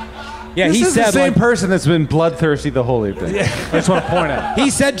 Yeah, This he is said the same like, person that's been bloodthirsty the whole evening. I just want to point out. he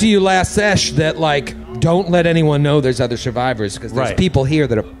said to you last sesh that like don't let anyone know there's other survivors because there's Right. people here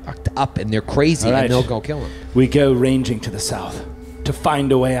that are fucked up and they're crazy All right. and they'll go kill them. We go ranging to the south to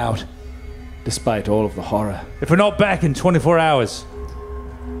find a way out, despite all of the horror. If we're not back in 24 hours,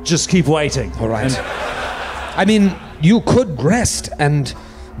 just keep waiting. All right. I mean, you could rest and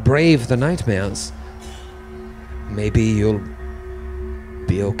brave the nightmares. Maybe you'll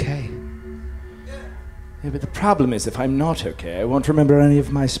be okay. Yeah, but the problem is, if I'm not okay, I won't remember any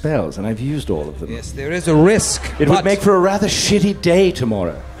of my spells, and I've used all of them. Yes, there is a risk. It would make for a rather shitty day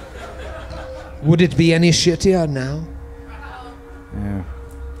tomorrow. Would it be any shittier now? Yeah.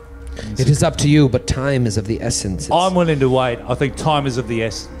 It is up to you, but time is of the essence. I'm willing to wait. I think time is of the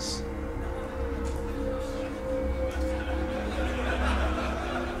essence.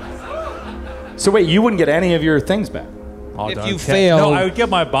 So wait, you wouldn't get any of your things back? I If don't you care. fail- No, I would get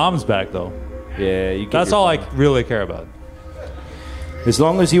my bombs back, though. Yeah, you get That's your all I bomb. really care about. As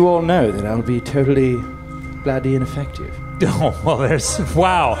long as you all know that I'll be totally bloody ineffective. Oh, well, there's...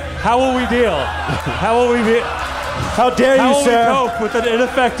 Wow. How will we deal? How will we be... How dare How you, will sir? we cope with an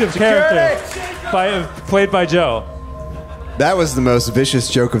ineffective character played by Joe? That was the most vicious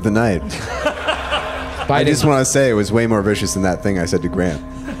joke of the night. I just want to say it was way more vicious than that thing I said to Grant.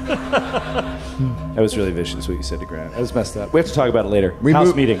 That was really vicious what you said to Grant. That was messed up. We have to talk about it later. We House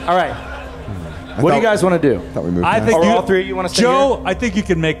move- meeting. All right. What do you guys want to do? Thought we moved I past. think Or you, all three of you wanna stay Joe, I think you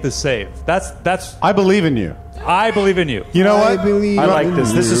can make this save. That's. I believe in you. I believe in you. You know I what? believe I like in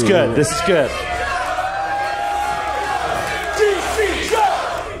this. This is you. good. This is good.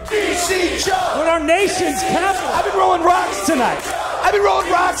 nation's capital. I've been rolling rocks tonight. I've been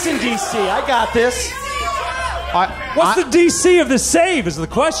rolling rocks in D.C. I got this. What's the DC of the save is the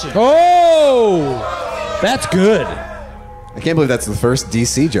question. Oh, that's good. I can't believe that's the first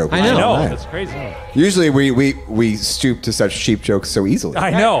DC joke. I know. That's crazy. Usually we stoop to such cheap jokes so easily.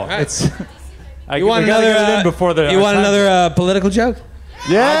 I know. Right. It's. You want another? Before the. You want another political joke?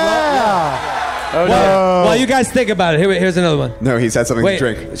 Yeah. While you guys think about it, here's another one. No, he's had something Wait,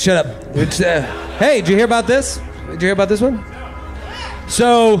 to drink. shut up. It's, hey, did you hear about this? Did you hear about this one?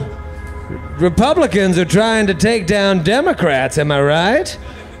 So, Republicans are trying to take down Democrats, am I right?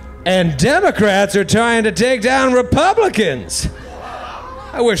 And Democrats are trying to take down Republicans.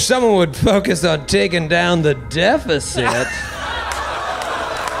 I wish someone would focus on taking down the deficit.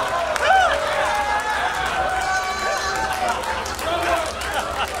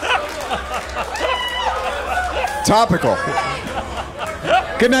 Topical.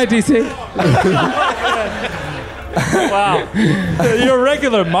 Good night, DC. Wow. You're a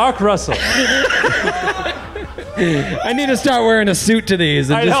regular Mark Russell. I need to start wearing a suit to these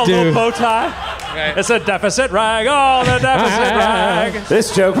and I just know, do. little bow tie. Right. It's a deficit rag. Oh, the deficit rag.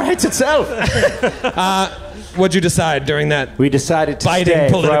 This joke writes itself. What'd you decide during that? We decided to Biting stay,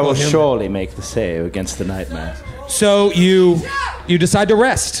 for I political will humor. surely make the save against the nightmare. So you decide to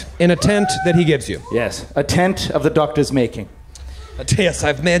rest in a tent that he gives you. Yes, a tent of the doctor's making. Yes,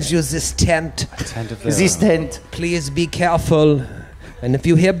 I've made you this tent. This tent. Please be careful. And if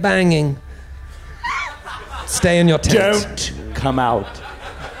you hear banging, stay in your tent. Don't come out.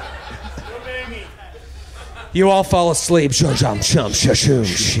 You all fall asleep. It's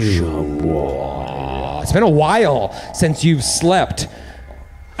been a while since you've slept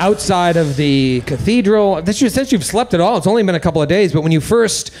outside of the cathedral. Since you've slept at all, it's only been a couple of days. But when you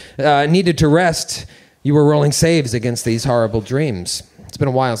first needed to rest, you were rolling saves against these horrible dreams. It's been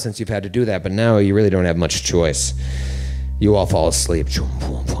a while since you've had to do that, but now you really don't have much choice. You all fall asleep.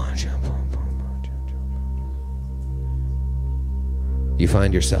 You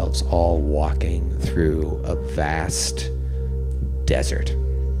find yourselves all walking through a vast desert.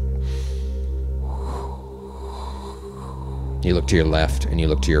 You look to your left and you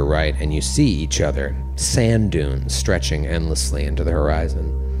look to your right and you see each other. Sand dunes stretching endlessly into the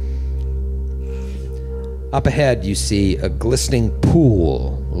horizon. Up ahead, you see a glistening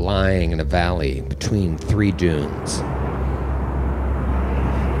pool lying in a valley between three dunes.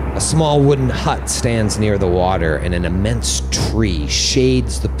 A small wooden hut stands near the water, and an immense tree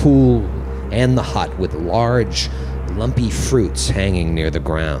shades the pool and the hut with large, lumpy fruits hanging near the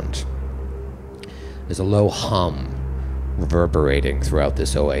ground. There's a low hum reverberating throughout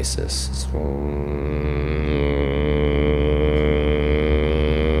this oasis.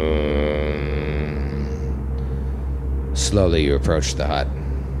 Slowly you approach the hut.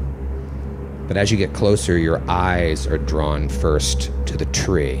 But as you get closer, your eyes are drawn first to the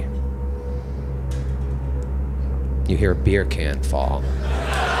tree. You hear a beer can fall.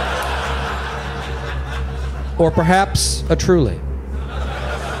 Or perhaps a truly.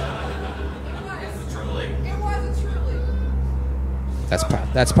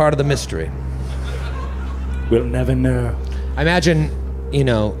 That's part of the mystery. We'll never know. I imagine,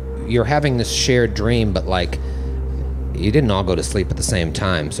 you're having this shared dream, but like, you didn't all go to sleep at the same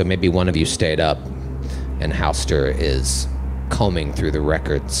time, so maybe one of you stayed up, and Halster is combing through the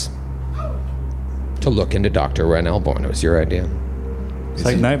records to look into Dr. Ren Elborn. It was your idea. It's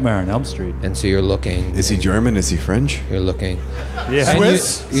like Nightmare on Elm Street. And so you're looking. Is he German? Is he French? You're looking. Yeah. And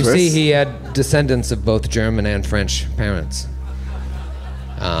Swiss? you Swiss? see he had descendants of both German and French parents.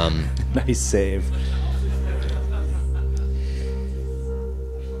 Nice save.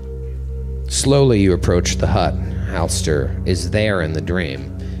 Slowly you approach the hut. Halster is there in the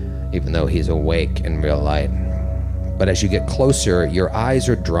dream, even though he's awake in real light. But as you get closer, your eyes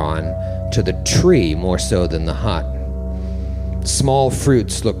are drawn to the tree more so than the hut. Small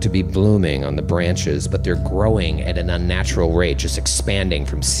fruits look to be blooming on the branches, but they're growing at an unnatural rate, just expanding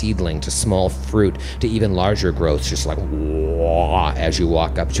from seedling to small fruit to even larger growths, just like whoa, as you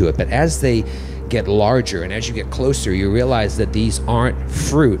walk up to it. But as they get larger and as you get closer, you realize that these aren't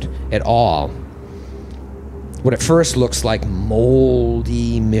fruit at all. What at first looks like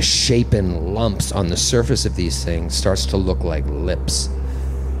moldy, misshapen lumps on the surface of these things starts to look like lips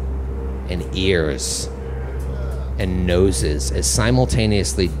and ears and noses as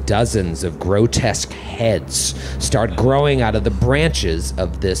simultaneously dozens of grotesque heads start growing out of the branches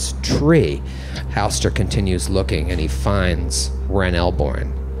of this tree. Halster continues looking and he finds Ren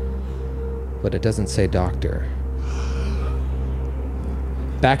Elborn, but it doesn't say doctor.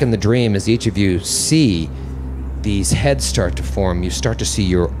 Back in the dream, as each of you see these heads start to form, you start to see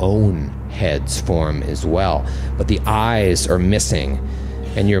your own heads form as well, but the eyes are missing,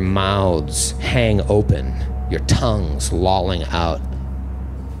 and your mouths hang open, your tongues lolling out.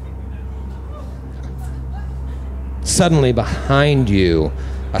 Suddenly behind you,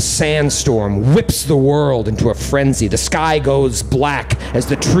 a sandstorm whips the world into a frenzy. The sky goes black as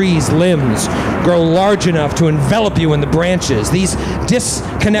the trees' limbs grow large enough to envelop you in the branches. These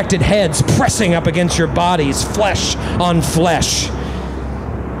disconnected heads pressing up against your bodies, flesh on flesh.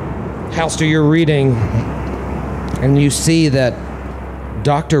 Halster, you're reading, and you see that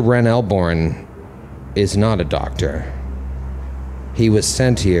Dr. Ren Elborn is not a doctor. He was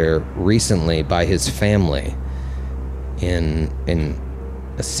sent here recently by his family in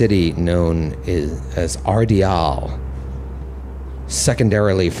a city known as Ardial,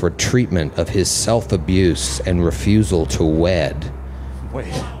 secondarily for treatment of his self-abuse and refusal to wed.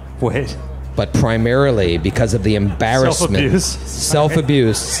 Wait. But primarily because of the embarrassment.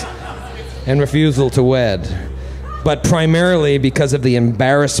 Self-abuse and refusal to wed. But primarily because of the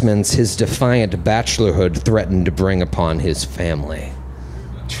embarrassments his defiant bachelorhood threatened to bring upon his family.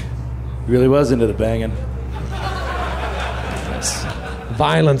 Really was into the banging.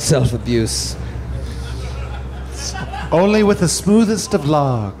 Violent self-abuse. Only with the smoothest of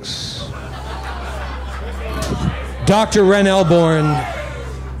logs. Dr. Ren Elborn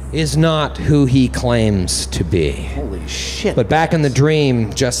is not who he claims to be. Holy shit. But back in the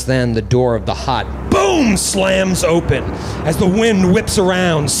dream, just then, the door of the hut, boom, slams open as the wind whips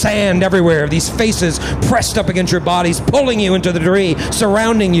around, sand everywhere, these faces pressed up against your bodies, pulling you into the tree,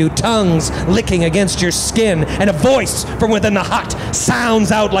 surrounding you, tongues licking against your skin, and a voice from within the hut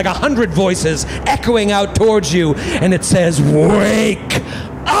sounds out like 100 voices echoing out towards you, and it says, "Wake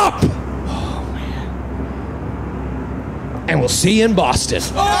up!" And we'll see you in Boston.